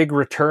 their big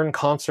return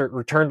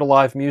to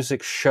live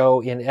music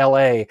show in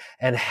LA,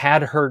 and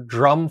had her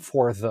drum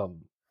for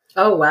them.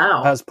 Oh,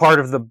 wow. As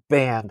part of the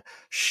band.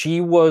 She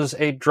was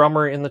a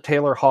drummer in the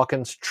Taylor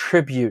Hawkins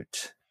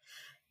tribute.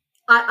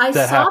 I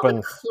saw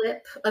the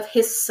clip of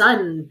his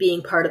son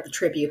being part of the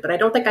tribute, but I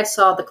don't think I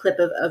saw the clip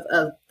of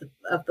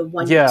the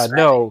one. Yeah,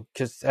 no,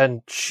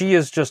 and she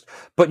is just.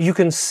 But you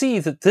can see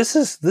that this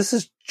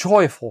is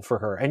joyful for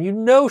her,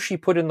 and she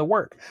put in the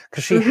work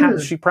because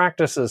she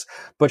practices,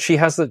 but she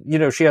has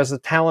the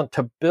talent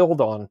to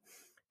build on,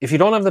 if you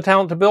don't have the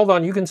talent to build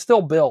on, you can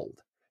still build.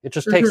 It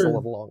just takes a Mm-hmm.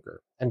 little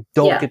longer, and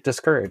don't get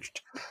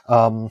discouraged.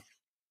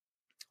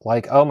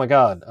 Like, oh my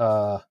God,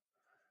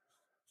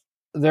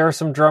 there are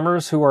some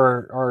drummers who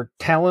are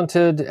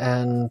talented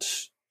and,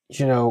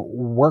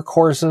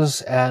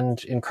 workhorses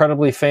and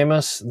incredibly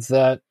famous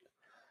that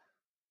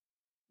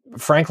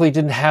frankly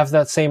didn't have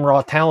that same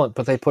raw talent,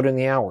 but they put in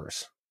the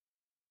hours.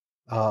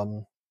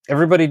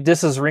 Everybody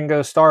disses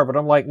Ringo Starr, but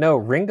I'm like, no,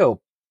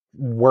 Ringo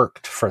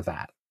worked for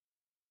that,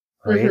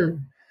 right? Mm-hmm.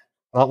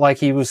 Not like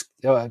he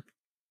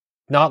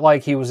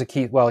was a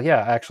Keith. Well, yeah,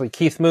 actually,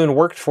 Keith Moon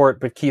worked for it,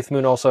 but Keith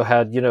Moon also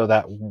had,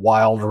 that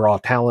wild raw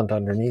talent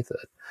underneath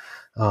it.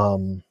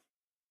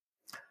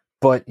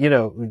 But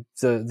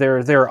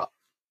there are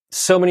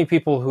so many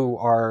people who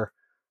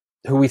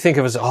we think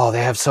of as, oh,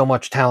 they have so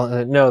much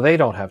talent. No, they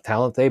don't have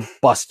talent. They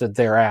busted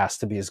their ass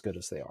to be as good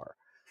as they are,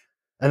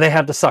 and they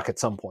had to suck at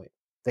some point.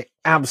 They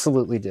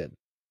absolutely did.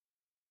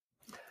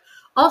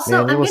 Also,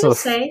 Man, I'm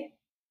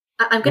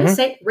going to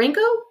say, Ringo.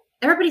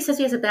 Everybody says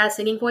he has a bad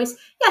singing voice.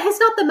 Yeah, he's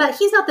not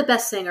the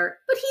best singer,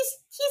 but he's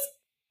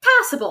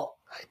passable.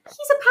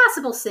 He's a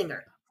passable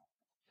singer.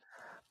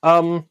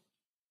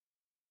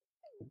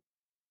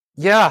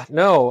 Yeah,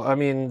 no, I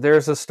mean,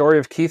 there's a story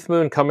of Keith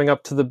Moon coming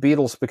up to the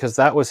Beatles because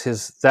that was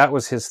his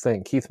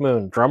thing. Keith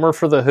Moon, drummer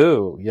for The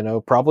Who,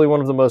 probably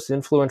one of the most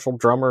influential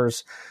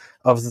drummers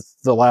of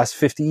the last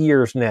 50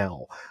 years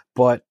now.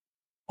 But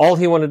all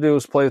he wanted to do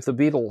was play with the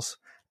Beatles.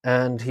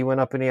 And he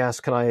went up and he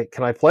asked, can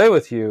I play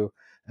with you?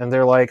 And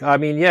they're like, I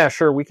mean, yeah,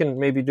 sure, we can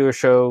maybe do a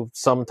show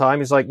sometime.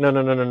 He's like, no.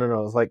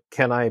 It's like,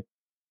 can I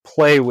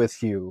play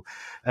with you?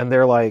 And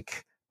they're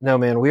like, no,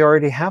 man, we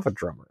already have a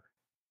drummer.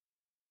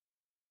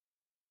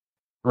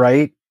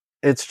 Right?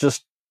 It's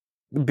just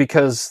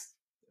because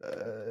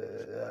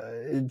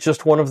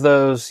just one of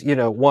those,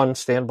 one,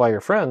 stand by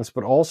your friends,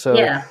 but also,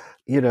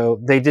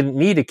 they didn't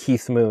need a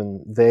Keith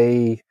Moon.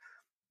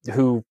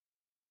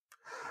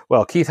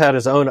 Keith had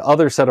his own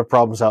other set of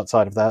problems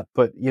outside of that,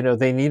 but,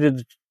 they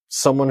needed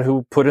someone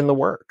who put in the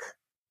work.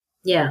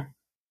 Yeah.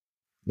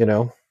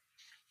 And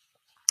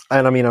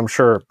I mean, I'm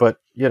sure, but,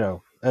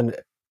 and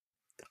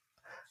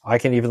I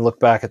can even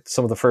look back at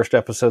some of the first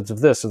episodes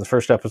of this or the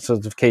first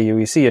episodes of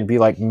KUEC and be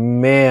like,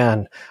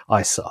 man,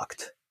 I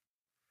sucked.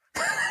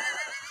 I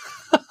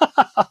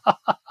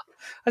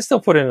still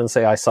put in and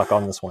say I suck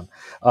on this one.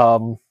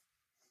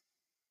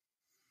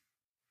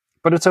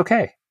 But it's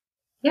okay.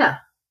 Yeah.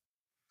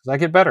 I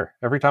get better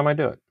every time I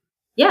do it.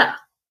 Yeah.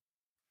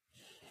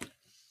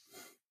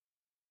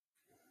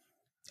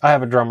 I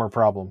have a drummer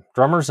problem.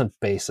 Drummers and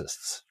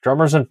bassists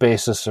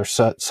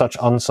are such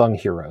unsung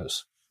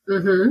heroes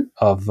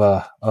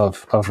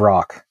of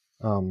rock,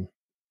 and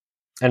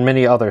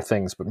many other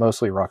things, but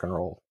mostly rock and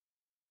roll.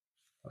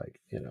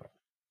 Like,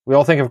 we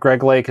all think of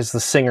Greg Lake as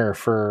the singer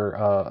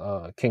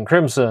for King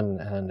Crimson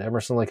and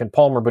Emerson, Lake and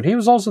Palmer, but he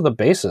was also the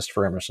bassist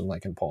for Emerson,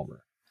 Lake and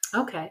Palmer.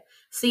 Okay.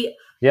 See,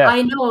 yeah.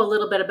 I know a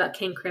little bit about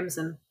King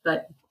Crimson,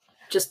 but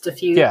just a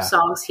few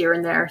songs here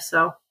and there.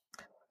 So,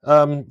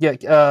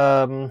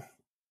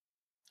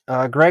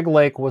 Greg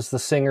Lake was the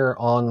singer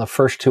on the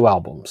first two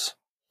albums.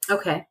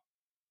 Okay.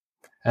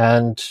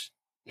 And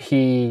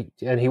he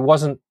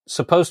wasn't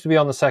supposed to be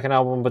on the second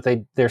album, but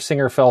their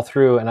singer fell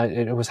through, and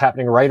it was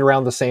happening right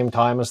around the same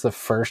time as the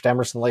first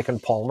Emerson, Lake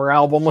and Palmer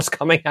album was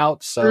coming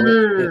out.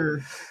 So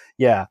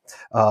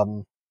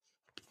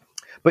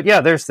but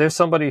yeah, there's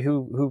somebody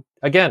who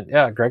again,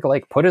 Greg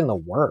Lake put in the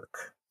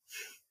work,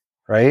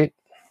 right?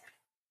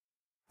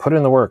 Put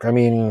in the work. I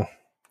mean,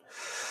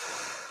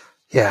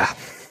 yeah.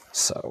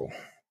 So,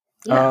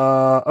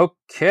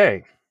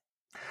 okay.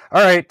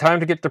 All right, time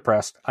to get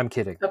depressed. I'm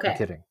kidding. Okay. I'm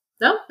kidding.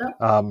 No.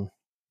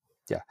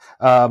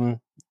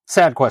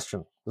 Sad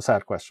question. The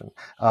sad question.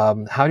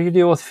 How do you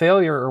deal with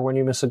failure or when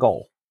you miss a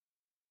goal?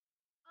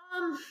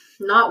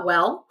 Not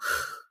well.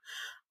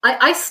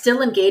 I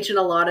still engage in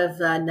a lot of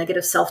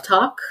negative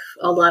self-talk,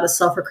 a lot of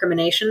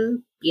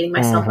self-recrimination, beating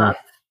myself up.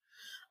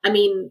 I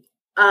mean,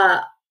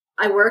 I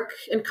work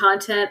in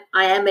content.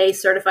 I am a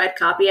certified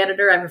copy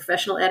editor. I'm a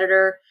professional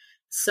editor.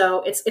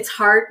 So it's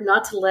hard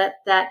not to let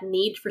that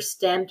need for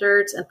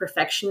standards and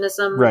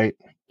perfectionism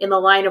in the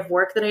line of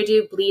work that I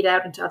do bleed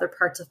out into other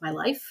parts of my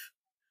life.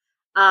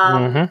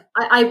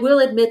 I will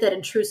admit that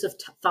intrusive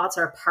thoughts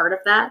are a part of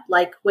that.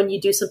 Like when you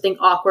do something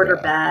awkward or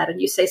bad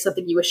and you say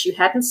something you wish you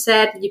hadn't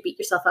said and you beat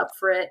yourself up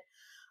for it.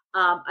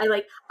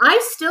 I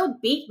still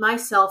beat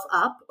myself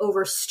up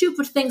over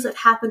stupid things that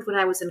happened when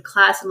I was in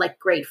class in like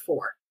grade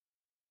 4.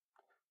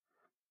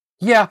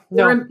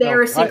 Or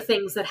embarrassing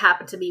things that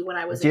happened to me when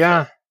I was a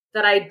kid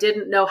that I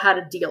didn't know how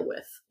to deal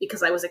with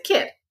because I was a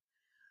kid.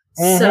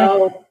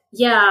 So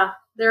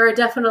there are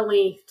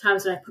definitely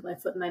times when I put my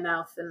foot in my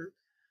mouth. And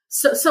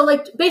so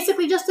like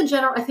basically just in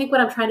general, I think what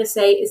I'm trying to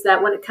say is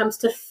that when it comes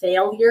to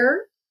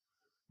failure,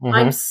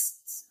 I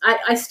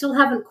still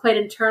haven't quite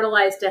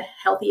internalized a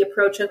healthy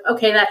approach of,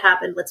 okay, that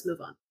happened. Let's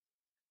move on.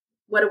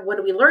 What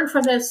do we learn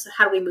from this?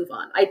 How do we move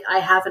on? I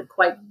haven't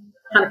quite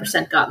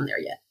 100% gotten there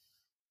yet.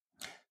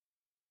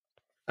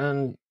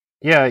 And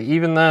Yeah,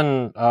 even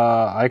then,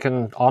 I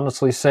can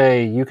honestly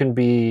say you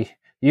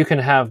can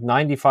have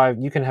 95,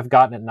 you can have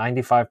gotten it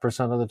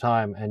 95% of the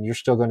time, and you're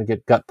still going to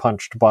get gut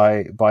punched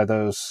by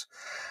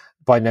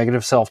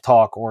negative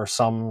self-talk or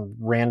some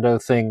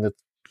rando thing that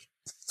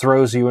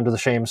throws you into the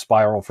shame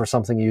spiral for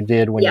something you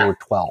did when you Yeah, were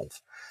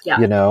 12, yeah.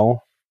 you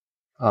know?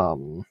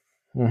 Um,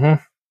 hmm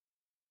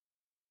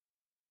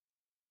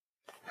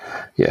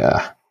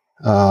yeah.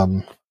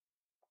 Um,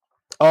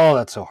 oh,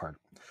 that's so hard.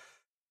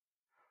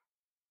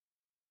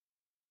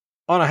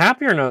 On a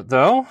happier note,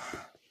 though,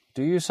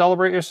 do you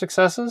celebrate your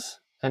successes?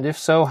 And if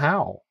so,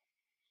 how?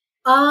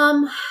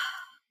 Um,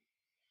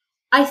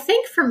 I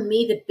think for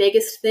me, the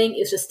biggest thing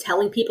is just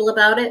telling people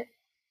about it,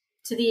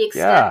 to the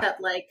extent Yeah.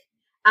 that, like,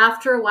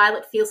 after a while,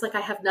 it feels like I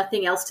have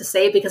nothing else to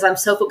say because I'm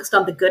so focused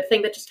on the good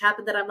thing that just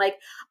happened that I'm like,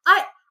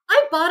 I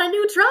I bought a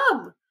new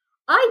drum.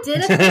 I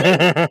did a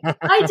thing.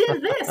 I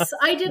did this.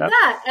 I did Yep.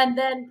 that. And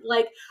then,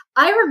 like,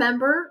 I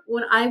remember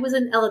when I was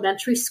in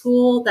elementary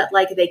school that,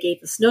 like, they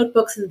gave us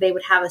notebooks and they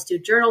would have us do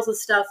journals and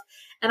stuff.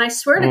 And I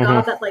swear to hmm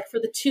God that, like, for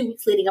the 2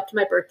 weeks leading up to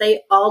my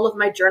birthday, all of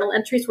my journal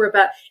entries were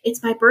about,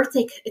 it's my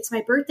birthday. It's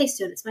my birthday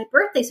soon. It's my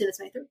birthday soon. It's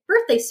my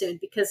birthday soon.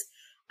 Because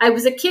I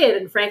was a kid.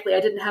 And frankly, I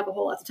didn't have a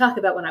whole lot to talk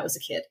about when I was a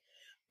kid.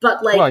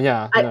 But, like, Well,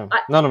 yeah, no,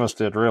 I none of us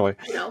did really.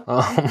 you know,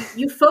 Um,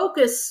 you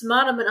focus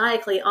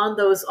monomaniacally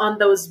on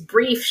those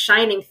brief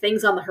shining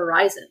things on the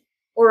horizon,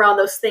 or on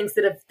those things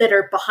that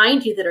are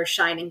behind you that are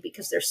shining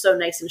because they're so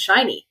nice and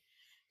shiny.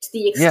 To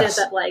the extent yes.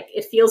 that, like,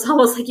 it feels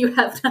almost like you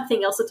have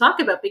nothing else to talk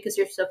about because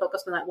you're so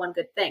focused on that one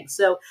good thing.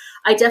 So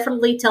I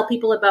definitely tell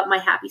people about my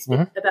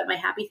hmm about my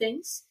happy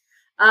things,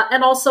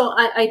 and also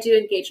I do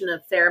engage in a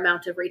fair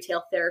amount of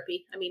retail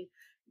therapy. I mean,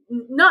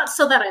 not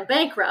so that I'm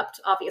bankrupt,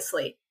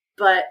 obviously,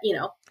 but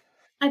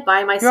I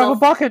buy You have a myself.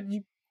 bucket.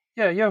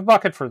 Yeah, you have a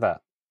bucket for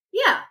that.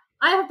 Yeah,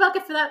 I have a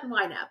bucket for that in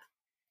Wine app.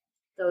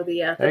 Though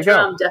There the you go.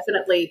 drum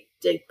definitely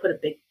did put a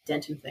big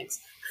dent in things.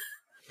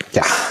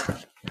 Yeah.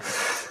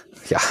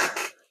 Yeah.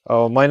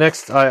 Oh, my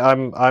next.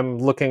 I'm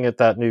looking at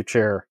that new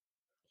chair.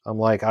 I'm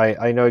like,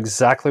 I know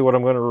exactly what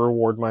I'm going to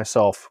reward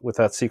myself with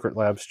that Secret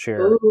Labs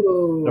chair. And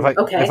Ooh, if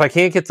I okay,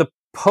 can't get the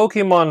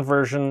Pokemon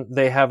version,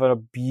 they have a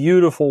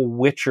beautiful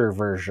Witcher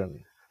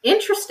version.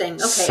 interesting. Okay,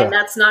 and So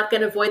that's not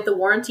going to void the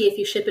warranty if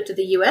you ship it to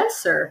the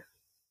U.S. or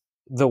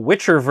the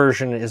Witcher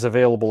version is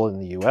available in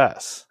the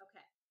U.S.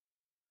 okay.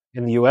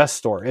 in the US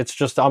store. It's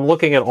just I'm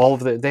looking at all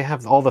of they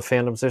have all the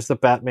fandoms. There's the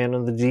Batman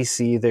and the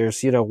DC.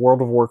 There's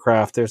World of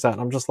Warcraft. There's that.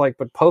 And I'm just like,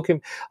 but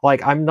Pokemon.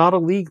 Like I'm not a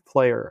League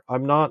player.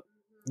 I'm not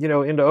into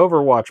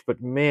Overwatch.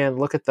 But man,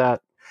 look at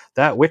that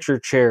Witcher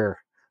chair.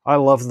 I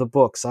love the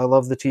books. I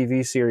love the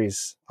TV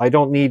series. I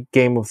don't need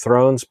Game of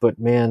Thrones, but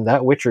man,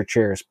 that Witcher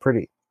chair is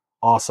pretty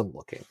awesome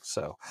looking.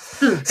 So,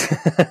 Hmm.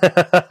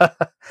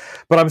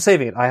 but I'm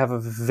saving it. I have a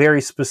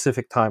very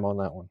specific time on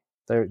that one.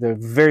 There's a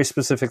very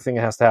specific thing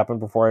that has to happen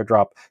before I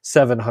drop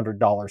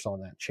 $700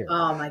 on that chair.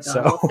 Oh my god!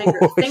 So,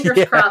 Well, fingers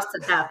yeah, crossed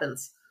it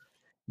happens.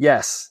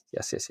 yes.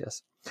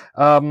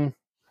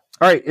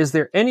 All right. Is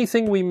there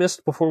anything we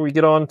missed before we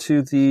get on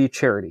to the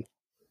charity?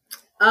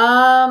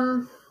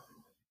 Um,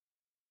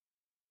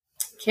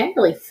 can't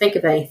really think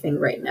of anything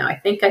right now. I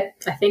think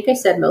I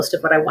said most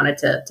of what I wanted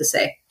to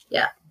say.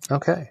 Yeah.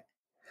 Okay.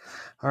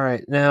 All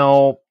right.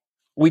 Now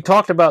we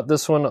talked about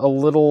this one a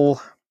little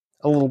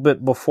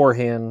bit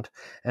beforehand,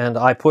 and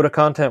I put a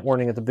content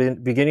warning at the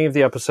beginning of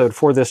the episode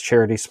for this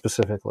charity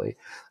specifically.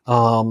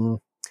 Um,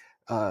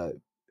 uh,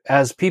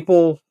 as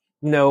people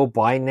know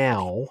by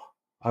now,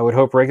 I would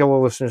hope regular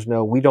listeners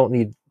know we don't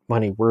need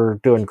money. We're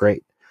doing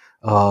great.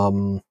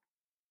 Um,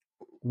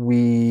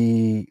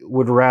 we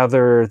would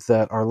rather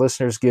that our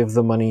listeners give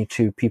the money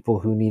to people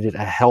who need it a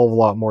hell of a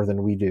lot more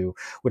than we do,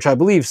 which I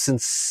believe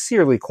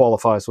sincerely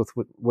qualifies with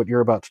what you're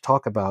about to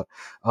talk about.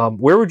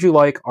 Where would you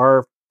like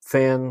our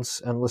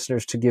fans and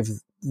listeners to give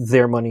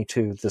their money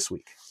to this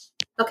week?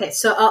 Okay,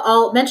 so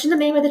I'll mention the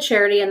name of the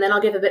charity, and then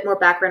I'll give a bit more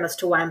background as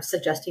to why I'm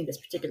suggesting this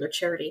particular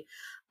charity.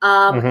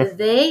 Mm-hmm.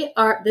 They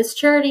are this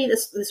charity.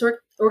 This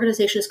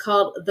organization is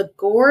called the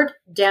Gord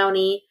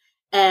Downey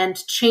and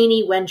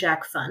Cheney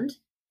Wenjack Fund.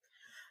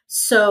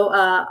 So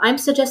I'm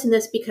suggesting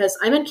this because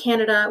I'm in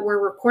Canada.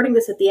 We're recording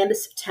this at the end of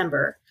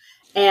September,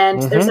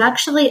 and there's Mm-hmm.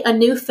 actually a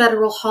new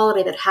federal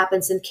holiday that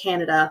happens in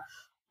Canada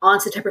on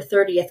September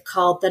 30th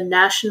called the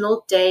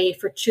National Day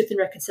for Truth and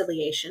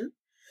Reconciliation,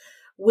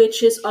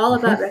 which is all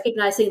about Mm-hmm.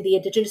 recognizing the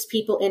Indigenous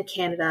people in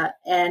Canada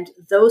and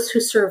those who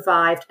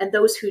survived and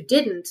those who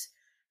didn't,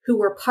 who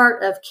were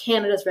part of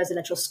Canada's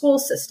residential school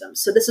system.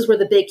 So this is where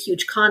the big,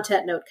 huge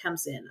content note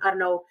comes in. I don't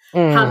know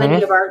how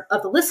many Mm-hmm.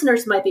 of the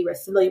listeners might be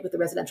familiar with the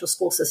residential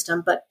school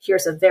system, but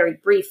here's a very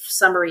brief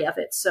summary of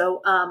it.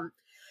 So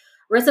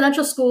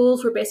residential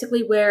schools were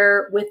basically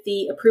where, with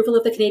the approval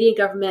of the Canadian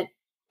government,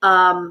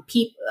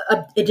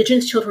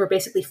 Indigenous children were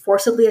basically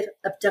forcibly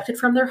abducted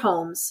from their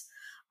homes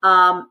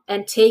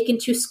and taken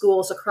to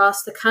schools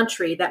across the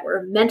country that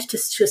were meant to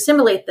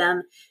assimilate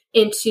them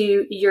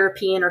into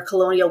European or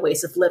colonial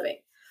ways of living.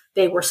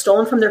 They were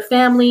stolen from their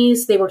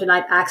families. They were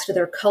denied access to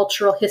their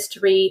cultural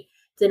history,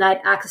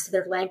 denied access to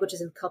their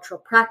languages and cultural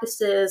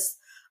practices.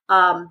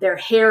 Their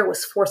hair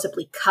was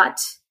forcibly cut.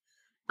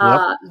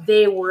 Yep.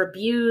 They were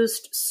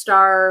abused,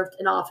 starved,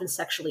 and often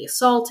sexually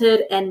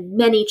assaulted, and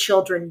many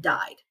children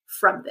died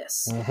from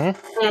this.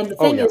 Mm-hmm. And the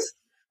thing is,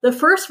 the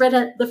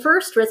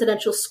first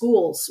residential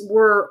schools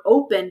were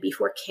open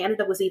before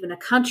Canada was even a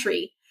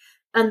country,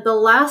 and the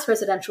last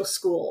residential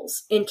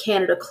schools in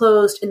Canada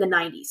closed in the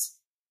 90s.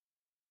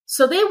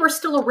 So they were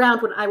still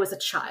around when I was a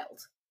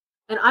child.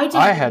 And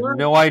I had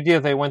no idea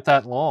they went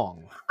that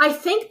long. I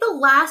think the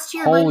last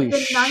year Holy might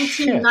have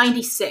been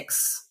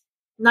 1996.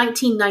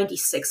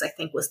 1996, I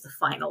think, was the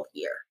final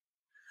year.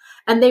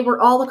 And they were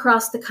all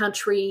across the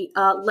country.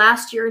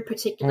 Last year in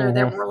particular,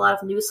 there were a lot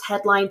of news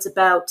headlines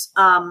about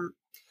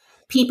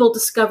people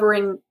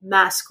discovering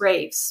mass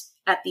graves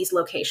at these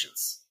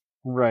locations.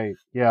 Right.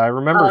 Yeah, I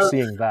remember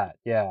seeing that.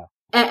 Yeah.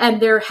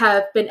 And there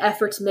have been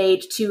efforts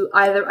made to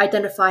either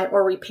identify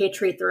or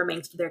repatriate the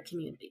remains to their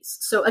communities.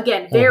 So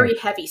again, very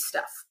heavy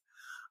stuff.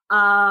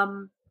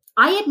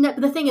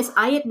 The thing is,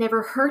 I had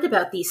never heard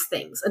about these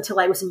things until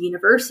I was in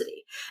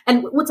university.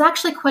 And what's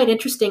actually quite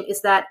interesting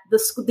is that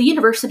the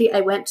university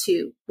I went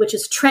to, which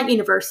is Trent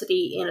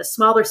University in a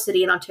smaller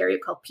city in Ontario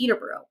called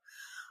Peterborough,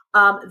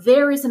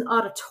 there is an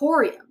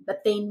auditorium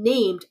that they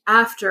named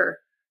after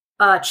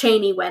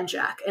Cheney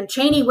Wenjack. And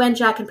Cheney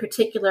Wenjack in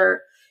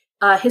particular,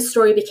 his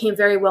story became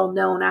very well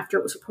known after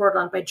it was reported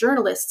on by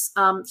journalists.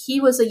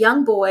 He was a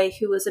young boy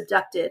who was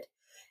abducted,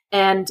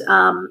 and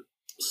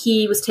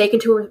he was taken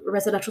to a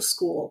residential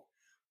school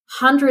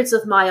hundreds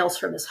of miles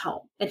from his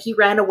home, and he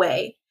ran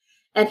away,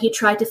 and he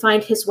tried to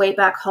find his way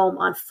back home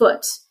on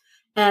foot.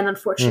 And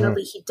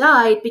unfortunately, he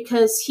died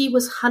because he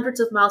was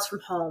hundreds of miles from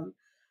home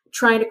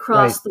trying to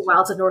cross the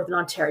wilds of Northern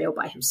Ontario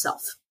by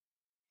himself.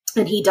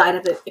 And he died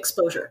of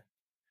exposure.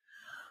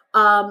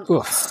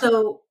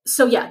 So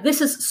yeah, this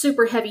is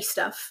super heavy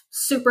stuff.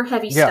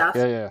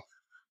 Yeah.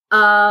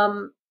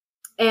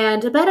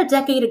 And about a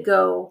decade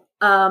ago,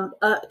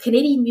 a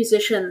Canadian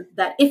musician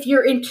that if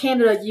you're in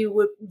Canada, you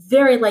would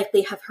very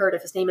likely have heard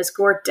of. His name is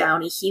Gord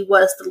Downey. He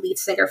was the lead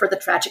singer for the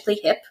Tragically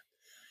Hip,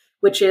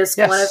 which is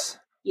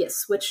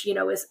which, you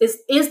know, is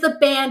the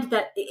band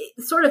that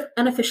sort of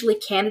unofficially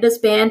Canada's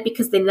band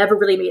because they never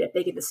really made it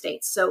big in the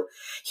States. So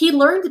he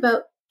learned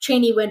about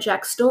Cheney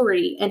Wenjack's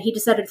story, and he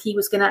decided he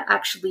was going to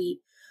actually,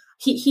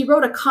 he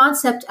wrote a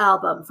concept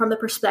album from the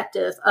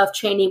perspective of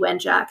Cheney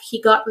Wenjack.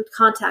 He got in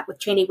contact with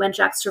Cheney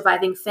Wenjack's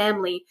surviving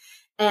family,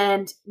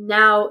 and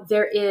now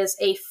there is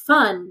a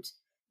fund,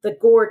 the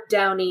Gord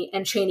Downey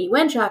and Cheney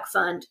Wenjack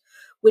Fund,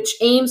 which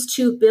aims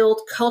to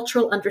build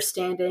cultural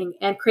understanding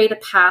and create a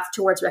path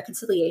towards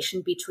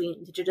reconciliation between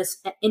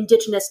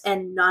Indigenous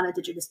and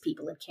non-Indigenous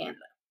people in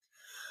Canada.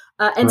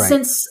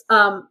 Since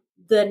the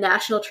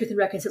National Truth and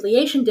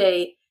Reconciliation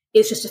Day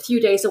is just a few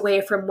days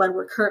away from when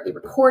we're currently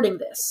recording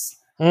this,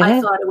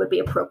 I thought it would be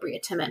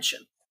appropriate to mention.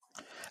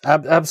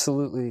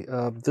 Absolutely.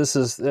 This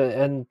is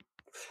and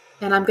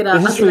I'm gonna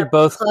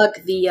plug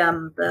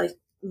the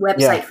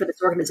website for this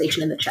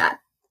organization in the chat.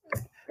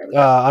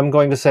 I'm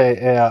going to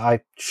say I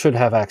should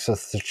have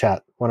access to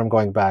chat when I'm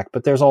going back,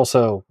 but there's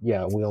also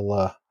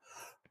we'll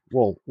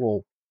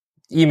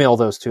email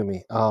those to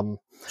me.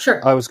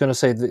 Sure. I was going to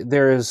say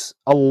there is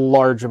a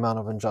large amount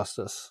of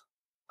injustice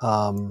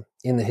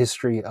in the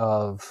history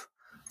of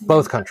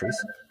both countries,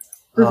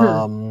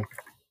 and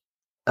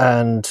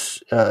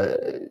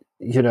the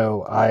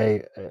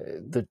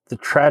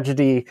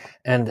tragedy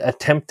and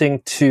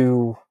attempting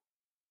to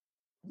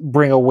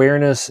bring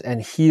awareness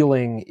and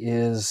healing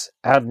is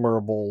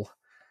admirable.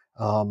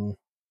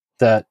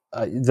 That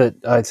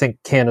I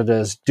think Canada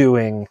is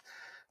doing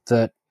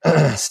that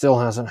still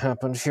hasn't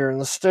happened here in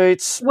the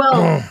States.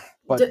 Well,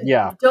 but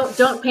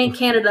don't paint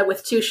Canada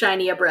with too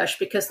shiny a brush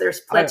because there's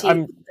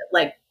plenty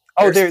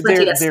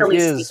plenty that still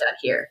needs to be done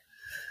here.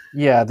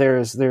 Yeah,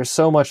 there's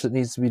so much that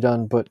needs to be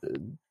done, but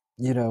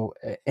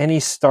any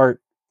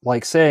start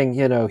like saying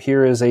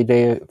here is a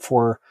day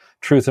for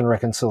truth and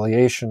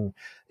reconciliation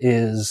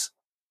is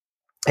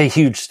a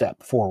huge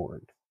step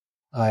forward.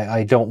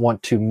 I don't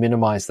want to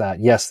minimize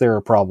that. Yes, there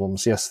are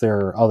problems. Yes, there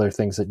are other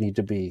things that need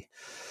to be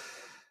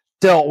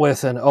dealt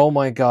with. And oh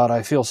my God,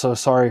 I feel so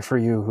sorry for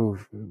you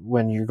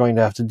when you're going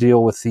to have to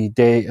deal with the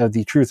day of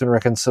the Truth and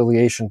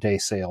Reconciliation Day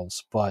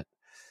sales. But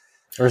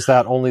or is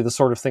that only the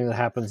sort of thing that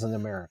happens in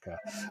America?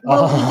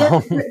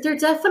 Well, they're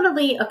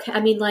definitely okay. I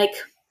mean, like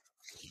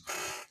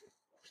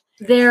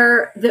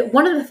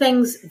one of the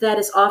things that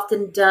is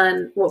often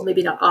done, well,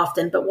 maybe not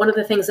often, but one of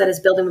the things that is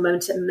building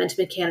momentum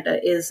in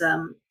Canada is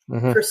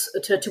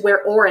to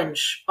wear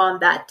orange on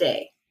that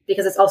day,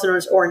 because it's also known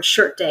as Orange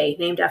Shirt Day,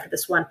 named after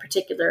this one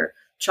particular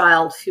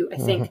child who I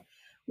think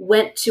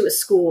went to a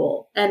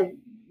school and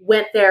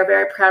went there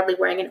very proudly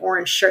wearing an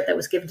orange shirt that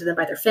was given to them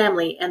by their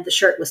family, and the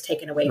shirt was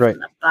taken away from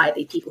them by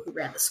the people who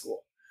ran the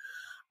school.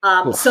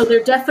 So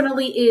there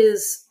definitely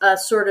is a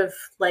sort of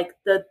like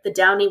the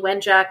Downey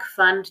Wenjack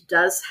Fund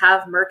does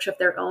have merch of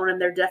their own, and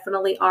there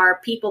definitely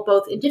are people,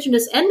 both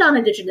Indigenous and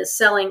non-Indigenous,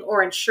 selling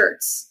orange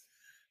shirts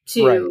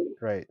to,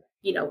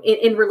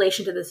 in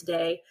relation to this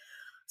day.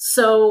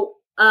 So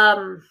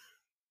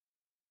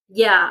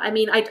yeah, I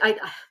mean,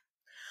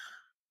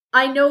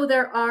 I know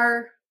there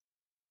are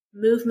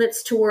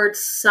movements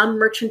towards some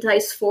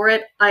merchandise for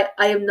it. I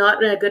am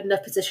not in a good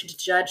enough position to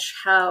judge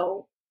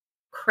how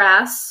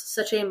crass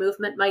such a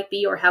movement might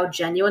be or how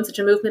genuine such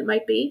a movement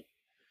might be.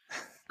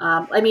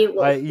 I mean,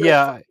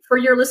 for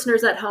your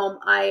listeners at home,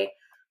 I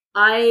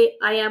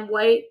am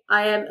white.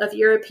 I am of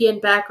European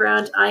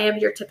background. I am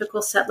your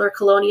typical settler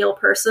colonial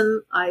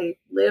person. I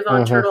live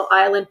on Turtle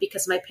Island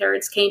because my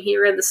parents came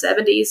here in the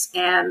 70s,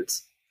 and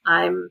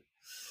I've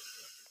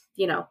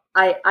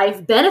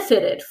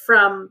benefited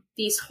from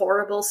these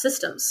horrible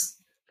systems.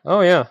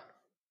 Oh yeah,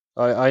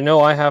 I know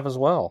I have as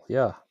well.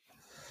 Yeah,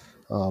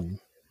 and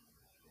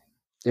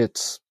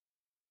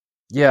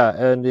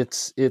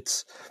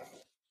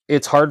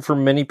it's hard for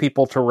many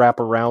people to wrap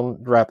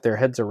their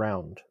heads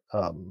around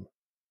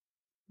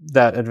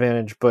that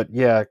advantage. But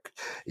yeah,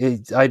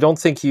 I don't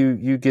think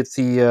you get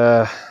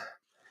the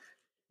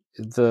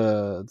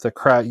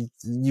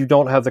you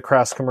don't have the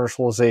crass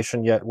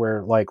commercialization yet,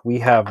 where like we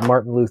have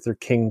Martin Luther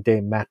King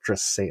Day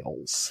mattress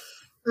sales.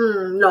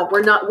 No,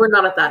 we're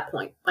not at that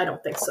point. I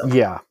don't think so.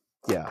 Yeah.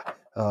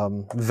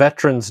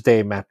 Veterans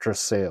Day mattress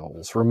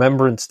sales,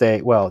 Remembrance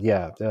Day. Well,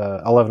 yeah,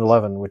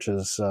 11/11, which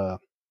is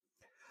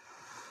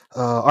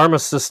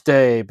Armistice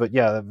Day, but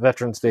yeah,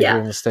 Veterans Day here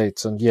in the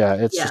States, and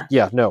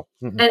no.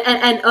 And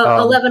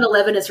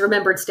 11/11 is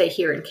Remembrance Day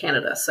here in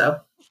Canada.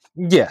 So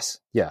yes,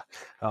 yeah.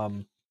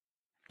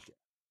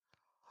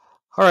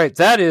 All right,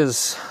 that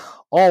is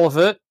all of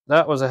it.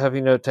 That was a heavy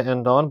note to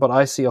end on, but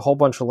I see a whole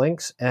bunch of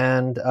links.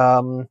 And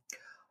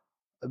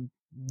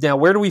now,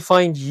 where do we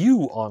find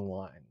you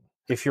online,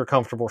 if you're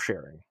comfortable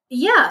sharing?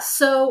 Yeah,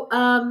 so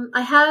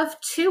I have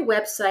two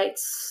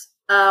websites,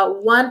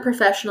 one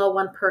professional,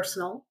 one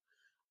personal.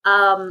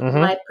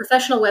 My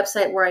professional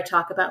website, where I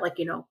talk about, like,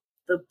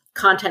 the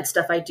content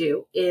stuff I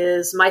do,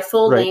 is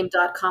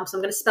myfullname.com. So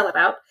I'm going to spell it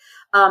out.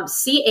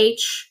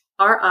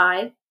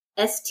 CHRISTINA.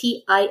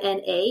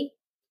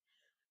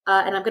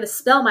 And I'm going to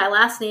spell my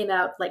last name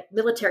out like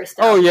military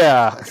style. Oh,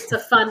 yeah. It's a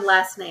fun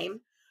last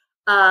name.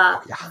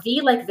 V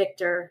like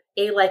Victor,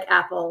 A like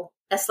Apple,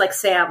 S like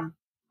Sam,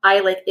 I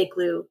like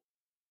Igloo,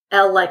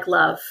 L like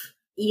Love,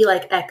 E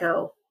like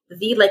Echo,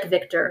 V like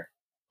Victor,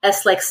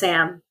 S like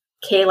Sam,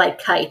 K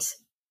like Kite,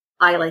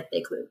 I like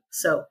Igloo.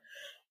 So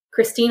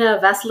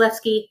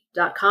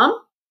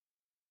ChristinaVasilevski.com.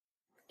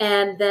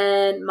 And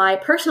then my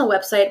personal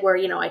website, where,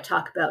 I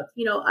talk about,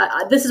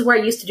 this is where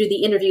I used to do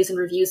the interviews and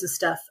reviews and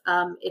stuff.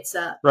 It's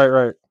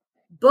right.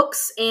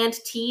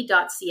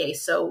 booksandtea.ca.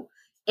 So,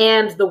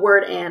 and the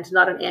word and,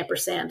 not an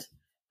ampersand,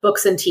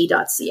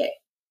 booksandtea.ca.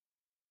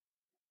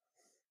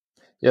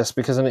 Yes,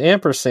 because an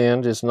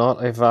ampersand is not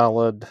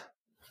valid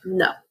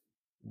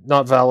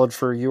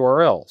for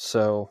URL.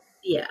 So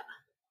yeah.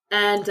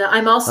 And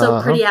I'm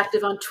also pretty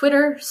active on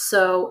Twitter.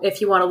 So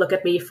if you want to look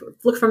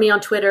for me on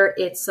Twitter,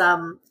 it's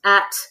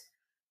at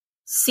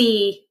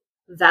C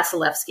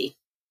Vasilevski.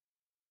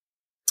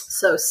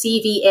 So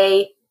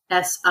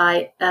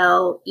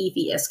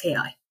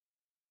CVASILEVSKI.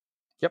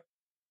 Yep.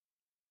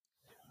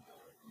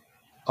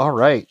 All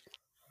right.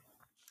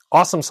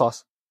 Awesome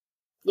sauce.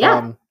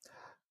 Yeah.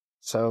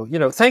 So,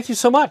 thank you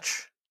so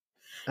much.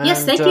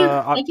 Yes, thank you.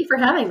 Thank you for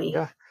having me.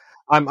 Yeah.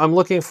 I'm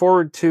looking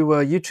forward to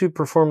YouTube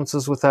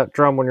performances with that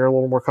drum when you're a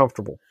little more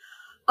comfortable.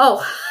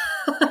 Oh,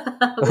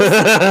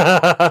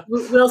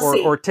 we'll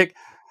see. Or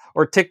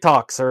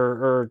TikToks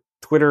or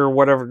Twitter, or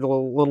whatever,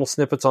 little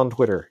snippets on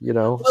Twitter.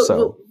 We'll give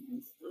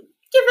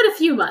it a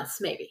few months,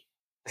 maybe.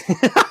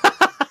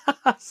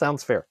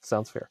 Sounds fair.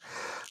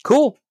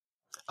 Cool.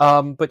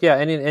 But yeah,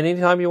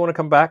 anytime you want to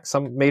come back,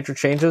 some major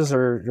changes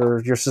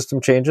or your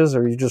system changes,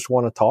 or you just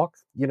want to talk,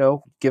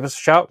 give us a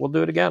shout. We'll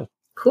do it again.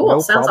 Cool. No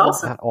Sounds problem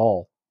awesome. at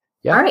all.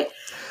 Yeah. All right.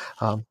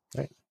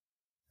 Right.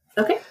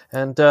 Okay.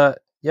 And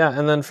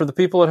and then for the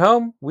people at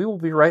home, we will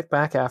be right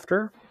back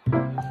after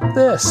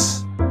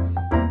this.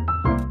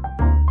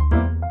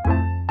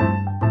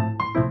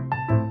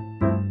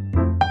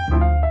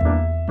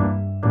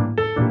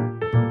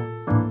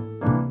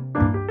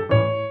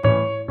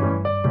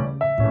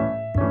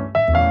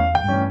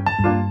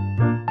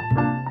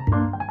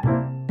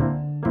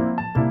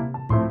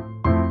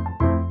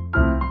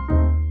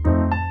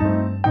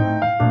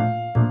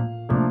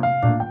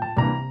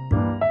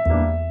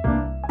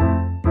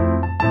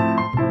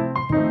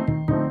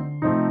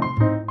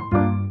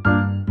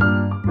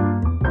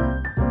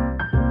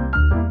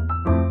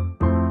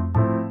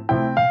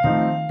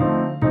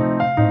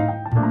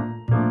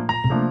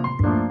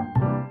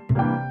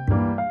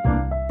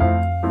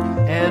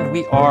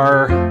 We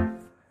are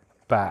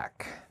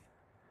back.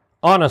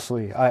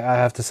 Honestly, I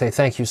have to say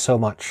thank you so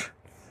much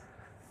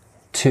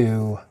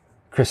to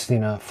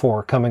Christina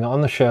for coming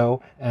on the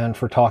show and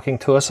for talking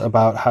to us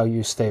about how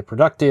you stay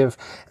productive.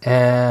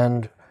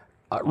 And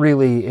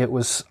really, it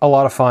was a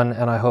lot of fun,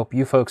 and I hope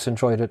you folks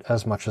enjoyed it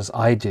as much as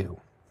I do.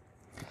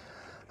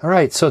 All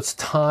right, so it's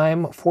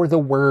time for the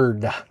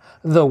word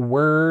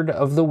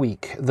of the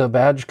week, the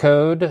badge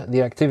code,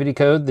 the activity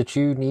code that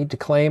you need to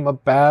claim a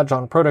badge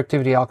on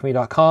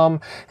productivityalchemy.com.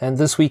 And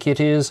this week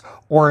it is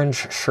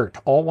orange shirt,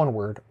 all one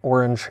word,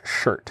 orange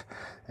shirt.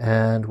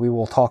 And we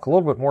will talk a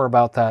little bit more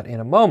about that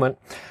in a moment.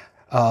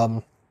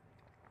 But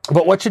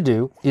what you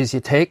do is you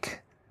take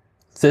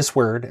this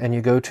word and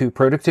you go to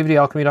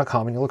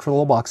productivityalchemy.com and you look for the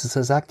little box that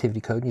says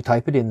activity code and you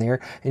type it in there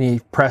and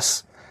you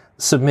press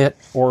submit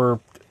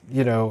or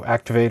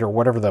activate or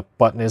whatever the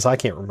button is. I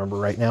can't remember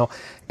right now.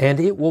 And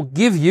it will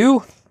give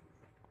you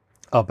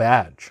a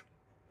badge.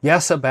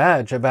 Yes, a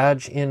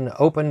badge in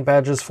open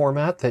badges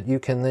format that you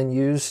can then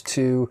use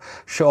to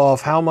show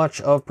off how much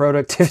of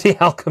Productivity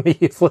Alchemy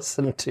you've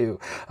listened to.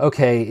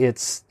 Okay,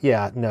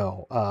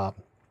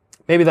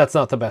 maybe that's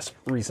not the best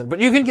reason, but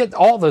you can get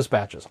all those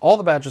badges, all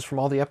the badges from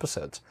all the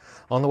episodes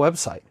on the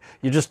website.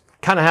 You just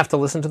kind of have to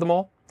listen to them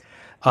all.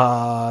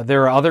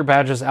 There are other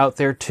badges out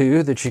there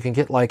too that you can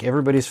get, like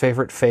everybody's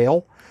favorite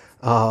fail.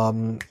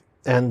 And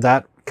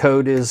that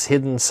code is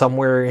hidden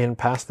somewhere in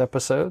past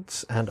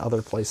episodes and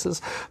other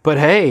places. But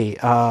hey,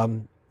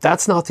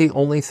 that's not the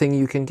only thing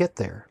you can get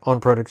there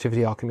on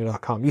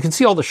productivityalchemy.com. You can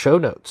see all the show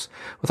notes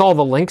with all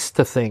the links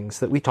to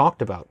things that we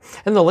talked about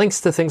and the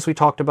links to things we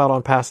talked about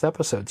on past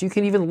episodes. You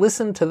can even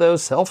listen to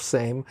those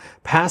self-same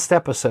past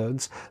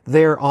episodes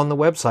there on the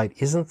website.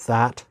 Isn't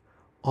that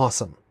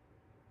awesome?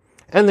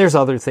 And there's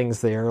other things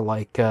there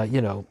like,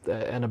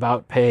 an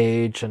about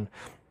page and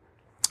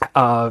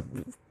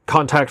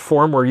contact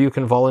form where you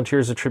can volunteer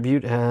as a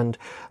tribute and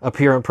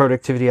appear on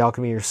Productivity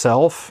Alchemy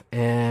yourself.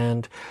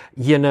 And,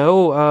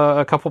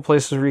 a couple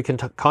places where you can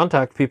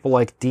contact people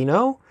like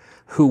Dino,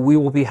 who we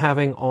will be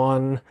having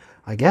on,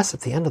 I guess,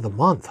 at the end of the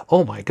month.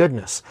 Oh my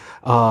goodness.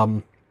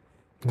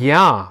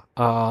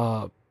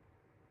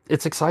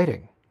 It's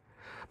exciting.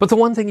 But the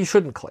one thing you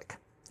shouldn't click,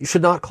 you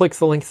should not click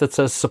the link that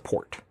says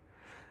support.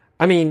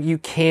 I mean, you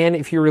can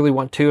if you really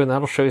want to, and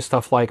that'll show you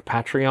stuff like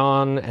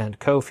Patreon and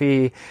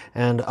Ko-fi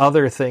and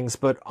other things.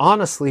 But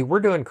honestly,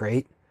 we're doing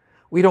great.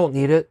 We don't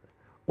need it.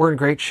 We're in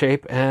great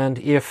shape. And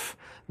if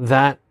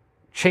that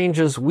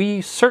changes,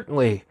 we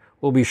certainly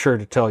will be sure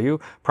to tell you,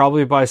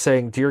 probably by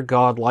saying, dear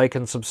God, like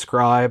and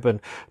subscribe and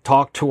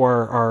talk to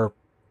our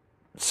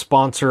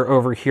sponsor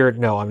over here.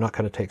 No, I'm not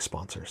going to take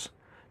sponsors.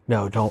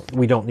 No,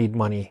 we don't need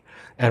money.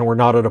 And we're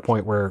not at a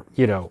point where,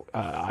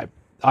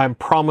 I'm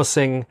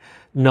promising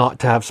not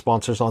to have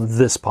sponsors on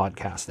this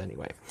podcast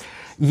anyway.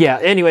 Yeah,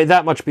 anyway,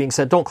 that much being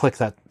said, don't click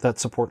that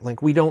support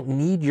link. We don't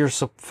need your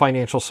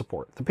financial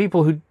support. The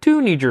people who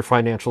do need your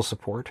financial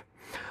support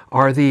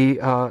are the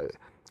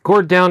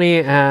Gord Downey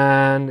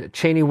and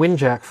Cheney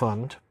Winjack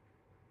Fund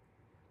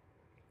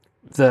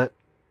that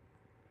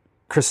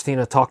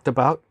Christina talked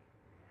about,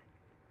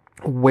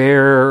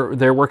 where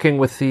they're working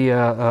with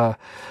the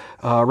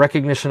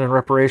recognition and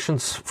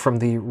reparations from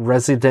the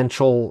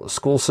residential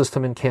school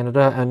system in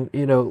Canada. And,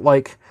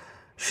 like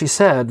she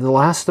said, the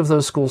last of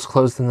those schools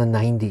closed in the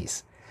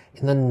 90s.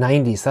 In the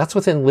 90s. That's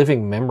within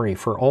living memory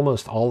for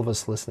almost all of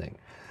us listening.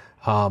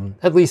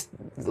 At least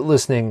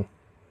listening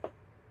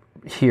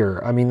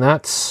here. I mean,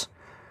 that's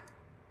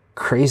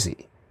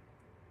crazy.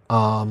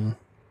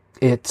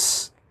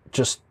 It's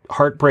just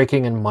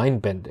heartbreaking and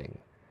mind-bending.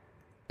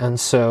 And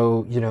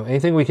so,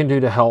 anything we can do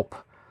to help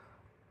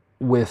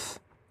with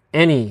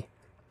any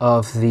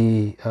of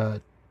the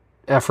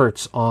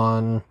efforts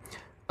on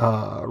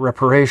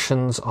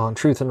reparations, on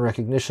truth and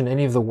recognition,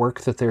 any of the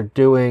work that they're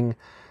doing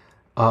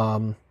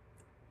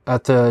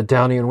at the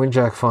Downey and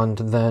Winjack Fund,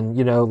 then,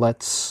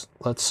 let's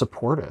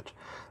support it.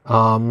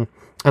 And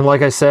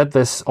like I said,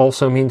 this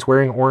also means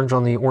wearing orange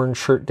on the Orange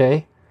Shirt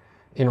Day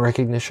in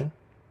recognition.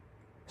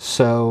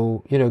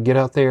 So, get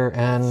out there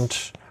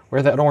and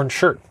wear that orange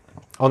shirt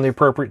on the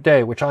appropriate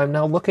day, which I'm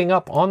now looking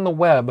up on the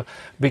web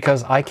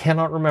because I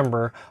cannot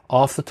remember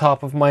off the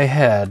top of my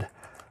head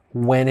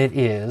when it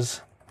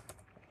is.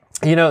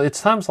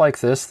 It's times like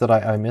this that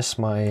I miss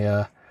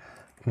my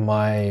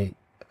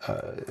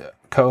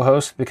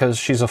co-host because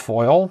she's a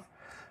foil.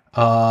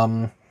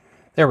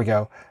 There we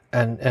go.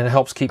 And it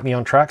helps keep me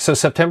on track. So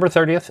September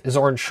 30th is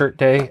Orange Shirt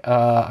Day.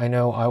 I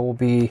know I will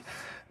be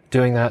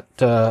doing that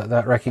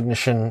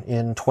recognition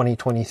in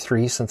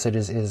 2023 since it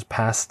is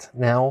past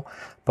now,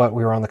 but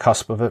we were on the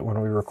cusp of it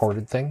when we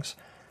recorded things.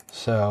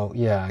 So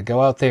yeah,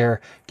 go out there,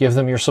 give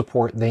them your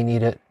support. They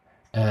need it.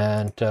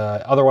 And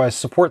otherwise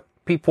support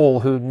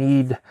people who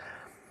need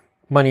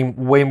money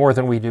way more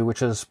than we do,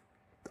 which is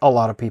a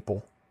lot of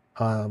people.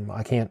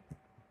 I can't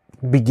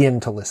begin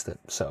to list it.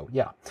 So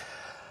yeah,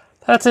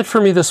 that's it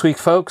for me this week,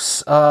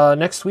 folks.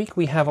 Next week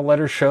we have a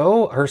letter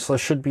show. Ursula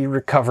should be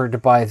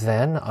recovered by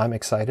then. I'm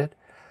excited.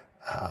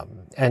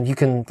 And you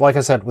can, like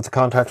I said, with the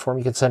contact form,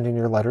 you can send in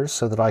your letters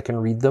so that I can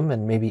read them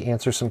and maybe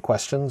answer some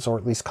questions or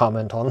at least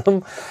comment on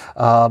them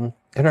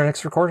in our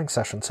next recording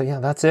session. So yeah,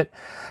 that's it.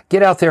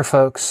 Get out there,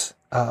 folks.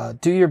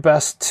 Do your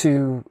best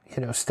to,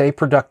 stay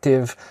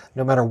productive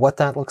no matter what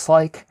that looks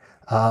like.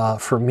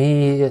 For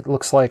me, it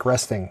looks like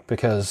resting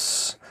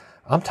because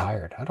I'm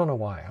tired. I don't know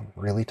why. I'm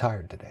really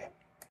tired today.